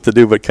 Didn't know what to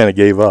do, but kind of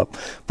gave up.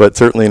 But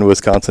certainly in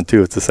Wisconsin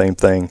too, it's the same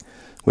thing.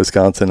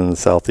 Wisconsin and the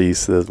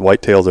southeast, the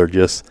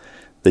whitetails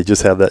they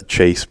just have that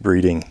chase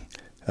breeding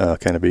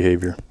kind of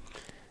behavior.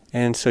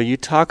 And so you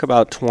talk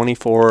about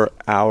 24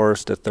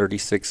 hours to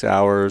 36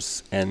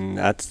 hours, and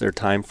that's their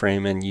time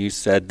frame. And you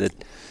said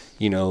that,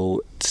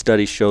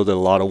 studies show that a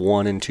lot of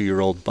 1 and 2 year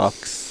old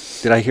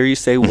bucks. Did I hear you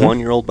say 1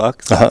 year old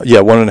bucks?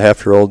 Yeah,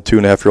 1.5 year old,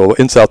 2.5 year old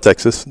in South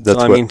Texas. That's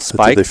spikes? That's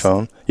what they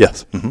found.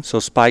 Yes.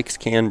 So spikes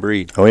can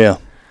breed. Oh yeah.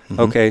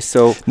 Okay,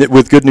 so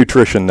with good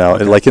nutrition now,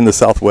 like in the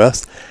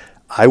Southwest,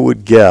 I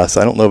would guess.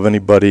 I don't know of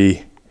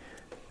anybody.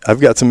 I've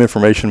got some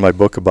information in my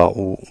book about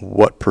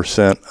what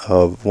percent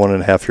of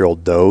 1.5 year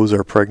old does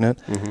are pregnant.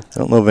 I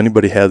don't know if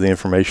anybody has the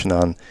information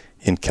on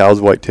in Coues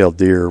whitetail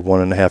deer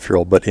 1.5 year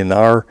old, but in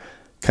our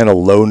kind of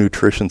low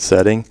nutrition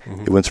setting,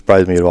 it wouldn't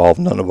surprise me at all if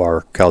none of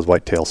our Coues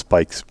whitetail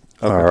spikes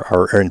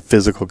are in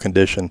physical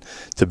condition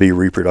to be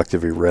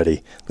reproductively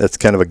ready. That's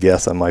kind of a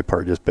guess on my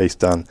part, just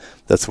based on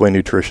that's the way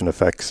nutrition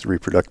affects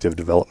reproductive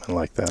development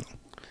like that.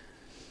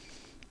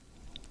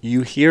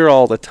 You hear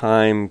all the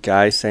time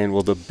guys saying,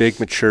 "Well, the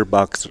big mature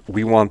bucks,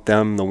 we want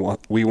them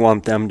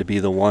to be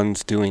the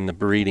ones doing the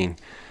breeding."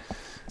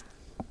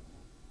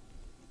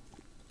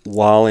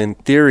 While in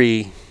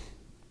theory,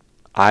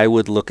 I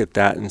would look at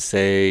that and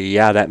say,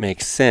 "Yeah, that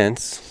makes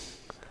sense."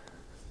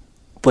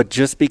 But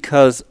just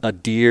because a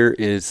deer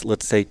is,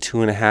 let's say,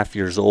 2.5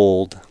 years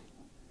old,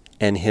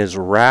 and his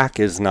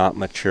rack is not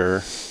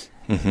mature,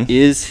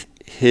 is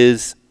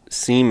his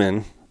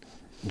semen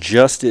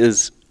just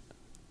as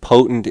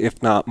potent,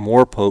 if not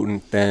more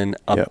potent, than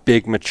a Yep.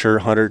 big mature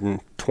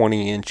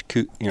 120-inch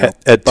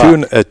At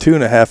buck.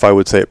 2.5, I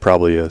would say it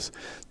probably is.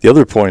 The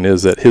other point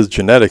is that his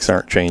genetics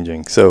aren't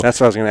changing. So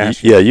That's what I was going to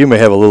ask you. Yeah, you may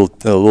have a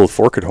little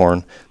forked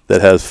horn that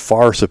has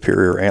far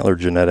superior antler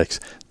genetics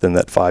than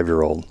that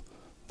 5-year-old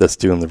that's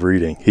doing the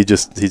breeding. He's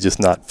just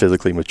not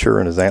physically mature,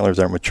 and his antlers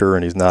aren't mature,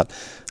 and he's not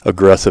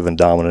aggressive and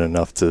dominant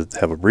enough to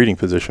have a breeding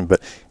position.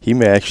 But he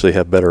may actually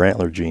have better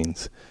antler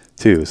genes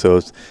too. So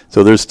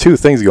there's two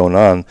things going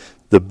on.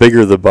 The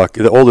bigger the buck,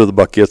 the older the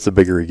buck gets, the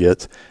bigger he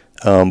gets.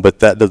 But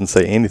that doesn't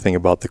say anything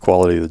about the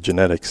quality of the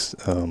genetics.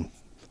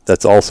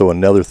 That's also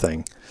another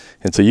thing.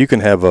 And so you can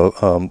have a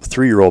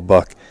 3-year-old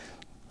buck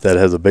that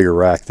has a bigger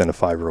rack than a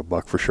 5-year-old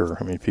buck for sure.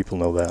 I mean, people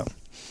know that.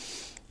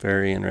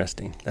 Very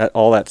interesting.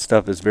 All that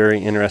stuff is very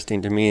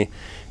interesting to me.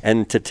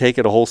 And to take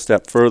it a whole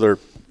step further,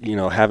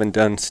 having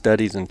done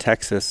studies in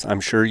Texas, I'm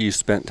sure you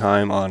spent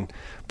time on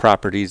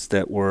properties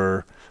that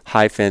were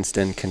high fenced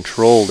and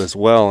controlled as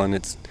well. And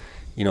it's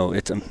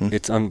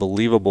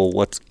unbelievable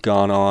what's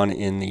gone on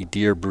in the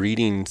deer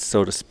breeding,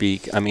 so to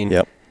speak. I mean,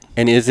 Yep.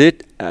 And is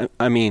it?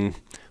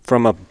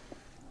 From a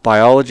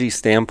biology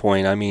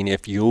standpoint,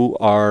 if you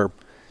are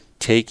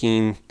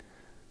taking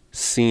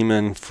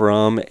semen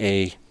from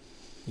a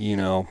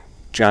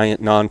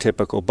giant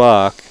non-typical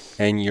buck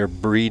and you're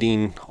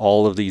breeding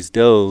all of these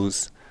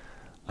does,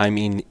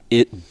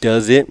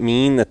 does it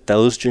mean that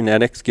those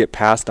genetics get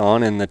passed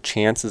on and the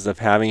chances of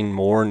having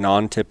more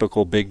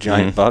non-typical big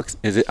giant bucks,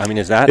 is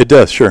that It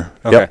does, sure.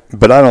 Okay. Yep.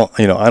 But I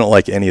don't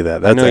like any of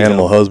that. That's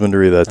animal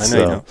husbandry.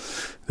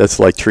 That's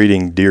like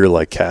treating deer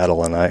like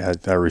cattle, and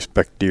I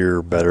respect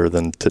deer better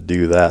than to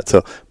do that.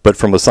 So, but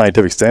from a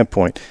scientific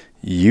standpoint,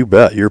 you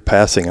bet you're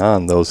passing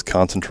on those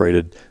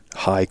concentrated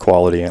high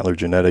quality antler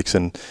genetics,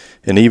 and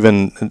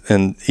even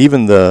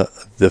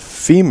the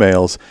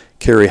females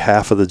carry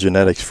half of the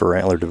genetics for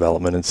antler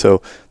development. And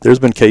so there's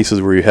been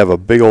cases where you have a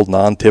big old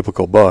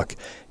non-typical buck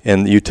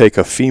and you take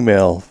a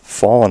female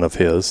fawn of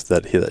his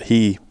that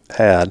he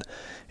had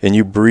and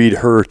you breed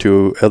her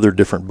to other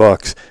different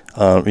bucks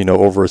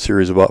over a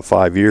series of about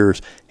 5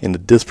 years, and a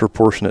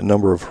disproportionate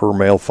number of her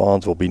male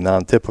fawns will be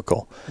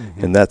non-typical.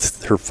 And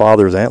that's her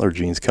father's antler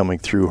genes coming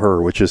through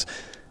her, which is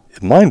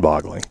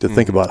mind-boggling to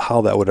think about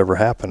how that would ever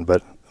happen,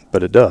 but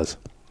it does.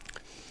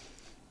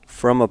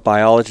 From a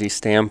biology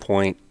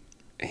standpoint,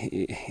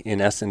 in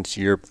essence,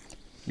 you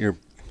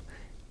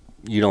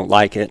don't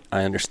like it.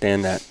 I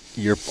understand that.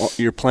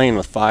 You're playing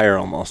with fire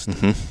almost.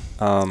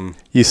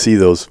 You see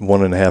those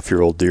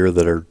 1.5-year-old deer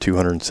that are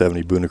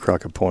 270 Boone and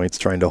Crockett points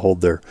trying to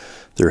hold their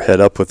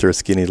head up with their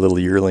skinny little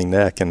yearling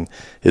neck, and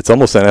it's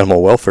almost an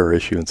animal welfare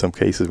issue in some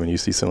cases when you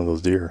see some of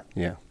those deer.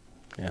 Yeah.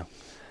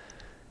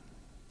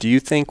 Do you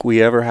think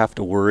we ever have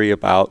to worry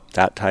about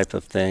that type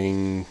of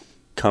thing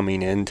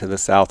coming into the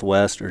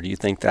Southwest, or do you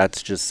think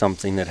that's just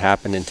something that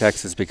happened in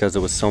Texas because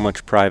there was so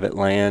much private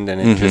land and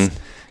it just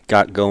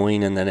got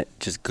going and then it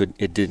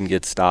didn't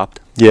get stopped?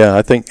 Yeah,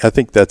 I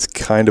think that's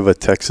kind of a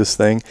Texas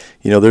thing.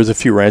 There's a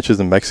few ranches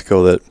in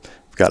Mexico that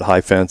got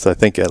high fence. I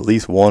think at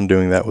least one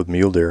doing that with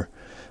mule deer.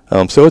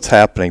 So it's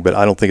happening, but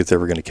I don't think it's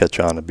ever going to catch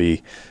on to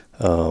be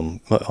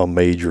a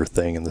major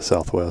thing in the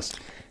Southwest.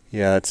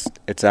 Yeah,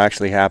 it's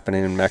actually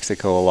happening in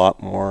Mexico a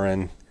lot more,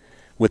 and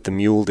with the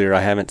mule deer,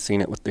 I haven't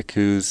seen it with the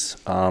coos.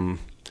 I'm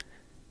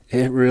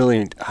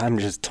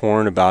just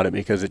torn about it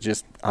because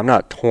I'm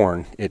not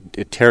torn.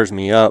 It tears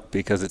me up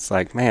because it's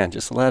like, man,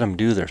 just let them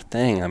do their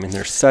thing.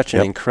 They're such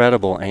an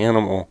incredible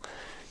animal.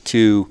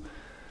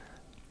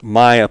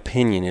 My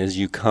opinion is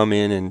you come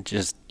in and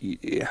just,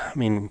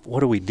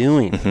 what are we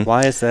doing?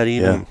 Why is that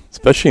even? Yeah,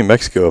 especially in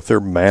Mexico, if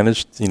they're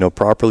managed,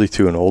 properly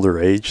to an older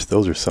age,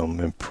 those are some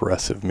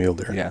impressive mule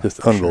deer. Yeah, just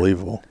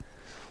unbelievable. Sure.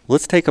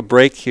 Let's take a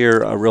break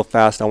here real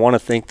fast. I want to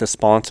thank the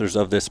sponsors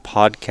of this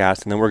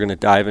podcast, and then we're going to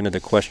dive into the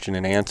question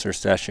and answer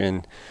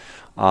session.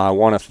 I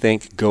want to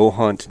thank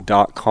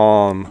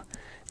GoHunt.com,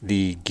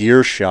 the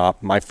gear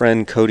shop. My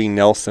friend Cody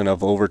Nelson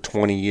of over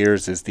 20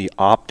 years is the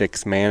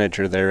optics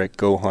manager there at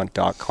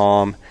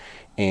GoHunt.com.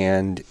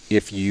 And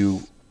if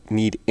you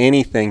need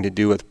anything to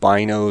do with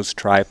binos,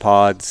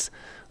 tripods,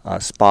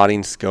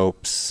 spotting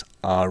scopes,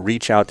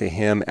 reach out to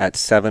him at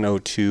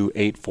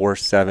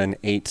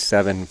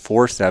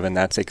 702-847-8747.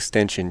 That's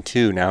extension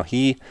 2. Now,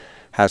 he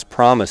has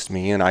promised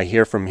me, and I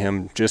hear from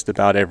him just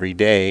about every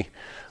day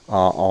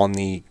on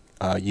the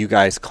you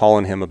guys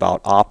calling him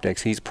about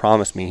optics. He's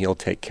promised me he'll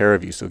take care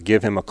of you. So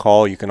give him a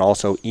call. You can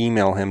also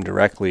email him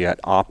directly at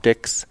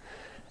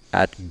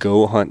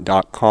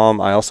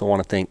optics@gohunt.com. I also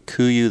want to thank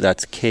KUIU.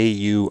 That's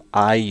KUIU.com.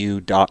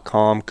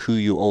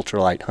 KUIU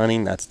Ultralight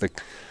Hunting. That's the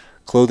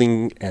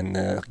clothing and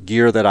the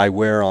gear that I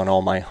wear on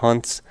all my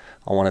hunts.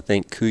 I want to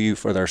thank KUIU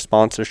for their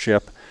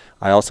sponsorship.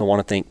 I also want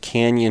to thank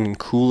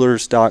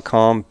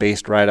CanyonCoolers.com,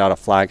 based right out of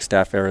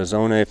Flagstaff,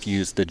 Arizona. If you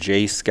use the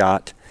J.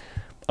 Scott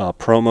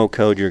promo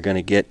code, you're going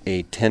to get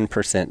a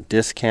 10%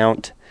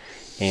 discount.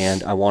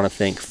 And I want to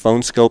thank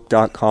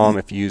Phonescope.com.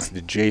 If you use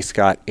the J.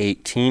 Scott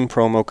 18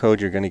 promo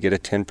code, you're going to get a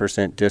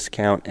 10%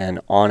 discount.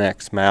 And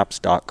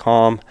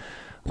OnXMaps.com.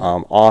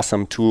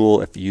 Awesome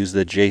tool. If you use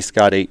the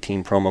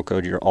JScott18 promo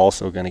code, you're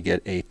also going to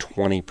get a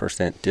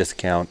 20%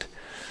 discount.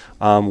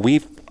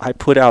 I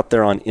put out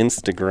there on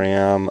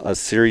Instagram a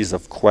series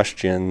of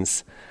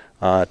questions,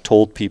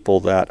 told people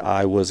that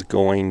I was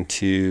going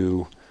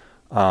to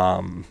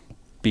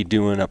be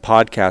doing a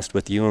podcast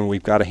with you, and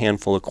we've got a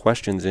handful of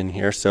questions in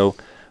here. So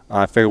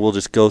I figure we'll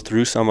just go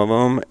through some of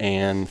them,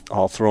 and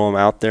I'll throw them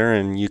out there,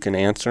 and you can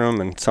answer them,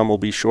 and some will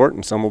be short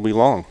and some will be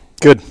long.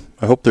 Good.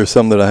 I hope there's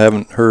some that I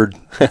haven't heard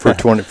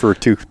for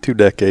two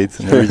decades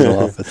in the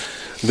regional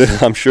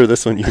office. I'm sure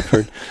this one you've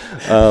heard.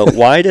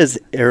 Why does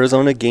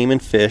Arizona Game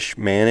and Fish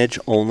manage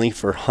only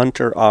for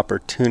hunter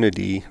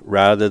opportunity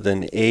rather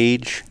than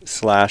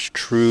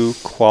age/true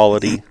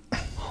quality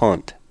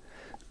hunt?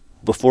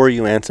 Before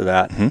you answer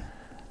that,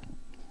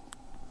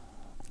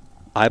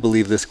 I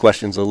believe this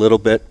question's a little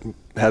bit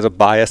has a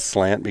bias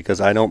slant because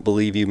I don't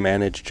believe you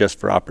manage just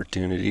for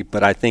opportunity,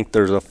 but I think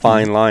there's a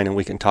fine line, and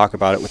we can talk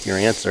about it with your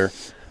answer.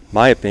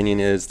 My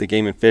opinion is the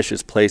Game and Fish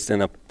is placed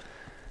in a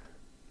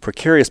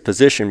precarious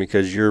position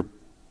because you're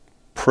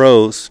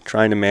pros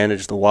trying to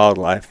manage the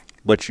wildlife,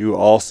 but you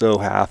also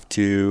have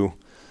to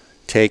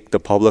take the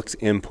public's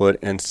input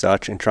and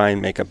such and try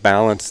and make a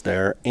balance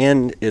there.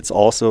 And it's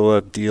also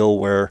a deal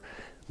where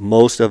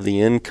most of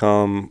the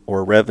income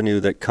or revenue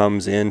that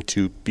comes in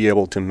to be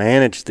able to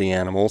manage the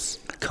animals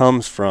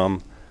comes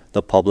from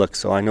the public.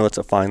 So I know it's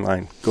a fine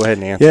line. Go ahead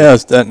and answer.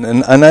 Yes,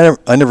 and I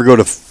never go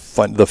to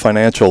the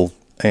financial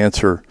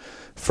answer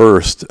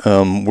first.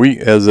 We,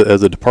 as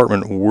a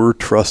department, we're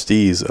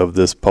trustees of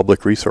this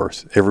public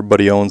resource.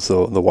 Everybody owns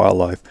the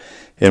wildlife,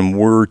 and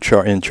we're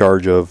in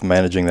charge of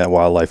managing that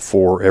wildlife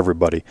for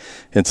everybody.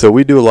 And so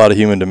we do a lot of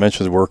human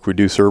dimensions work. We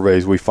do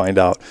surveys. We find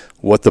out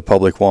what the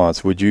public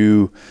wants.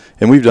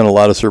 And we've done a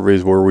lot of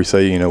surveys where we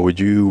say, would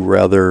you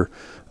rather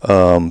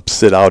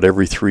sit out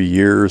every 3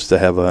 years to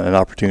have an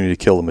opportunity to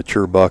kill a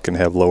mature buck and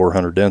have lower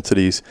hunter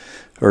densities,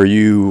 or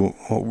you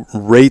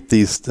rate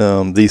these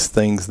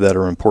things that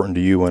are important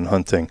to you when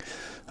hunting,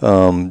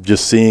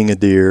 just seeing a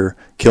deer,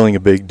 killing a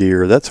big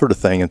deer, that sort of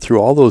thing. And through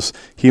all those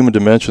human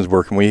dimensions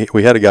work, and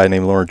we had a guy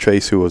named Lauren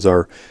Chase who was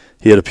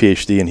he had a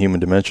PhD in human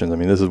dimensions. I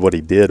mean, this is what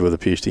he did with a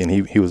PhD,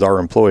 and he was our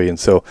employee. And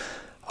so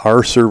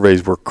our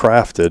surveys were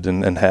crafted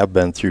and have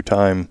been through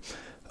time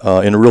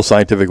in a real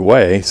scientific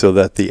way, so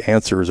that the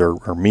answers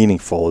are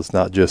meaningful. It's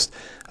not just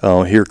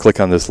here, click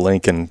on this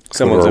link and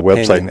go to our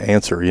website and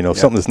answer.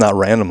 Something that's not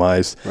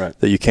randomized, right,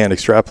 that you can't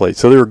extrapolate.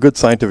 So there are good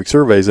scientific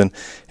surveys, and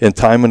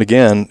time and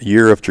again,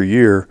 year after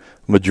year,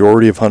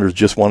 majority of hunters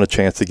just want a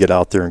chance to get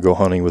out there and go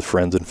hunting with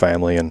friends and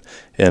family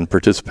and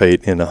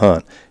participate in a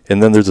hunt.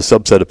 And then there's a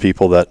subset of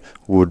people that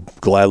would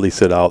gladly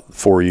sit out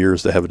 4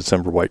 years to have a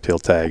December whitetail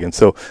tag. And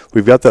so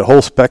we've got that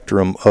whole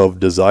spectrum of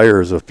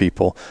desires of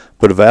people,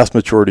 but a vast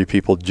majority of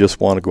people just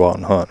want to go out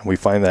and hunt. We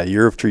find that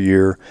year after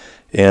year,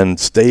 and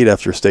state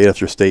after state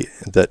after state,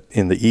 that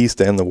in the East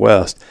and the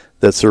West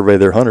that survey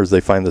their hunters, they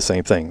find the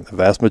same thing. The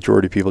vast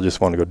majority of people just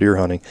want to go deer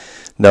hunting.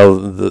 Now,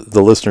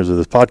 the listeners of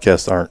this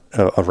podcast aren't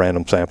a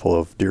random sample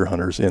of deer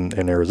hunters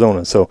in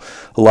Arizona. So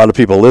a lot of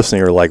people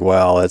listening are like,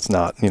 well, that's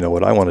not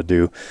what I want to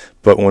do.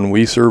 But when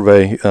we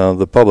survey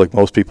the public,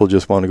 most people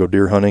just want to go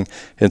deer hunting.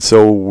 And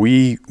so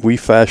we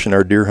fashion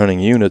our deer hunting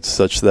units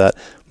such that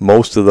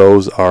most of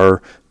those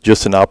are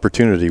just an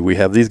opportunity. We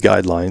have these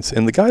guidelines,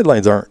 and the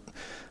guidelines aren't,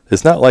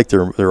 it's not like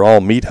they're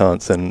all meat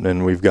hunts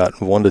and we've got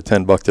 1 to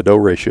 10 buck to doe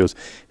ratios.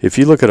 If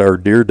you look at our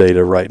deer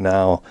data right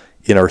now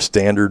in our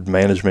standard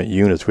management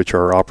units, which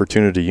are our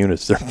opportunity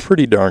units, they're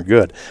pretty darn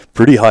good.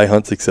 Pretty high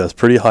hunt success,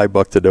 pretty high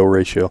buck to doe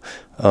ratio,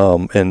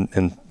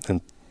 and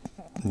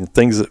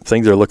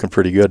things are looking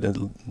pretty good.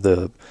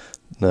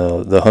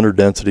 The hunter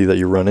density that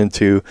you run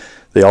into,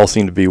 they all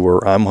seem to be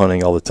where I'm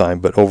hunting all the time,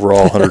 but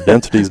overall hunter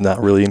density is not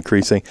really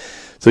increasing.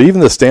 So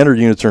even the standard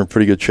units are in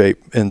pretty good shape,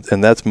 and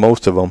that's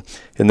most of them.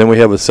 And then we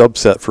have a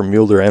subset for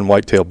mule deer and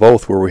whitetail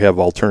both, where we have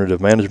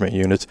alternative management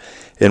units,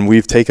 and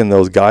we've taken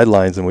those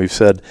guidelines and we've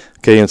said,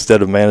 okay,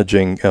 instead of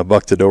managing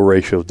buck to doe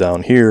ratios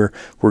down here,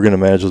 we're going to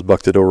manage those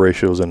buck to doe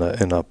ratios in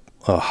a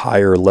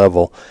higher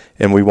level,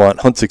 and we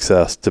want hunt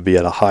success to be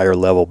at a higher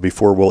level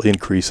before we'll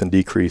increase and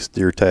decrease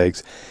deer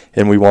tags.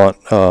 And we want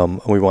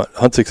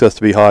hunt success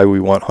to be high. We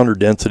want hunter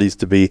densities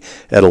to be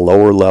at a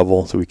lower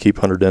level, so we keep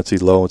hunter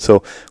densities low. And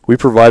so we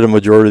provide a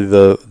majority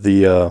of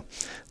the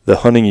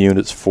hunting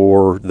units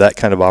for that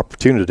kind of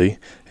opportunity,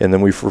 and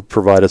then we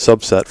provide a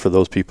subset for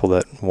those people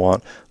that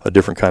want a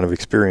different kind of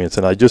experience.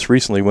 And I just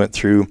recently went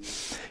through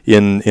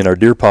in our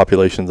deer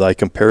populations, I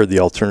compared the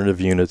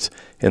alternative units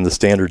and the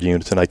standard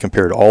units, and I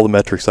compared all the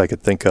metrics I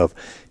could think of.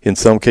 In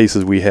some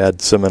cases, we had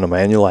semina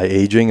manuali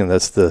aging, and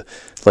that's the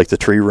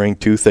tree ring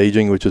tooth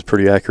aging, which is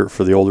pretty accurate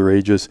for the older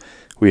ages.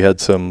 We had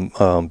some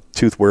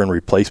tooth wear and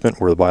replacement,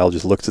 where the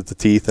biologist looks at the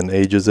teeth and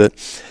ages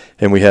it.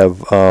 And we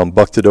have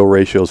buck to doe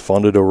ratios,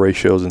 fawn to doe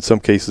ratios. In some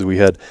cases, we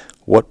had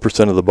what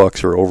percent of the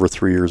bucks are over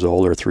 3 years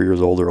old, or 3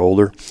 years old or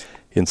older.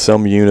 In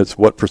some units,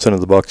 what percent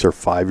of the bucks are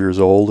 5 years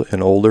old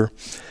and older.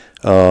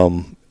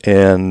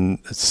 and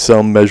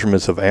some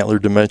measurements of antler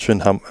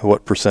dimension,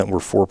 what percent were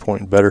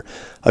 4-point and better.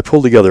 I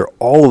pulled together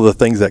all of the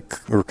things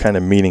that were kind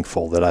of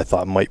meaningful that I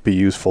thought might be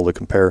useful to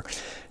compare.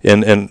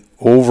 And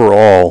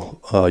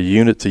overall,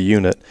 unit to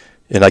unit,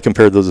 and I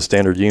compared those to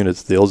standard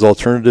units, those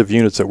alternative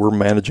units that we're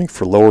managing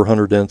for lower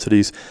hunter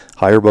densities,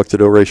 higher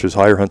buck-to-doe ratios,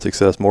 higher hunt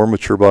success, more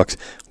mature bucks,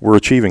 we're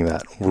achieving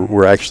that.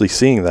 We're actually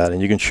seeing that,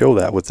 and you can show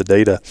that with the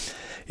data.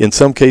 In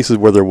some cases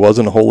where there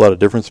wasn't a whole lot of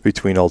difference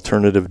between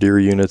alternative deer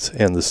units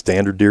and the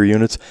standard deer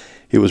units,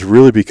 it was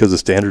really because the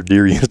standard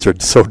deer units are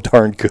so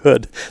darn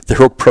good.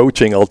 They're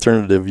approaching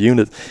alternative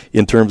units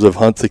in terms of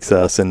hunt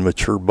success and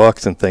mature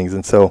bucks and things.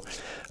 And so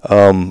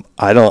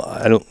I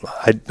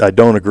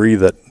don't agree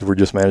that we're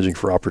just managing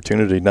for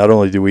opportunity. Not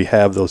only do we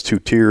have those two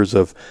tiers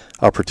of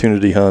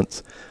opportunity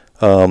hunts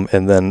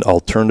and then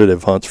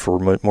alternative hunts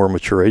for more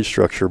mature age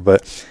structure,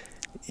 but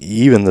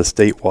even the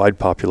statewide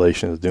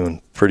population is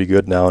doing pretty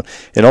good now.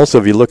 And also,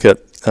 if you look at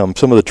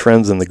some of the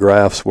trends in the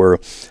graphs where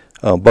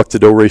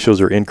buck-to-doe ratios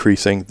are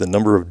increasing, the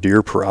number of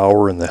deer per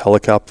hour in the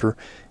helicopter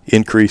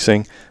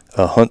increasing,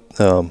 hunt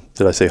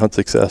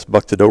success,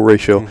 buck-to-doe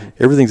ratio,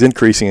 everything's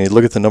increasing. And you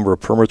look at the number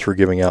of permits we're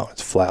giving out,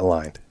 it's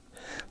flatlined.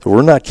 So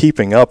we're not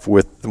keeping up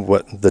with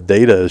what the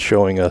data is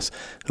showing us,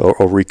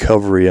 a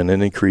recovery and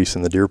an increase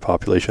in the deer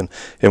population.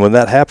 And when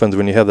that happens,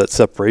 when you have that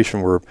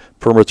separation where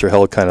permits are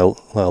held kind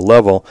of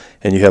level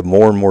and you have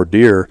more and more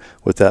deer,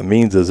 what that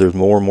means is there's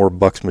more and more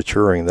bucks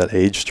maturing. That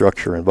age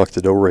structure and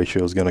buck-to-doe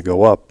ratio is going to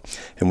go up.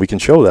 And we can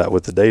show that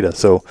with the data.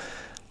 So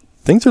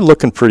things are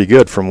looking pretty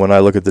good from when I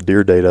look at the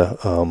deer data.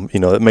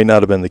 It may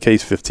not have been the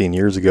case 15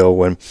 years ago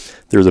when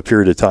there was a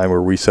period of time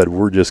where we said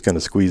we're just going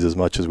to squeeze as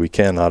much as we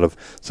can out of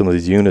some of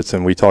these units.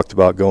 And we talked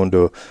about going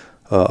to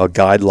a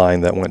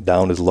guideline that went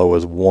down as low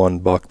as 1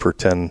 buck per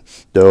 10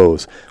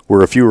 does,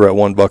 where if you were at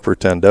 1 buck per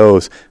 10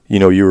 does,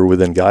 you were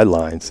within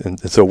guidelines. And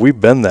so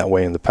we've been that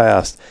way in the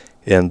past,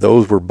 and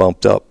those were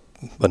bumped up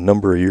a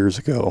number of years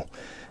ago.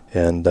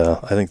 And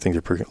I think things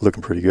are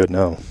looking pretty good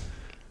now.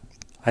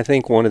 I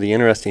think one of the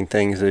interesting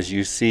things is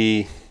you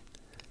see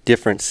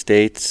different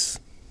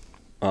states.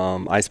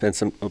 I spent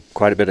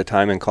quite a bit of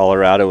time in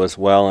Colorado as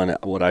well, and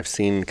what I've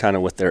seen kind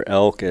of with their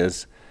elk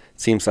is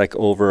it seems like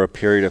over a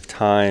period of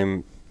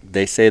time,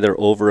 they say they're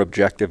over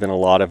objective in a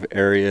lot of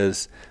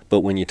areas,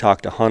 but when you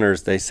talk to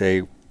hunters, they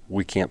say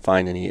we can't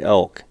find any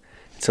elk.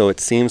 So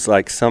it seems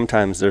like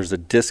sometimes there's a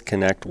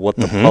disconnect what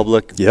the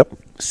public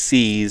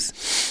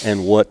sees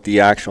and what the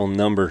actual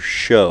numbers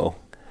show.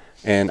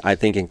 And I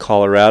think in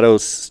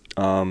Colorado's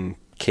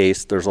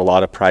case, there's a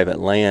lot of private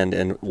land,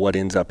 and what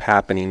ends up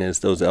happening is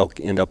those elk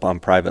end up on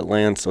private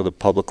land, so the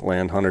public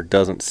land hunter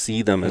doesn't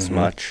see them as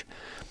much.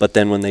 But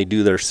then when they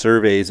do their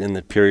surveys in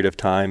the period of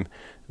time,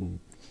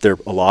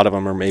 a lot of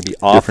them are maybe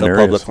off the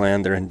public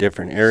land. They're in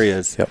different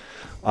areas. Yep.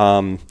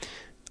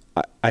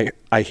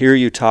 I hear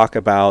you talk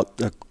about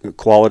the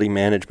quality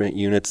management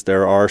units.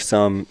 There are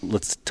some,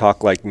 let's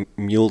talk like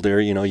mule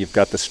deer. You've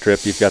got the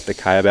strip, you've got the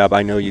kaibab.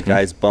 I know you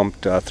guys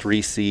bumped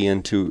 3C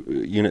into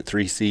Unit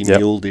 3C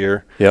mule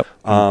deer. Yep.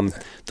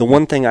 The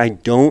one thing I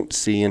don't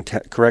see, and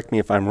correct me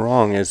if I'm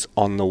wrong, is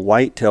on the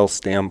whitetail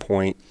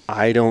standpoint,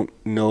 I don't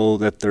know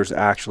that there's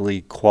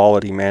actually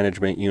quality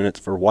management units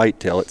for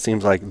whitetail. It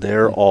seems like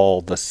they're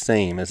all the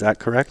same. Is that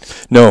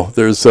correct? No,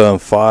 there's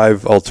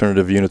 5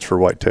 alternative units for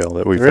whitetail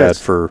that we've had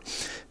for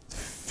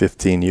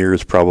 15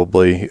 years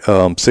probably.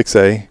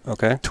 6A,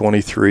 okay,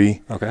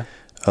 23, okay,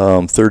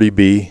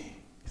 30B,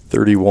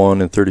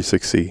 31, and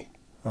 36C.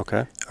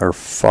 Okay. Are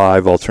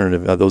 5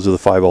 alternative. Those are the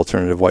 5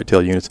 alternative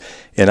whitetail units.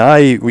 And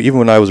even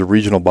when I was a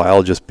regional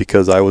biologist,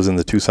 because I was in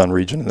the Tucson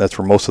region, and that's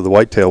where most of the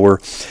whitetail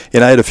were,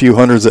 and I had a few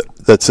hunters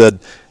that said,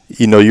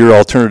 your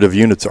alternative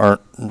units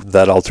aren't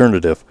that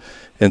alternative.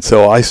 And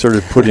so I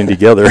started putting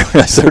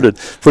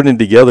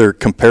together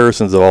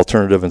comparisons of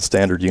alternative and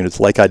standard units,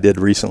 like I did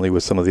recently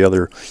with some of the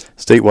other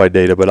statewide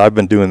data. But I've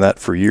been doing that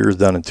for years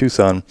down in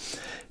Tucson.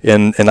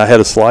 And I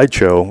had a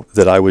slideshow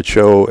that I would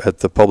show at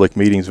the public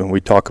meetings when we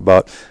talk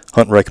about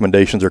hunt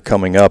recommendations are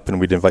coming up, and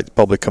we'd invite the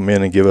public to come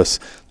in and give us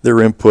their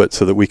input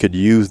so that we could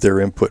use their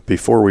input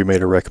before we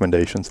made our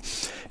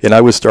recommendations. And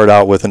I would start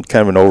out with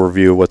kind of an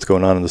overview of what's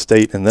going on in the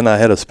state, and then I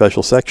had a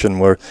special section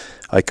where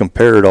I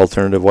compared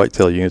alternative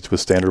whitetail units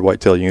with standard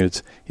whitetail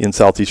units in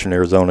southeastern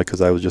Arizona,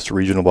 because I was just a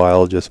regional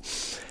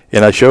biologist.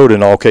 And I showed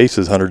in all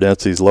cases hunter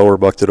density is lower,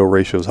 buck-to-doe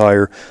ratio is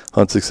higher,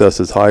 hunt success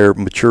is higher,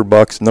 mature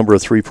bucks, number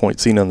of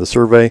 3-points seen on the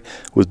survey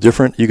was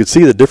different. You could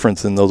see the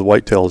difference in those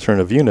whitetail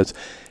alternative units.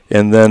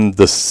 And then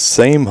the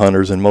same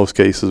hunters in most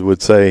cases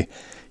would say,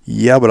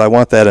 yeah, but I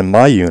want that in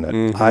my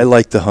unit. I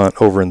like to hunt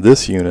over in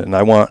this unit,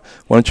 and why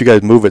don't you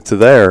guys move it to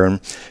there? And,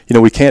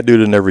 we can't do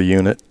it in every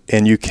unit,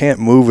 and you can't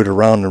move it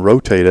around and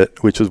rotate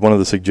it, which was one of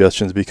the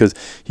suggestions, because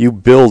you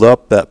build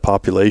up that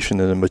population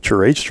in a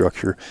mature age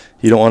structure.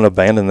 You don't want to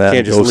abandon that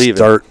and go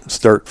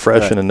start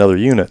fresh in another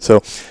unit.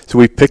 So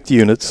we picked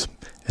units,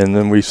 and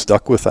then we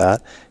stuck with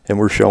that, and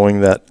we're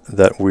showing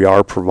that we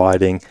are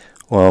providing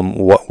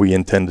what we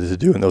intended to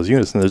do in those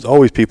units. And there's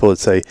always people that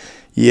say,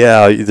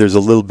 yeah, there's a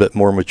little bit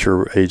more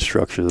mature age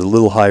structure, a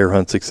little higher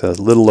hunt success,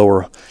 a little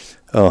lower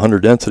hunter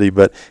density.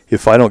 But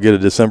if I don't get a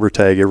December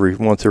tag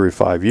once every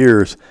 5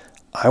 years,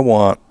 I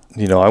want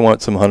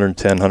some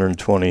 110,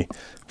 120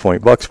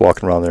 point bucks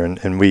walking around there,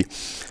 and we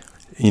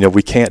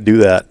can't do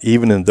that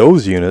even in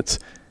those units,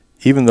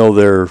 even though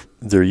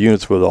they're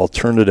units with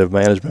alternative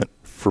management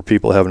for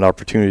people to have an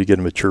opportunity to get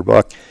a mature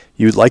buck.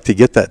 You'd like to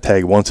get that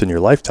tag once in your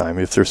lifetime.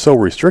 If they're so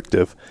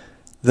restrictive,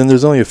 then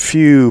there's only a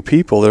few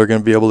people that are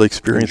going to be able to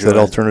experience that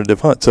alternative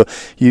hunt. So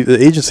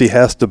the agency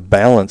has to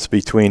balance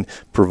between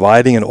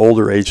providing an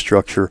older age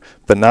structure,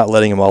 but not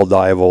letting them all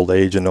die of old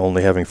age and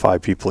only having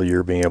 5 people a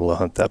year being able to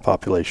hunt that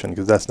population,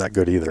 because that's not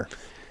good either.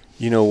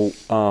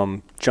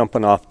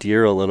 Jumping off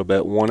deer a little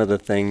bit, one of the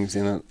things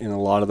in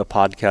a lot of the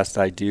podcasts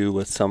I do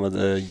with some of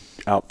the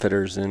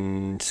outfitters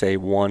in, say,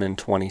 1 and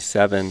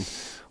 27,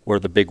 where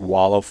the big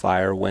wallow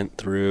fire went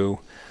through,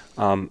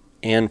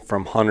 and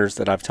from hunters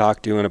that I've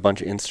talked to and a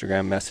bunch of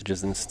Instagram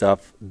messages and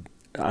stuff,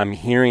 I'm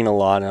hearing a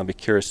lot, and I'll be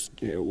curious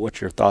what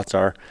your thoughts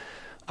are.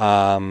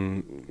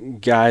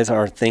 Guys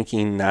are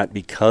thinking that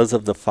because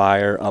of the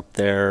fire up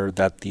there,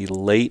 that the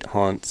late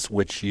hunts,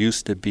 which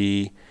used to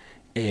be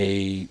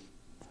a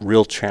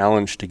real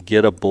challenge to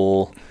get a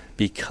bull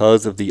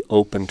because of the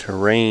open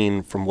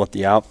terrain, from what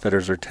the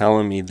outfitters are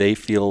telling me, they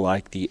feel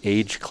like the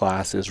age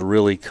class is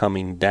really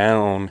coming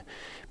down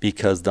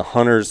because the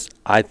hunters,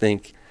 I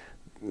think,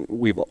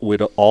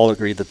 we'd all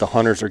agree that the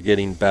hunters are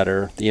getting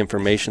better. The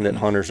information that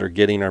hunters are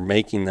getting are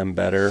making them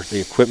better. The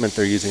equipment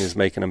they're using is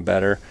making them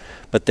better.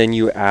 But then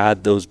you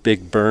add those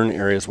big burn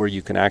areas where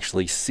you can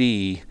actually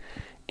see,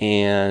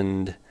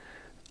 and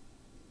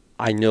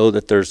I know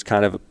that there's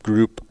kind of a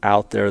group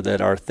out there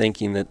that are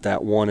thinking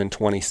that 1 in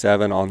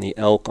 27 on the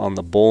elk, on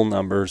the bull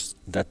numbers,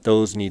 that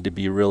those need to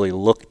be really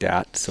looked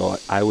at. So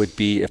I would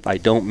be, if I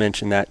don't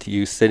mention that to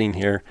you sitting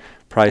here,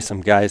 probably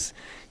some guys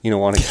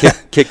want to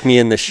kick me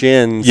in the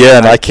shins. Yeah,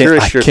 and I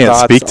can't speak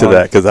to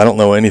that because I don't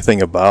know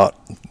anything about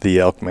the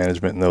elk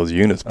management in those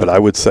units. But I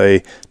would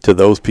say to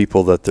those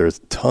people that there's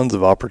tons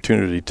of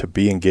opportunity to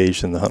be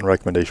engaged in the hunt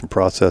recommendation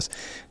process.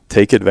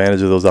 Take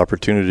advantage of those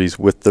opportunities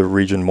with the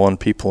Region 1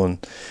 people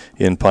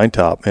in Pine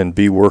Top and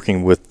be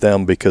working with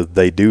them, because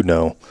they do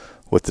know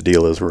what the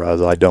deal is,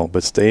 whereas I don't.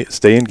 But stay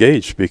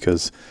engaged,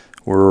 because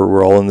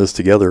we're all in this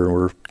together, and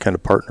we're kind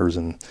of partners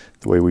in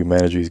the way we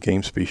manage these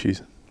game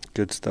species.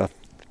 Good stuff.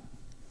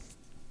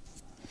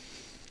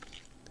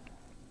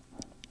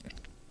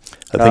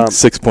 I think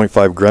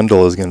 6.5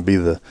 Grendel is going to be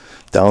the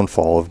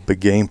downfall of big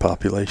game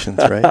populations,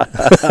 right?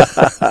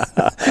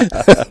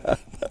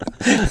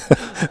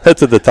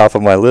 That's at the top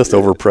of my list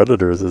over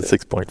predators at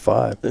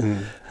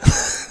 6.5.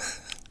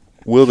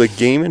 Will the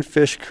Game and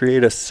Fish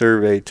create a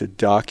survey to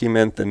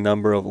document the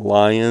number of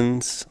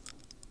lions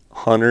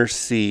hunters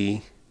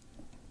see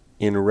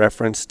in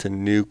reference to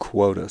new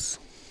quotas?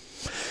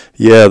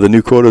 Yeah, the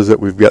new quotas that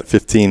we've got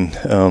 15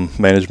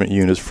 management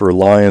units for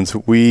lions.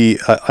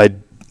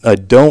 I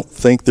don't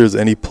think there's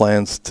any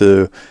plans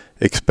to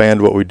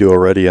expand what we do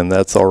already, and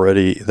that's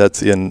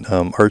in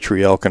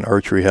archery elk and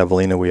archery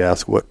javelina. We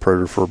ask what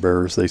predator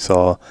forebearers they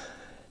saw,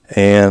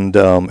 and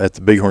at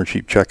the bighorn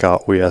sheep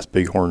checkout, we ask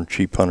bighorn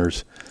sheep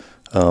hunters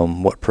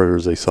what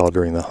predators they saw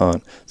during the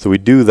hunt. So we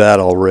do that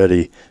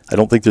already. I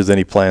don't think there's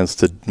any plans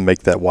to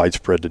make that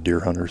widespread to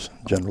deer hunters,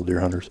 general deer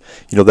hunters.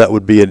 That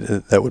would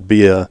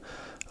be a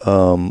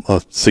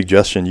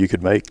suggestion you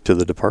could make to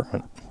the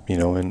department,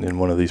 in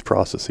one of these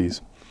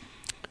processes.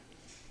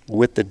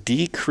 With the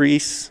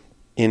decrease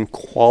in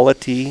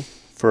quality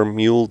for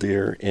mule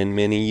deer in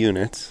many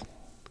units,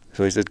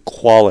 so he said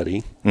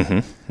quality,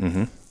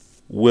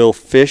 will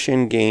Fish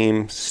and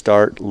Game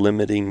start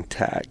limiting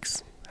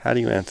tags? How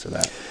do you answer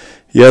that?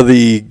 Yeah,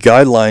 the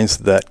guidelines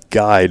that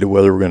guide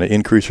whether we're going to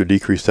increase or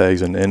decrease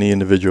tags in any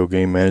individual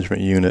game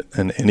management unit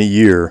in any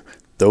year,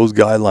 those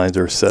guidelines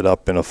are set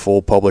up in a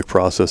full public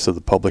process, so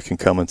the public can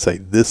come and say,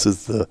 this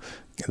is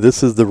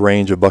the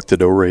range of buck to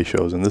doe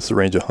ratios, and this is the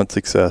range of hunt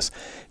success,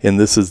 and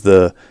this is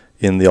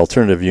in the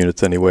alternative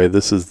units anyway,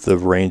 this is the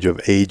range of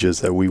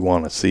ages that we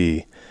want to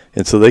see.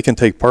 And so they can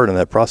take part in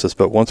that process.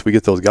 But once we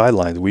get those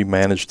guidelines, we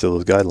manage to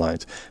those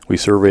guidelines. We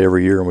survey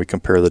every year, and we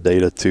compare the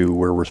data to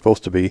where we're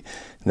supposed to be,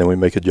 and then we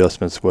make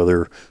adjustments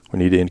whether we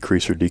need to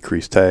increase or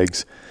decrease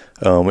tags.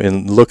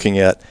 In looking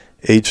at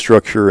age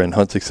structure and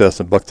hunt success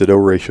and buck to doe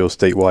ratio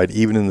statewide,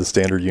 even in the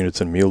standard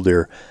units and mule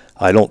deer,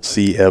 I don't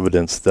see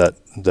evidence that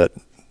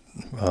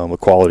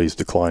equality is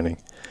declining.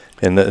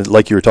 And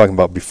like you were talking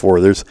about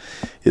before,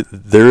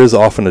 there is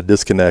often a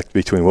disconnect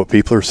between what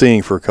people are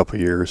seeing for a couple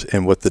of years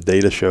and what the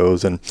data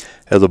shows. And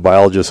as a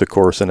biologist, of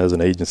course, and as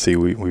an agency,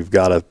 we've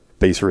got to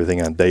base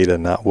everything on data,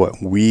 not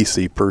what we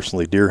see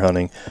personally deer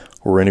hunting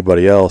or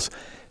anybody else.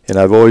 And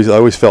I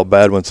always felt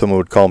bad when someone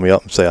would call me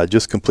up and say, I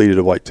just completed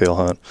a whitetail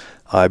hunt.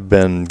 I've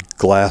been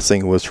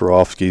glassing with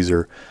Swarovskis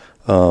or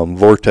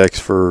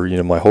Vortex for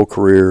my whole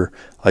career.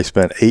 I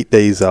spent 8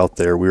 days out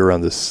there. We were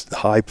on this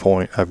high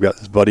point. I've got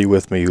this buddy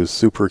with me who's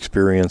super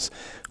experienced.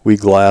 We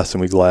glassed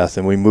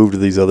and we moved to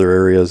these other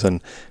areas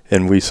and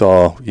we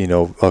saw,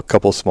 a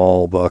couple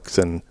small bucks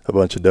and a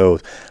bunch of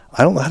does.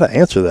 I don't know how to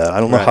answer that. I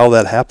don't know how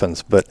that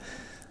happens, but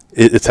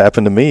It's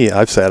happened to me.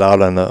 I've sat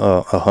out on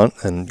a hunt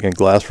in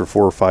glass for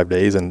 4 or 5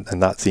 days and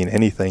not seen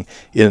anything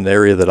in an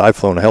area that I've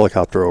flown a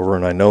helicopter over,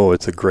 and I know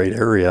it's a great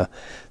area.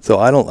 So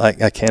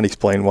I can't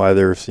explain why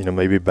there's,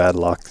 maybe bad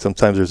luck.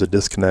 Sometimes there's a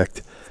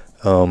disconnect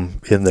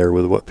in there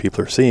with what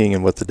people are seeing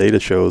and what the data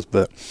shows.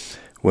 But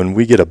when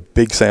we get a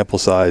big sample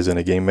size in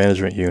a game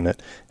management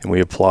unit and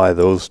we apply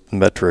those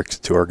metrics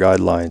to our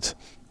guidelines,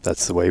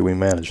 that's the way we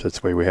manage. That's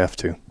the way we have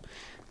to.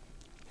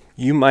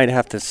 You might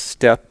have to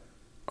step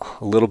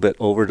a little bit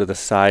over to the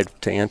side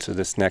to answer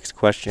this next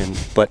question,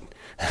 but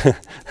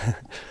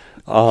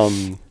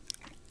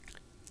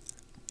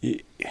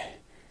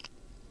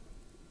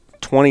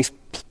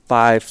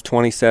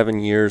 27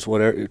 years,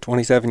 whatever,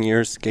 27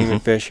 years Game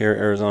and Fish here,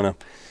 Arizona,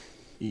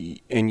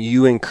 and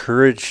you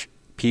encourage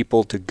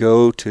people to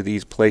go to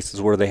these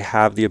places where they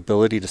have the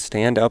ability to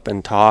stand up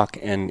and talk,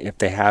 and if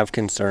they have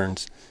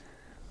concerns.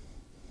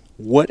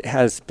 What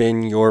has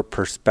been your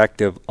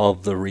perspective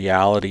of the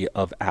reality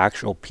of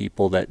actual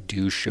people that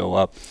do show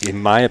up?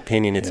 In my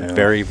opinion, it's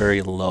very,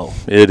 very low.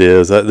 It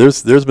is.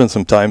 There's been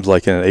some times,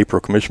 like in an April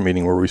commission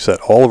meeting, where we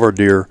set all of our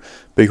deer,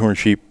 bighorn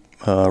sheep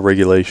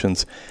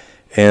regulations,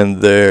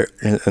 and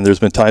there's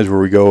been times where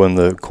we go in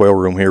the quail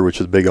room here, which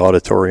is a big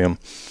auditorium,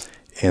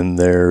 and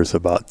there's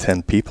about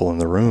 10 people in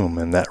the room,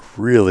 and that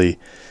really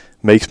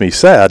makes me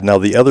sad. Now,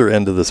 the other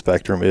end of the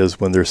spectrum is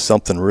when there's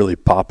something really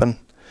popping,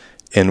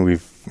 and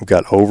we've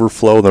got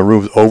overflow, the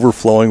room's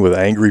overflowing with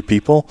angry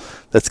people.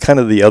 That's kind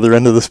of the other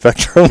end of the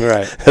spectrum.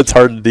 Right. It's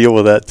hard to deal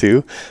with that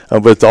too,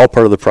 but it's all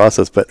part of the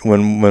process. But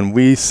when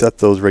we set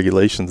those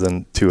regulations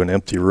into an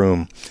empty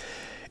room,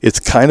 it's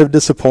kind of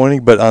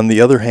disappointing. But on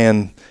the other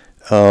hand,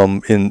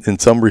 in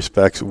some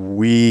respects,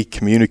 we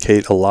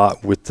communicate a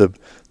lot with the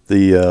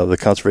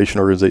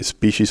conservation organization,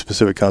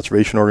 species-specific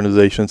conservation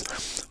organizations,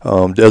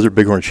 Desert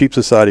Bighorn Sheep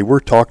Society. We're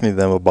talking to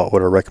them about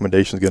what our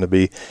recommendation is going to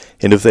be,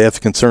 and if they have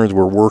concerns,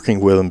 we're working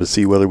with them to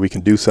see whether we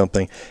can do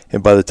something.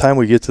 And by the time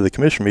we get to the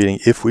commission meeting,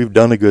 if we've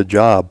done a good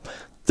job,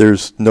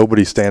 there's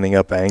nobody standing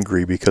up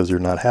angry because they're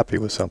not happy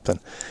with something.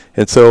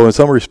 And so in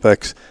some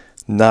respects,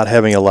 not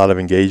having a lot of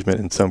engagement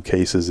in some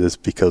cases is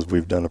because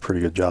we've done a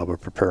pretty good job of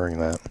preparing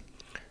that.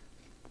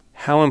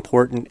 How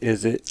important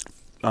is it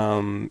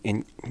how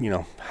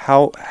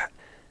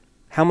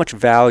much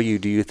value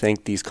do you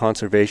think these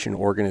conservation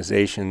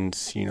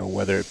organizations,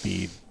 whether it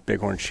be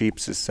Bighorn Sheep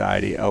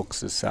Society, Elk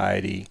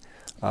Society,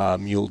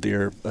 Mule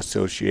Deer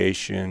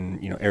Association,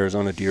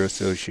 Arizona Deer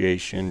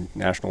Association,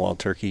 National Wild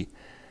Turkey,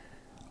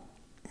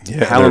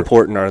 how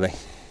important are they?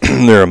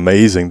 They're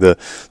amazing. The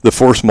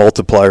force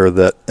multiplier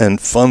and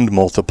fund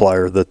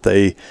multiplier that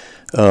they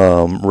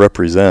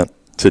represent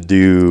to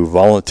do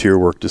volunteer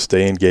work, to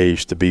stay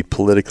engaged, to be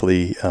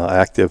politically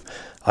active.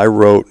 I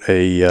wrote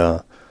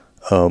a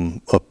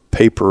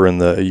paper in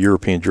the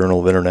European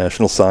Journal of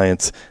International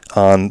Science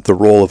on the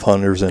role of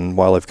hunters in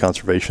wildlife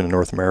conservation in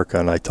North America,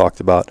 and I talked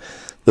about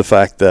the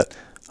fact that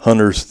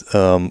hunters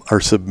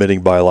are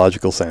submitting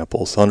biological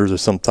samples. Hunters are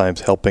sometimes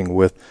helping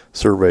with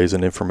surveys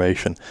and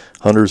information.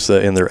 Hunters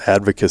in their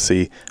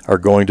advocacy are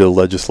going to the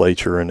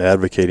legislature and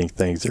advocating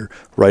things. They're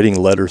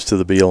writing letters to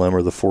the BLM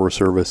or the Forest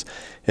Service.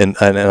 And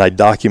I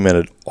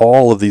documented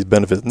all of these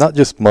benefits, not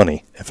just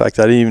money. In fact,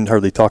 I didn't even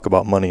hardly talk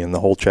about money in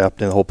the whole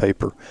chapter, in the whole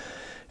paper.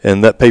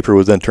 And that paper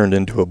was then turned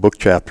into a book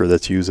chapter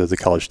that's used as a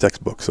college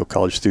textbook. So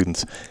college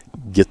students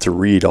get to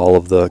read all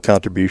of the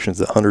contributions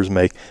that hunters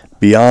make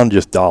beyond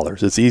just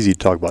dollars. It's easy to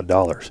talk about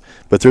dollars,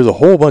 but there's a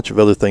whole bunch of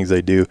other things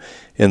they do.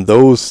 And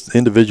those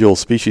individual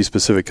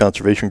species-specific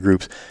conservation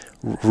groups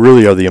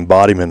really are the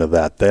embodiment of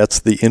that. That's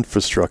the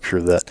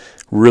infrastructure that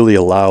really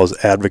allows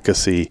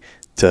advocacy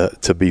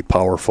to be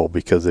powerful,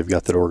 because they've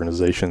got that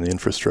organization, the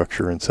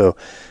infrastructure. And so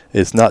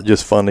it's not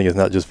just funding, it's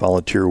not just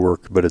volunteer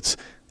work, but it's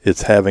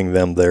having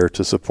them there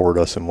to support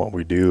us in what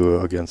we do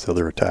against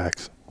other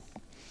attacks.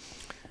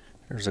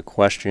 There's a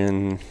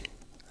question,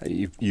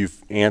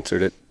 you've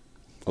answered it,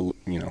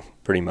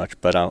 pretty much,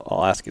 but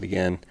I'll ask it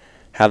again.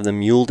 Have the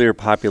mule deer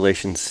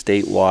populations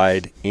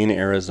statewide in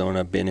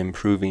Arizona been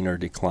improving or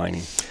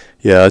declining?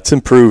 Yeah, it's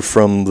improved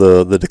from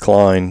the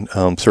decline,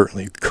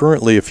 certainly.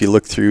 Currently, if you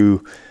look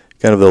through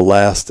kind of the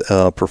last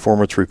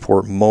performance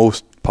report,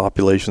 most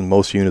populations,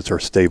 most units are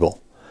stable.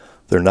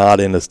 They're not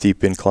in a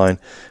steep incline.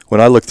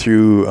 When I looked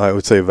through, I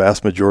would say a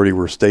vast majority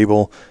were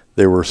stable.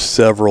 There were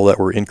several that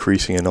were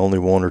increasing and only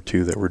one or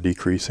two that were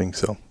decreasing.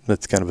 So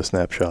that's kind of a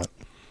snapshot.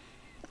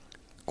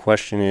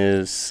 Question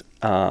is,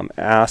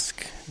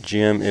 ask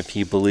Jim if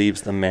he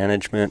believes the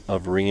management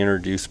of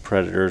reintroduced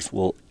predators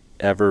will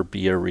ever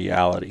be a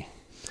reality.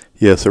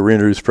 Yeah, so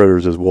reintroduced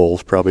predators is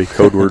wolves, probably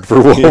code word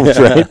for wolves,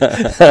 right?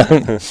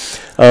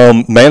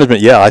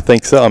 Management, yeah, I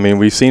think so. I mean,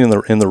 we've seen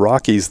in the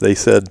Rockies, they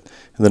said,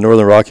 in the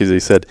northern Rockies, they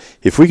said,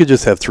 if we could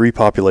just have 3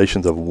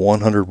 populations of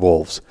 100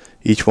 wolves,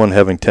 each one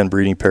having 10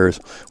 breeding pairs,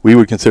 we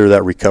would consider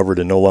that recovered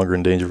and no longer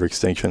in danger of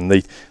extinction.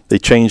 They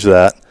changed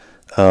that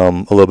a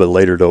little bit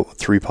later to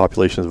 3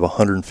 populations of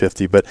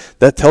 150, but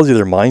that tells you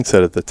their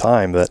mindset at the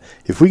time, that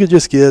if we could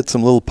just get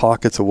some little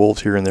pockets of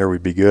wolves here and there,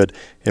 we'd be good,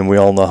 and we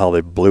all know how they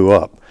blew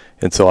up.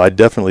 And so I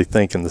definitely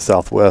think in the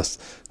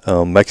Southwest,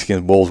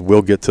 Mexican wolves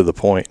will get to the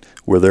point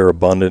where they're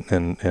abundant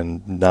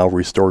and now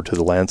restored to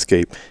the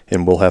landscape,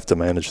 and we'll have to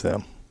manage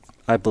them.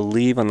 I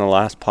believe on the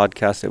last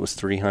podcast it was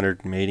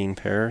 300 mating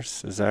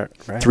pairs. Is that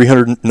right?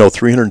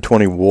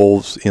 320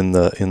 wolves in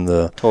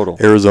the total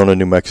Arizona,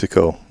 New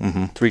Mexico.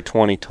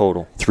 320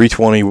 total.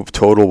 320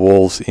 total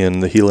wolves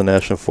in the Gila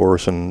National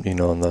Forest and in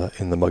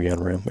the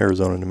Mogollon Rim,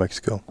 Arizona, New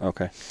Mexico.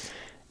 Okay,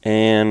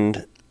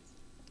 and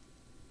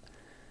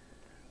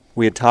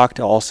we had talked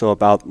also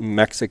about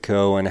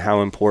Mexico and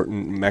how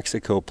important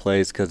Mexico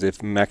plays, because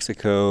if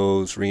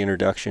Mexico's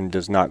reintroduction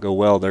does not go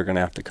well, they're going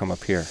to have to come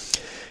up here.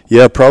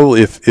 Yeah,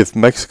 probably if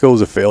Mexico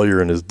is a failure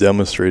and is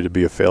demonstrated to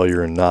be a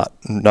failure and not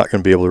going to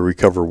be able to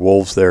recover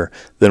wolves there,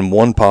 then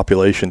one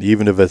population,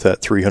 even if it's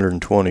at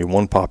 320,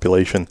 one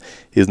population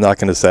is not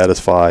going to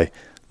satisfy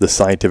the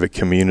scientific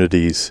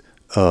community's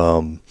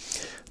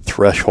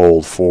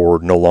threshold for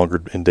no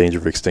longer in danger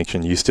of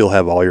extinction. You still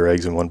have all your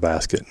eggs in one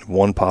basket.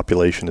 One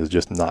population is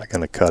just not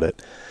going to cut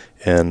it.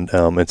 And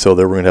so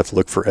we're going to have to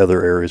look for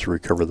other areas to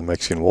recover the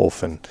Mexican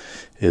wolf, and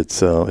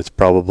it's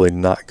probably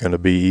not going to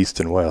be east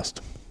and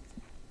west.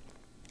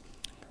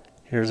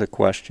 Here's a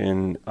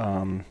question.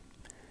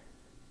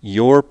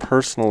 Your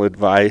personal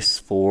advice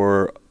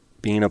for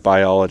being a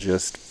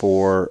biologist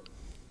for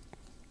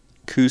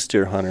Coues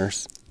deer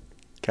hunters,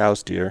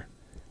 cows deer,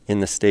 in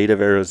the state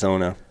of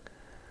Arizona,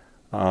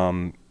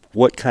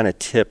 what kind of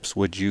tips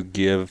would you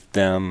give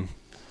them?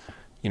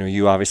 You know,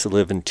 you obviously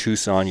live in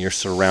Tucson. You're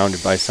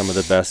surrounded by some of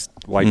the best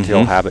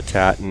whitetail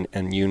habitat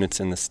and units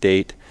in the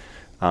state.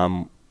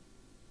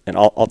 And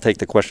I'll take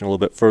the question a little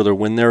bit further.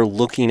 When they're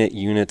looking at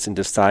units and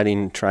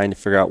trying to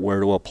figure out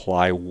where to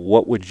apply,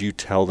 what would you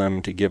tell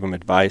them to give them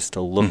advice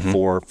to look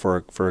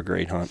for a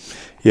great hunt?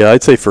 Yeah,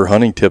 I'd say for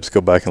hunting tips, go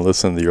back and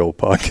listen to your old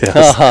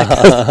podcast.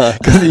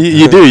 Cause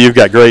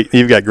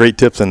you've got great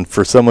tips. And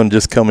for someone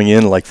just coming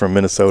in like from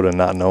Minnesota and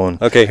not knowing,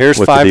 okay, here's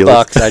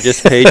 $5. I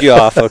just paid you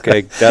off.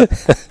 Okay,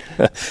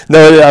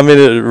 no, I mean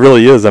it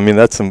really is. I mean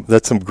that's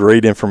some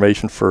great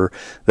information for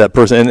that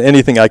person. And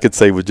anything I could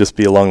say would just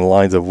be along the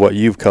lines of what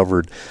you've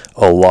covered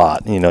a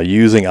lot. You know,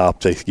 using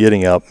optics,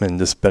 getting up and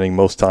just spending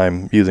most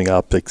time using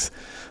optics.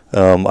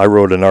 I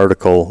wrote an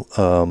article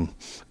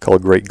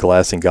called Great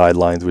Glassing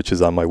Guidelines, which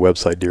is on my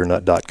website,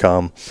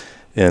 deernut.com.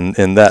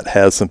 And that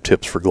has some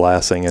tips for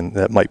glassing, and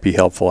that might be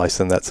helpful. I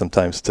send that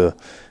sometimes to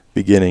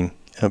beginning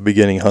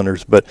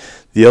hunters. But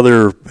the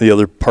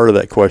other part of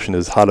that question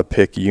is how to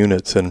pick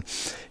units. And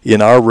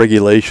in our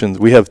regulations,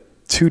 we have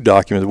two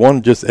documents.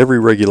 One, just every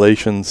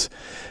regulations.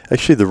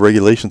 Actually, the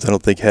regulations I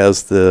don't think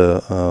has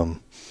the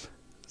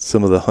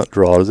some of the hunt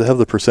draw. Does it have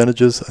the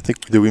percentages? I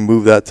think, did we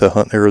move that to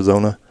Hunt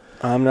Arizona?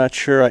 I'm not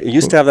sure. It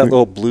used to have that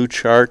little blue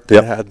chart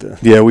that had the...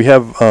 Yeah, we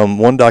have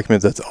one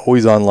document that's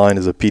always online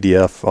as a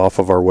PDF off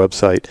of our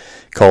website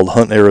called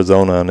Hunt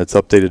Arizona, and it's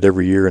updated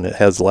every year, and it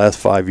has the last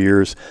 5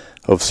 years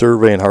of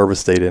survey and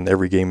harvest data in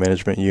every game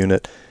management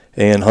unit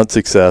and hunt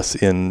success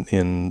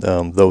in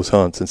those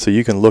hunts. And so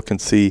you can look and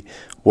see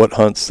what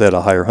hunts had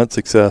a higher hunt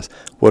success,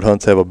 what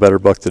hunts have a better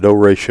buck-to-doe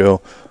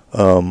ratio,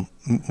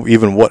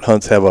 even what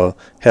hunts had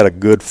a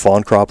good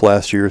fawn crop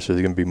last year, so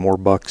there's going to be more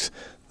bucks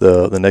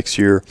the next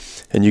year.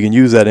 And you can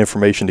use that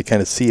information to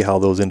kind of see how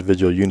those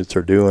individual units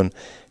are doing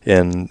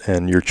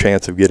and your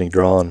chance of getting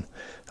drawn.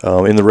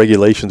 In the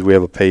regulations, we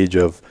have a page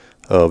of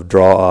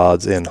draw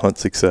odds and hunt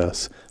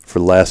success for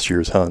last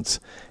year's hunts.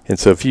 And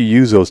so if you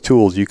use those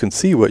tools, you can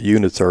see what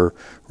units are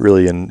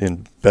really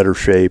in better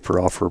shape or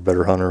offer a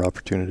better hunter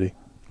opportunity.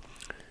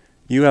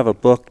 You have a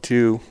book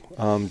too,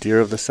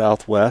 Deer of the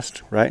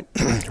Southwest, right?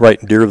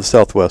 Right, Deer of the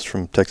Southwest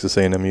from Texas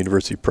A&M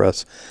University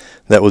Press.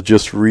 That was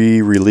just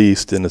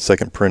re-released in the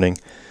second printing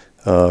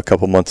a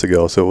couple months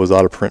ago. So it was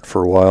out of print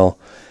for a while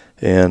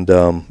and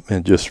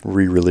just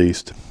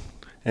re-released.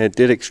 And it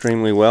did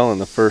extremely well in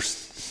the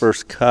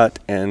first cut.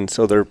 And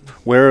so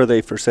where are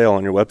they for sale,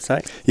 on your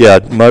website? Yeah,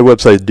 my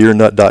website is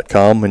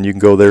deernut.com, and you can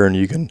go there and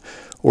you can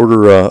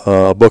order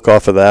a book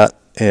off of that.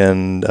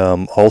 And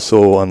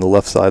also on the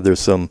left side, there's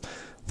some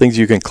things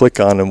you can click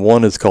on, and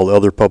one is called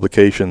Other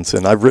Publications.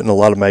 And I've written a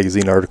lot of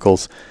magazine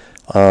articles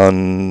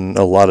on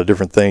a lot of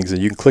different things,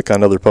 and you can click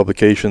on Other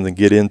Publications and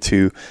get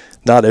into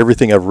not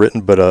everything I've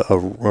written, but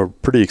a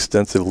pretty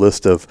extensive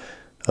list of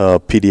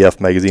PDF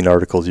magazine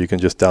articles you can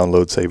just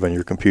download, save on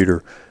your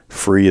computer,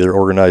 free. They're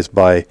organized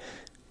by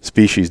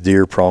species: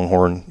 deer,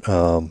 pronghorn,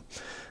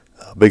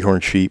 bighorn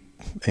sheep,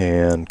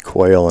 and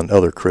quail, and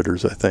other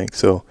critters, I think.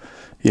 So,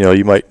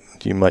 you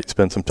might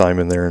spend some time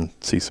in there and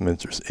see some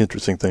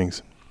interesting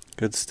things.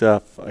 Good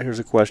stuff. Here's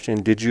a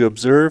question: did you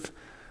observe,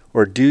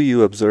 or do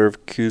you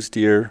observe Coues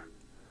deer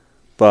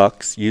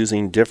bucks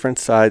using different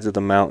sides of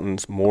the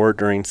mountains more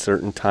during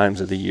certain times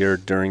of the year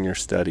during your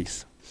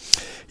studies?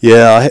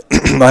 Yeah,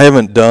 I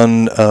haven't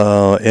done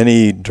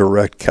any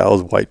direct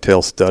cows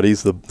whitetail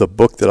studies. The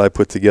book that I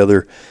put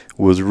together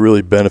was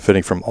really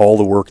benefiting from all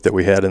the work that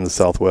we had in the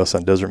Southwest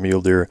on desert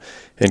mule deer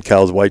and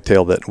cows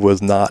whitetail that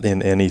was not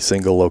in any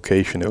single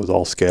location. It was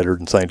all scattered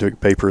in scientific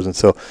papers. And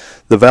so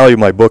the value of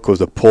my book was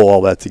to pull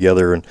all that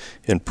together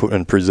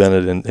and present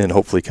it in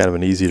hopefully kind of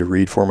an easy to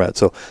read format.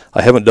 So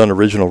I haven't done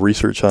original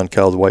research on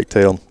cows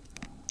whitetail.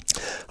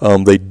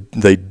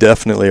 They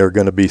definitely are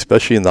going to be,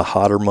 especially in the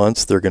hotter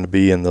months, they're going to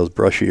be in those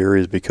brushy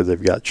areas because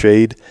they've got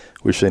shade,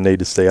 which they need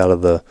to stay out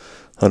of the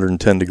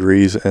 110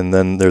 degrees. And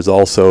then there's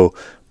also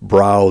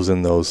browse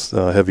in those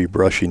heavy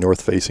brushy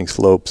north-facing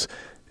slopes.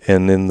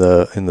 And in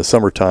the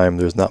summertime,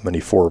 there's not many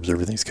forbs.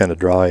 Everything's kind of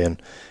dry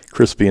and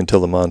crispy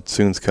until the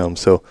monsoons come.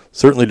 So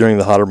certainly during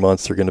the hotter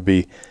months, they're going to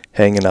be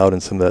hanging out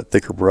in some of that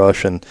thicker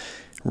brush and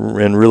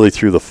really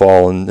through the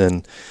fall.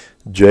 And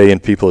Jay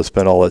and people that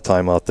spend all that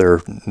time out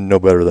there know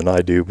better than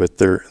I do, but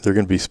they're going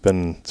to be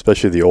spending,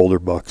 especially the older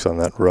bucks, on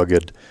that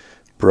rugged,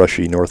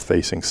 brushy,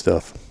 north-facing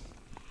stuff.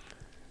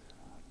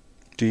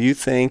 Do you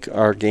think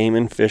our Game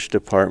and Fish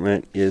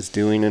Department is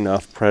doing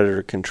enough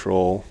predator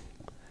control,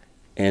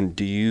 and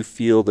do you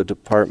feel the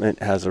department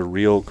has a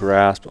real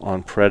grasp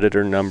on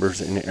predator numbers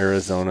in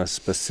Arizona,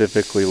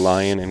 specifically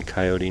lion and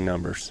coyote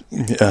numbers?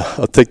 Yeah,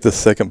 I'll take the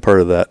second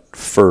part of that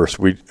first.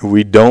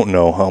 We don't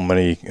know how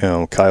many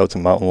coyotes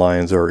and mountain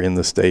lions are in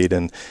the state,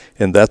 and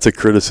that's a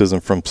criticism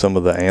from some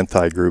of the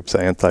anti-groups,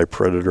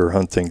 anti-predator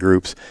hunting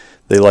groups.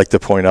 They like to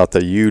point out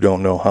that you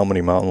don't know how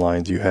many mountain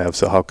lions you have,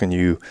 so how can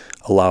you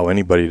allow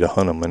anybody to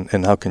hunt them,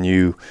 and how can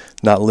you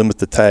not limit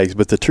the tags?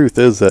 But the truth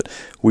is that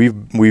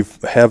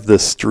we've have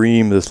this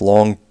stream, this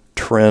long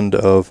trend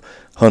of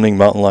hunting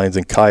mountain lions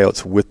and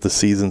coyotes with the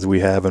seasons we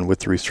have and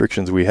with the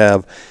restrictions we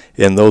have,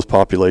 and those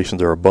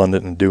populations are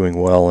abundant and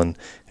doing well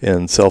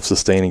and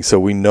self-sustaining. So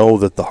we know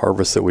that the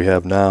harvest that we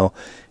have now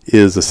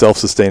is a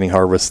self-sustaining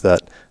harvest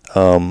that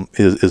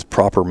is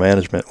proper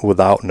management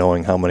without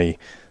knowing how many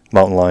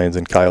mountain lions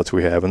and coyotes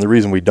we have. And the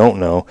reason we don't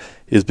know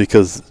is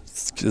because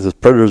the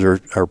predators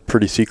are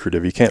pretty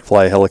secretive. You can't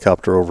fly a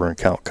helicopter over and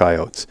count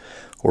coyotes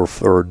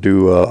or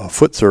do a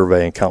foot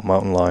survey and count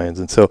mountain lions.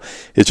 And so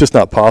it's just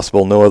not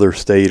possible. No other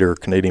state or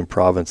Canadian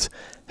province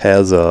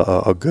has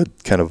a good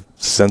kind of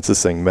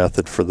censusing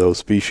method for those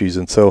species.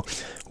 And so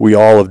we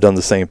all have done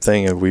the same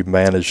thing, and we've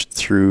managed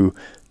through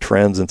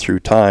trends and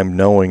through time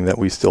knowing that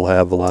we still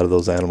have a lot of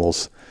those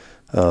animals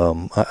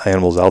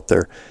out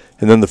there.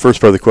 And then the first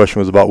part of the question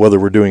was about whether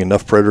we're doing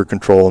enough predator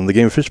control. And the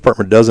Game and Fish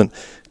Department doesn't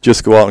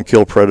just go out and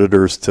kill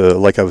predators to,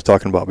 like I was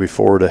talking about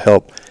before, to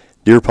help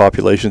deer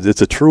populations.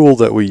 It's a tool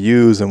that we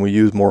use, and we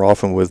use more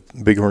often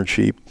with bighorn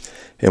sheep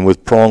and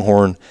with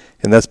pronghorn,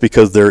 and that's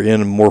because they're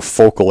in a more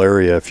focal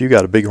area. If you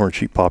got a bighorn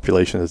sheep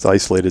population that's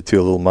isolated to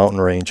a little mountain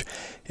range,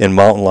 and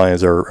mountain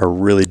lions are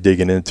really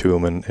digging into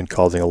them and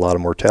causing a lot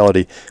of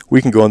mortality,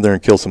 we can go in there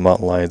and kill some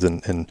mountain lions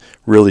and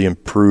really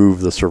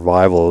improve the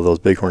survival of those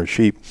bighorn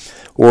sheep.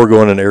 Or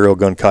go in and aerial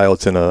gun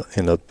coyotes in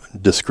a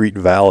discrete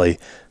valley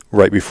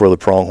right before the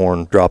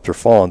pronghorn drops or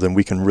fawns, and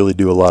we can really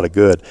do a lot of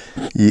good.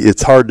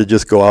 It's hard to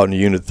just go out in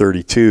Unit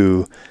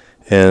 32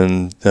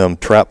 and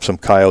trap some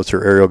coyotes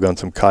or aerial gun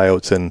some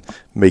coyotes and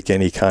make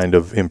any kind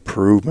of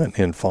improvement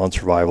in fawn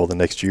survival the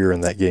next year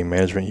in that game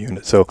management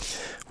unit. So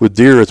with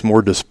deer, it's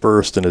more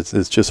dispersed, and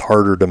it's just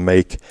harder to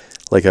make,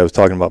 like I was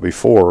talking about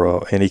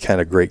before, any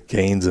kind of great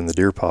gains in the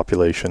deer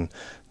population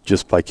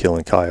just by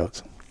killing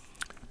coyotes.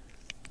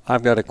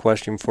 I've got a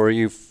question for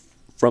you.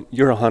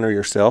 You're a hunter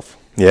yourself.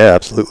 Yeah,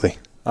 absolutely.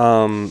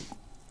 And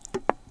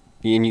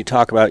you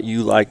talk about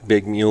you like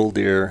big mule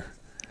deer.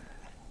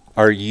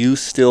 Are you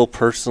still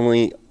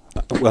personally,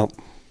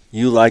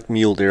 you like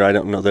mule deer. I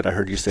don't know that I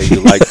heard you say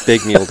you like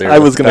big mule deer. I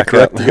was going to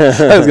correct you.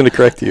 I was going to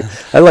correct you.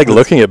 I like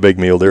looking at big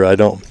mule deer. I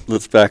don't.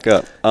 Let's back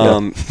up.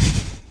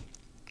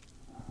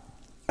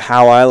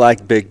 How I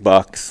like big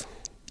bucks.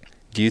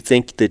 Do you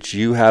think that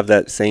you have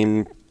that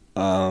same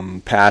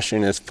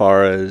passion as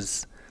far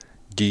as,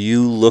 do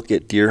you look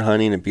at deer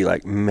hunting and be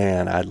like,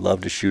 man, I'd love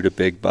to shoot a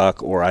big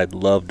buck, or I'd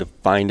love to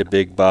find a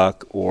big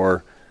buck,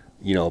 or,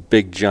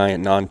 big,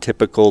 giant,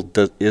 non-typical?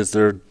 Is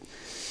there, do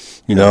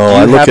you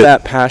have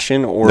that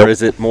passion, or Nope.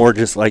 Is it more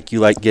just like you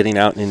like getting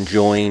out and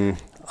enjoying?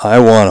 I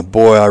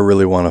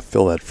really want to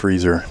fill that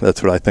freezer.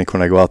 That's what I think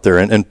when I go out there.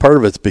 And part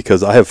of it's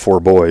because I have 4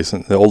 boys,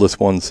 and the oldest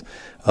one's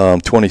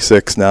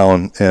 26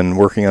 now and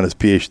working on his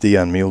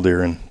PhD on mule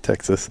deer in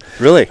Texas.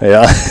 Really?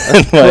 Yeah.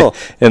 Cool.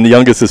 And the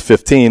youngest is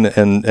 15,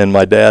 and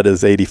my dad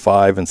is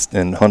 85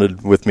 and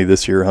hunted with me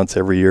this year, hunts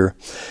every year.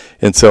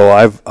 And so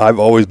I've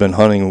always been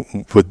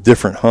hunting with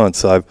different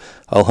hunts. I'll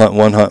hunt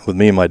one hunt with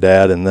me and my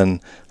dad, and then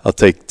I'll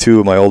take 2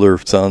 of my older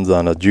sons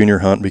on a junior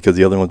hunt because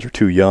the other ones are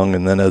too young.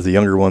 And then as the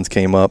younger ones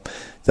came up,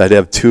 I'd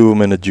have 2 of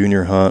them in a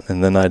junior hunt,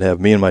 and then I'd have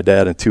me and my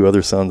dad and 2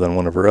 other sons on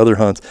one of our other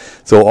hunts.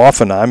 So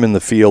often I'm in the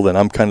field and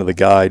I'm kind of the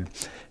guide,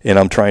 and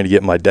I'm trying to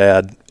get my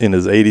dad in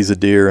his 80s a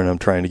deer, and I'm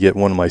trying to get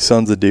one of my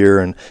sons a deer,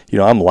 and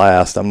I'm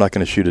last. I'm not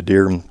going to shoot a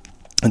deer,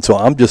 and so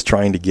I'm just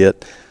trying to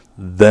get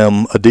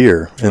them a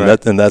deer, and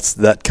right.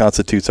 that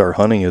constitutes our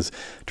hunting, is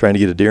trying to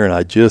get a deer. And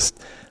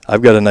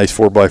I've got a nice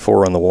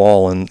 4x4 on the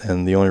wall,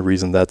 and the only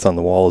reason that's on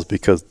the wall is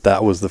because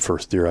that was the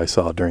first deer I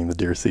saw during the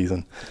deer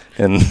season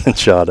and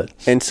shot it.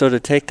 And so to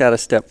take that a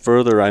step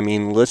further, I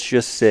mean, let's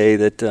just say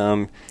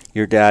that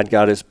your dad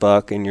got his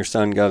buck and your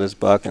son got his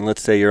buck, and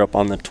let's say you're up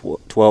on the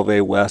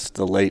 12A West,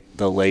 the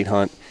late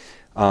hunt,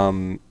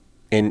 and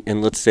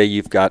let's say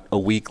you've got a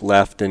week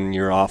left and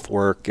you're off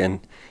work, and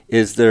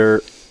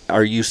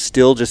are you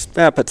still just,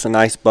 it's a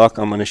nice buck,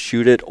 I'm going to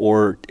shoot it,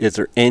 or is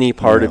there any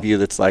part of you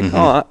that's like,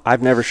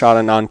 I've never shot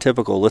a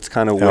non-typical, let's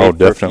kind of wait? Oh,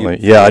 definitely.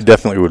 Yeah, I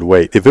definitely would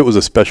wait. If it was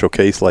a special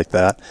case like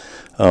that,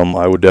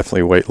 I would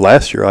definitely wait.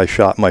 Last year I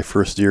shot my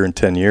first deer in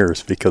 10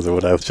 years because of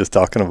what I was just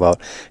talking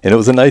about. And it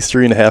was a nice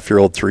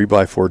 3.5-year-old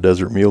 3x4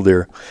 desert mule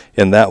deer.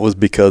 And that was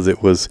because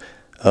it was,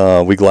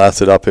 we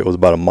glassed it up, it was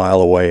about a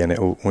mile away,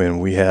 and when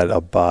we had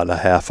about a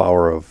half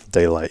hour of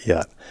daylight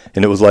yet.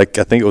 And it was like,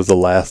 I think it was the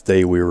last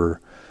day we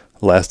were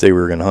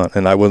going to hunt,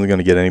 and I wasn't going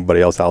to get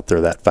anybody else out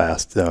there that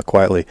fast,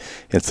 quietly.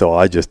 And so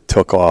I just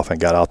took off and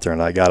got out there,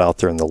 and I got out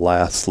there in the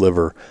last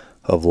sliver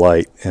of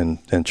light and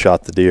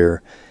shot the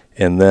deer.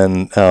 And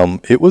then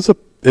it was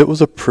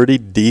a pretty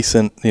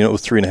decent, it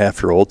was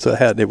 3.5-year-old, so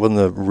it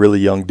wasn't a really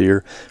young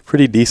deer,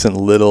 pretty decent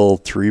little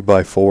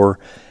 3x4.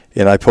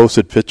 And I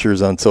posted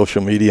pictures on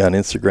social media, on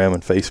Instagram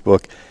and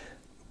Facebook,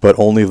 but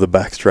only the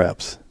back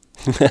straps.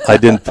 I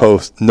didn't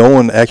post. No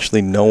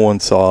one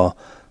saw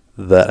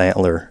that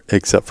antler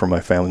except for my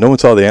family. No one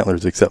saw the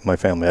antlers except my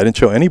family. I didn't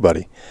show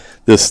anybody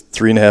this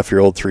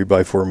 3.5-year-old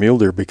 3x4 mule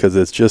deer because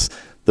it's just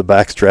the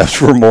back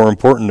straps were more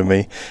important to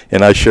me.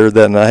 And I shared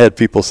that, and I had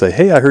people say,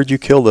 "Hey, I heard you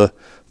killed a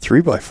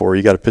 3x4.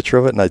 You got a picture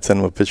of it?" And I'd send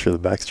them a picture of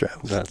the back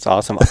straps. That's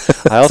awesome.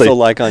 I also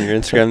like on your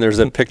Instagram, there's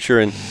a picture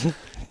and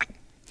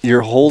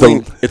you're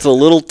holding, it's a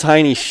little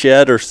tiny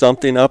shed or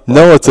something up.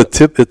 No, it's a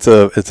tip. It's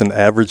an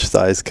average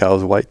size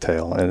cow's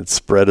whitetail, and its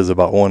spread is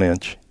about 1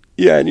 inch.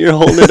 Yeah, and you're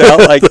holding it out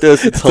like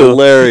this. It's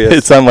hilarious.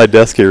 It's on my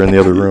desk here in the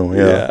other room.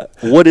 Yeah.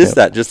 What is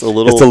that? Just a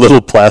little? It's a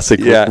little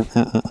plastic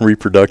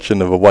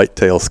reproduction of a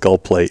whitetail skull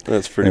plate.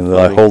 That's pretty and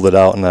funny. I hold it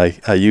out, and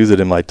I use it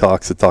in my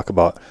talks to talk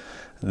about,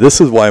 this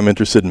is why I'm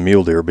interested in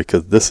mule deer,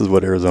 because this is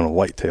what Arizona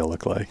whitetail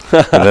look like.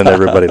 And then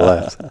everybody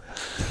laughs.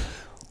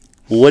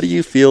 What do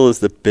you feel is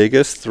the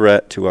biggest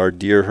threat to our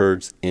deer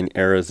herds in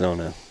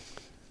Arizona?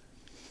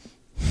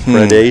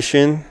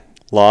 Predation,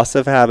 loss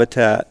of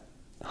habitat,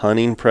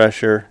 hunting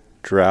pressure,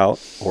 drought,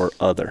 or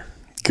other?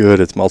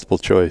 Good, it's multiple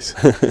choice.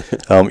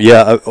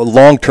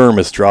 Long term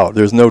is drought.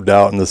 There's no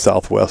doubt in the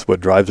Southwest what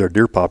drives our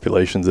deer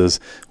populations is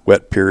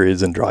wet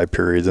periods and dry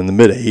periods. In the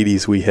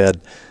mid-'80s, we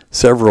had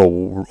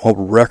several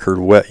record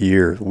wet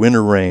years,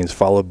 winter rains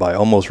followed by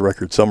almost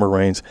record summer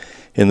rains.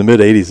 In the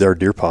mid-'80s, our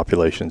deer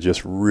populations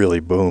just really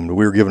boomed.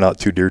 We were giving out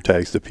 2 deer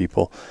tags to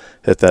people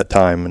at that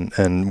time,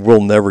 and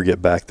we'll never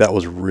get back. That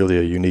was really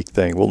a unique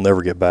thing. We'll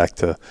never get back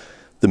to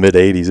the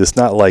mid-'80s. It's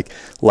not like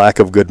lack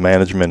of good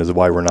management is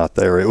why we're not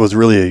there. It was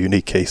really a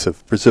unique case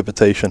of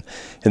precipitation.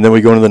 And then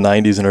we go into the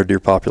 90s and our deer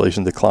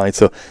population declines.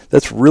 So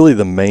that's really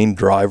the main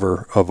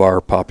driver of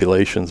our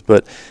populations.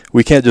 But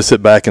we can't just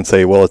sit back and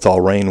say, well, it's all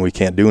rain, we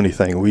can't do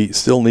anything. We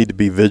still need to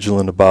be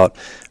vigilant about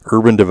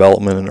urban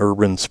development and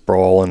urban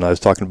sprawl. And I was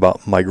talking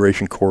about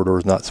migration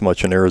corridors, not so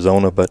much in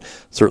Arizona, but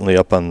certainly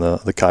up on the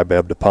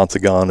Kaibab to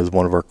Paunsaugunt is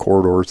one of our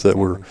corridors that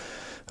we're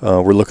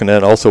looking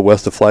at. Also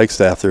west of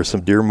Flagstaff, there's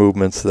some deer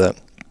movements that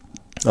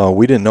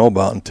we didn't know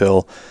about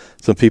until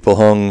some people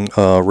hung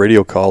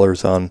radio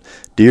collars on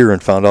deer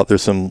and found out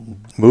there's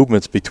some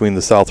movements between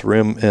the South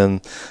Rim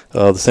and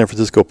the San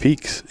Francisco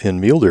Peaks in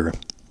mule deer.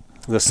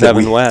 The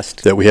 7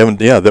 West. That we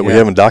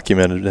haven't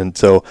documented. And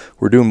so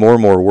we're doing more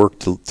and more work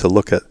to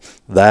look at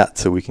that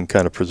so we can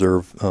kind of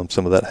preserve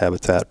some of that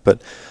habitat.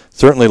 But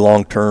certainly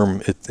long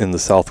term in the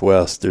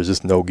Southwest, there's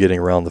just no getting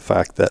around the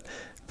fact that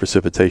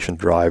precipitation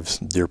drives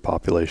deer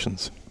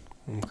populations.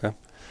 Okay.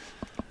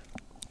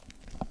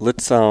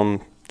 Let's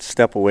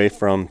step away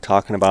from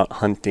talking about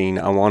hunting.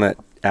 I want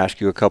to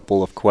ask you a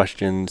couple of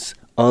questions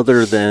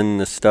other than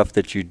the stuff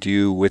that you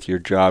do with your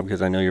job,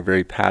 because I know you're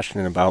very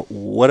passionate about.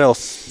 What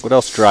else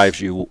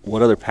drives you?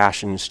 What other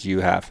passions do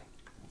you have?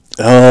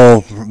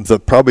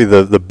 Probably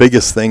the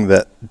biggest thing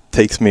that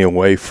takes me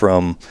away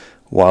from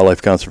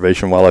wildlife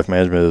conservation, wildlife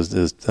management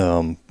is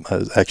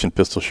action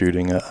pistol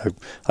shooting.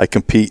 I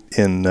compete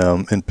in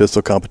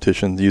pistol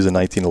competitions, use a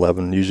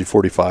 1911, usually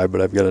 45,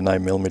 but I've got a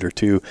 9mm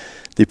too,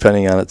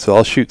 depending on it. So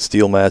I'll shoot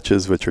steel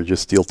matches, which are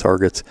just steel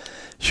targets,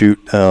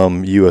 shoot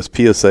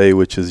USPSA,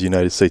 which is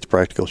United States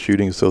Practical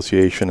Shooting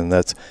Association, and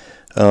that's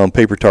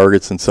paper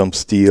targets and some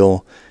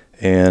steel,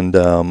 and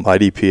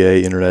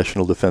IDPA,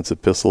 International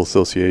Defensive Pistol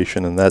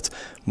Association, and that's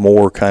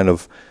more kind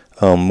of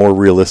more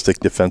realistic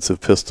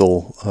defensive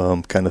pistol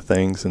kind of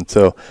things. And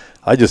so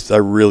I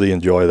really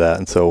enjoy that.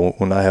 And so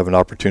when I have an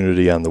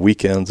opportunity on the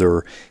weekends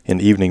or in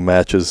evening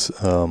matches,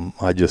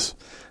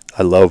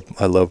 I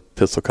love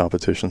pistol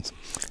competitions.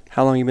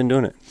 How long have you been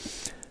doing it?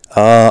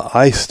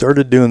 I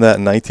started doing that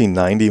in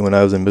 1990 when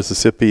I was in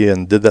Mississippi,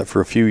 and did that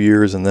for a few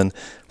years, and then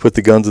put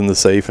the guns in the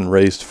safe and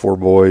raised 4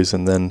 boys.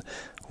 And then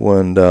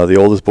when the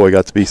oldest boy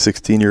got to be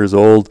 16 years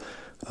old,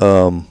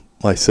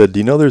 I said, do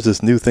you know there's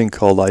this new thing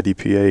called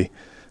IDPA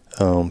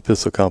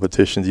pistol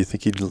competition? Do you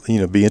think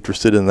you'd be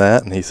interested in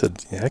that? And he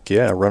said, heck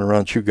yeah, I run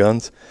around, shoot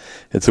guns.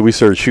 And so we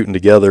started shooting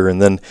together,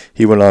 and then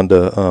he went on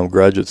to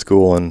graduate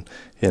school, and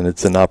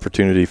it's an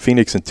opportunity.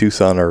 Phoenix and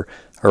Tucson are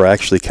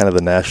actually kind of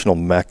the national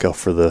mecca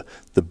for the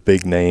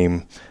big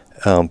name.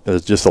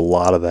 There's just a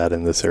lot of that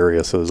in this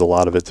area, so there's a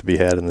lot of it to be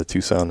had in the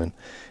Tucson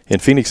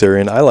and Phoenix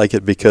area. And I like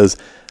it because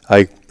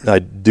I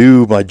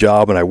do my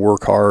job and I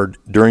work hard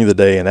during the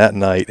day and at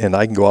night, and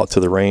I can go out to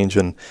the range.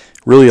 And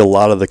really a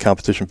lot of the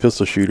competition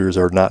pistol shooters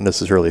are not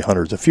necessarily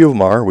hunters. A few of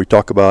them are. We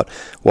talk about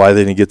why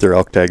they didn't get their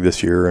elk tag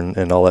this year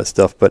and all that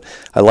stuff, but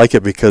I like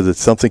it because it's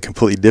something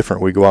completely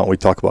different. We go out and we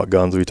talk about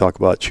guns, we talk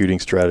about shooting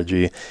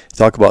strategy,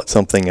 talk about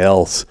something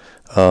else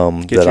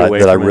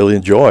that I really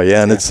enjoy.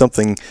 Yeah, and it's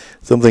something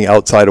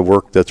outside of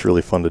work that's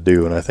really fun to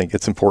do, and I think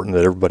it's important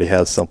that everybody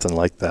has something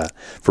like that.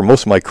 For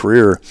most of my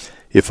career,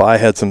 if I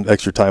had some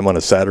extra time on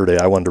a Saturday,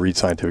 I wanted to read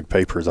scientific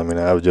papers. I mean,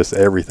 I was just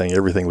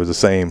everything was the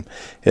same.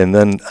 And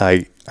then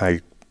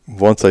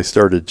once I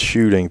started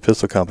shooting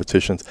pistol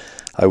competitions,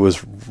 I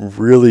was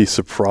really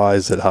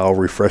surprised at how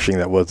refreshing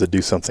that was to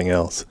do something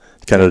else,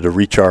 kind of to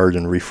recharge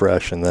and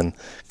refresh and then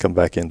come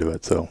back into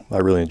it. So I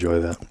really enjoy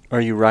that. Are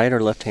you right or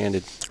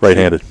left-handed?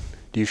 Right-handed.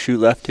 Do you shoot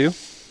left too?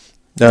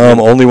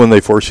 Only when they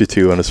force you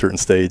to on a certain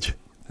stage.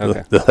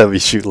 Okay. They'll have you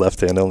shoot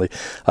left-hand only.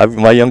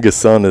 My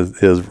youngest son is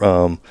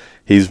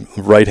he's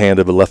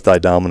right-handed but left eye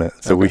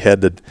dominant. So okay.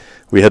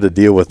 we had to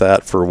deal with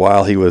that for a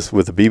while. He was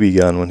with a BB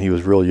gun when he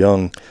was real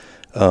young.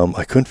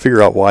 I couldn't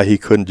figure out why he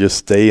couldn't just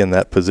stay in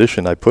that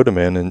position I put him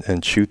in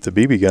and shoot the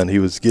BB gun. He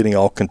was getting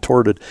all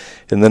contorted.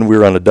 And then we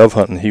were on a dove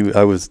hunt, and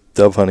I was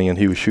dove hunting, and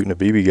he was shooting a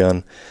BB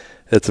gun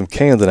at some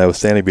cans, and I was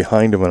standing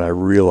behind him, and I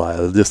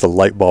realized just a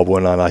light bulb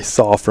went on. I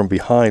saw from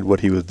behind what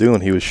he was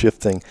doing. He was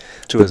shifting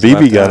the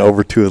BB gun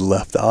over to his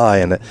left eye,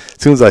 and as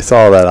soon as I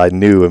saw that, I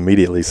knew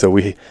immediately. So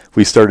we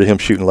started him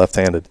shooting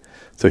left-handed.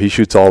 So he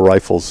shoots all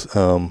rifles.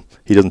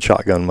 He doesn't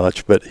shotgun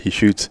much, but he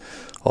shoots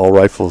all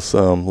rifles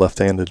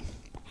left-handed.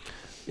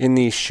 In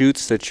these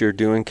shoots that you're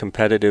doing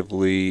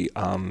competitively,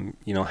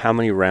 how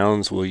many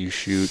rounds will you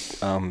shoot,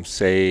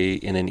 say,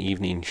 in an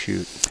evening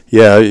shoot?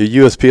 Yeah, a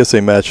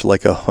USPSA match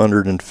like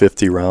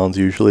 150 rounds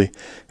usually.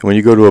 And when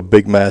you go to a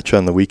big match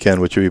on the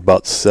weekend, which would be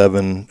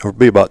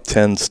about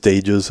 10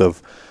 stages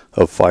of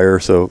fire,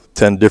 so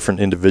 10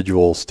 different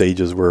individual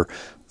stages where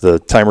the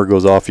timer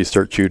goes off, you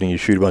start shooting, you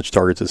shoot a bunch of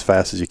targets as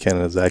fast as you can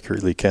and as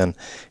accurately you can.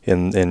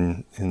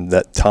 In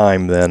that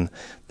time, then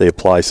they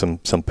apply some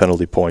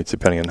penalty points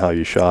depending on how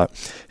you shot.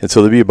 And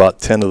so there'll be about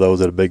 10 of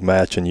those at a big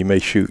match, and you may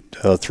shoot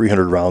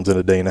 300 rounds in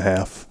a day and a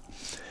half.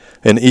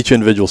 And each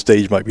individual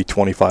stage might be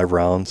 25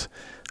 rounds.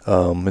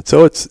 And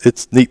so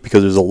it's neat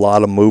because there's a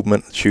lot of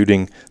movement,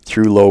 shooting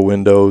through low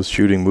windows,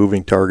 shooting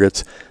moving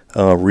targets,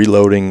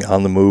 reloading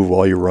on the move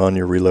while you run,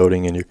 you're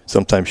reloading, and you're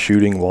sometimes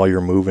shooting while you're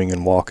moving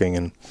and walking,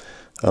 and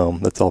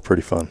that's all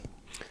pretty fun.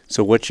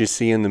 So what you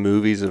see in the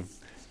movies of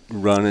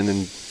running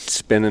and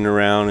spinning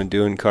around and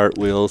doing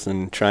cartwheels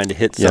and trying to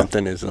hit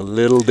something is a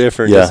little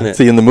different, isn't it?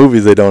 See, in the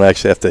movies they don't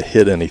actually have to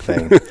hit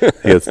anything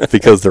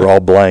because they're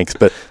all blanks.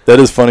 But that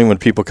is funny when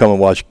people come and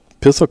watch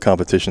pistol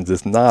competitions.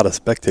 It's not a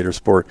spectator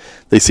sport.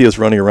 They see us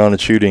running around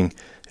and shooting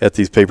at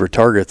these paper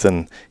targets,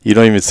 and you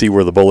don't even see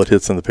where the bullet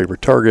hits on the paper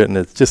target, and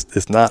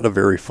it's not a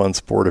very fun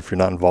sport if you're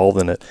not involved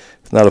in it.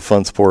 It's not a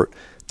fun sport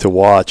to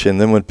watch. And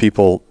then when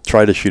people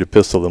try to shoot a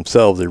pistol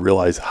themselves, they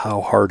realize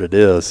how hard it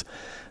is.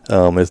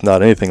 It's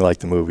not anything like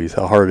the movies,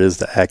 how hard it is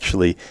to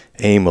actually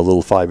aim a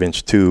little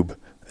 5-inch tube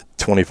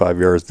 25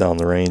 yards down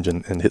the range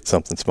and hit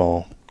something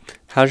small.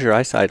 How's your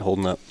eyesight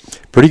holding up?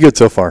 Pretty good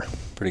so far.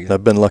 Pretty good.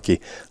 I've been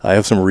lucky. I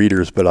have some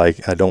readers, but I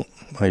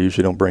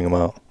usually don't bring them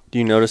out. Do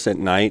you notice at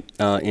night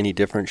any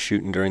difference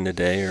shooting during the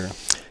day, or?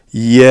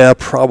 Yeah,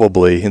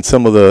 probably. And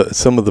some of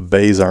the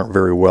bays aren't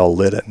very well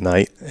lit at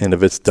night, and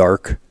if it's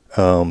dark,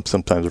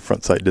 sometimes the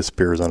front sight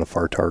disappears on a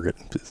far target.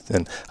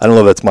 And I don't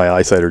know if that's my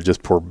eyesight or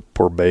just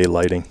poor bay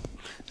lighting.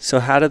 So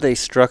how do they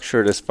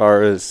structure it as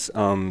far as,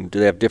 do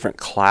they have different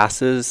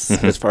classes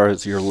as far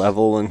as your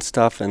level and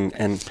stuff?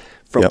 And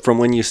from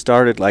when you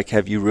started, like,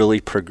 have you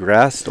really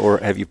progressed or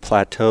have you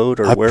plateaued?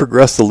 Or I've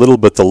progressed a little,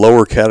 but the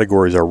lower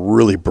categories are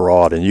really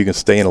broad, and you can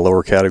stay in a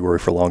lower category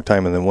for a long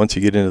time. And then once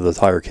you get into those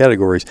higher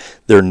categories,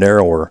 they're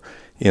narrower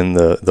in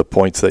the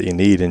points that you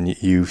need, and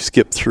you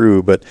skip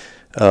through. But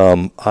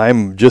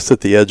I'm just at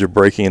the edge of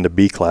breaking into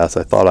B class.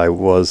 I thought I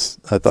was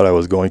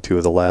going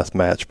to the last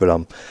match, but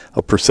I'm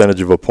a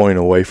percentage of a point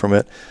away from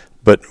it.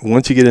 But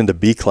once you get into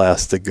B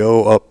class, to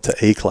go up to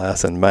A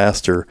class and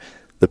master,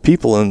 the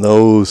people in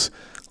those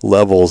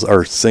levels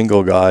are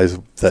single guys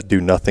that do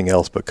nothing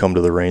else but come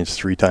to the range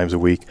 3 times a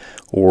week,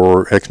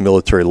 or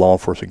ex-military law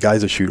enforcement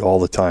guys that shoot all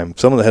the time.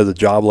 Someone that has a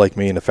job like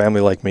me and a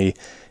family like me,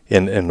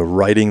 and the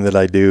writing that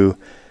I do,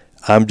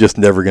 I'm just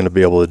never going to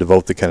be able to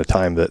devote the kind of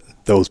time that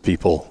those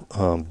people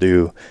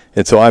do.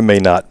 And so I may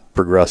not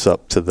progress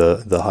up to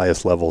the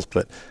highest levels,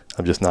 but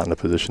I'm just not in a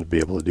position to be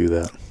able to do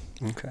that.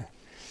 Okay.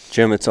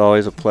 Jim, it's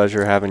always a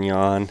pleasure having you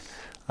on.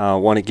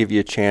 Want to give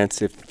you a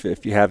chance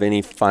if you have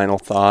any final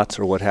thoughts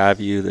or what have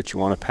you that you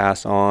want to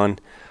pass on.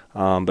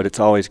 But it's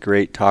always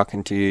great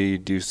talking to you. You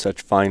do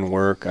such fine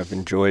work. I've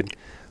enjoyed.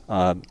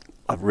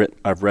 I've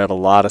read a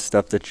lot of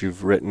stuff that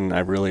you've written. I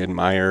really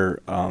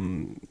admire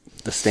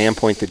the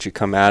standpoint that you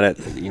come at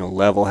it.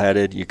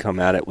 Level-headed. You come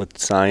at it with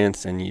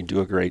science, and you do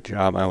a great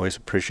job. I always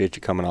appreciate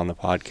you coming on the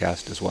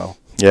podcast as well.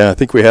 Yeah, I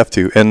think we have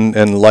to.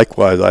 And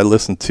likewise,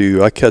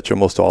 I catch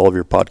almost all of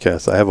your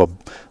podcasts. I have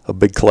a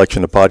big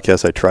collection of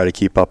podcasts I try to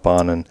keep up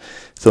on, and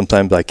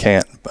sometimes I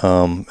can't.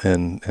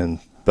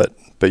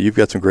 But you've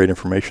got some great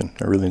information.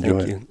 I really enjoy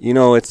it. You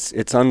know,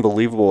 it's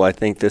unbelievable. I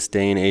think this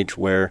day and age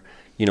where,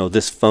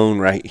 this phone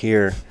right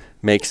here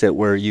makes it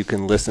where you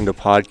can listen to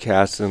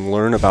podcasts and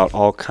learn about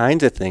all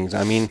kinds of things.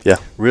 I mean,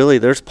 really,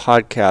 there's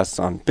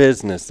podcasts on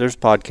business. There's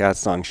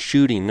podcasts on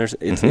shooting.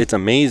 It's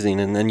amazing.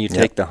 And then you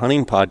take the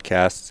hunting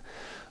podcasts.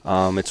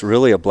 It's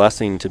really a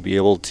blessing to be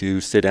able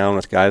to sit down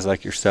with guys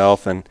like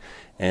yourself and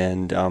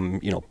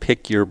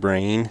pick your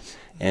brain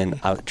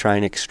and try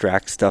and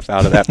extract stuff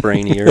out of that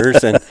brain of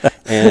yours. And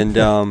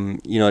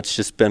it's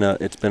just been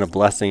a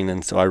blessing.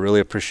 And so I really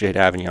appreciate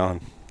having you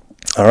on.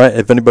 All right.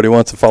 If anybody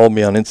wants to follow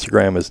me on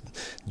Instagram, it's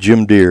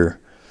Jim Deere.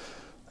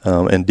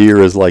 And Deere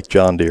is like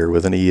John Deere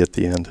with an E at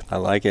the end. I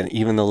like it.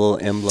 Even the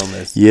little emblem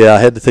is. Yeah, I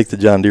had to take the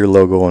John Deere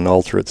logo and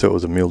alter it so it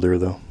was a mule deer,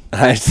 though.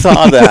 I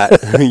saw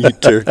that, you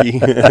turkey.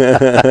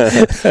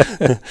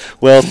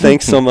 Well,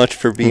 thanks so much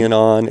for being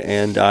on,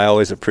 and I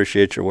always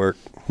appreciate your work.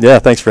 Yeah,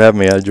 thanks for having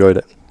me. I enjoyed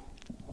it.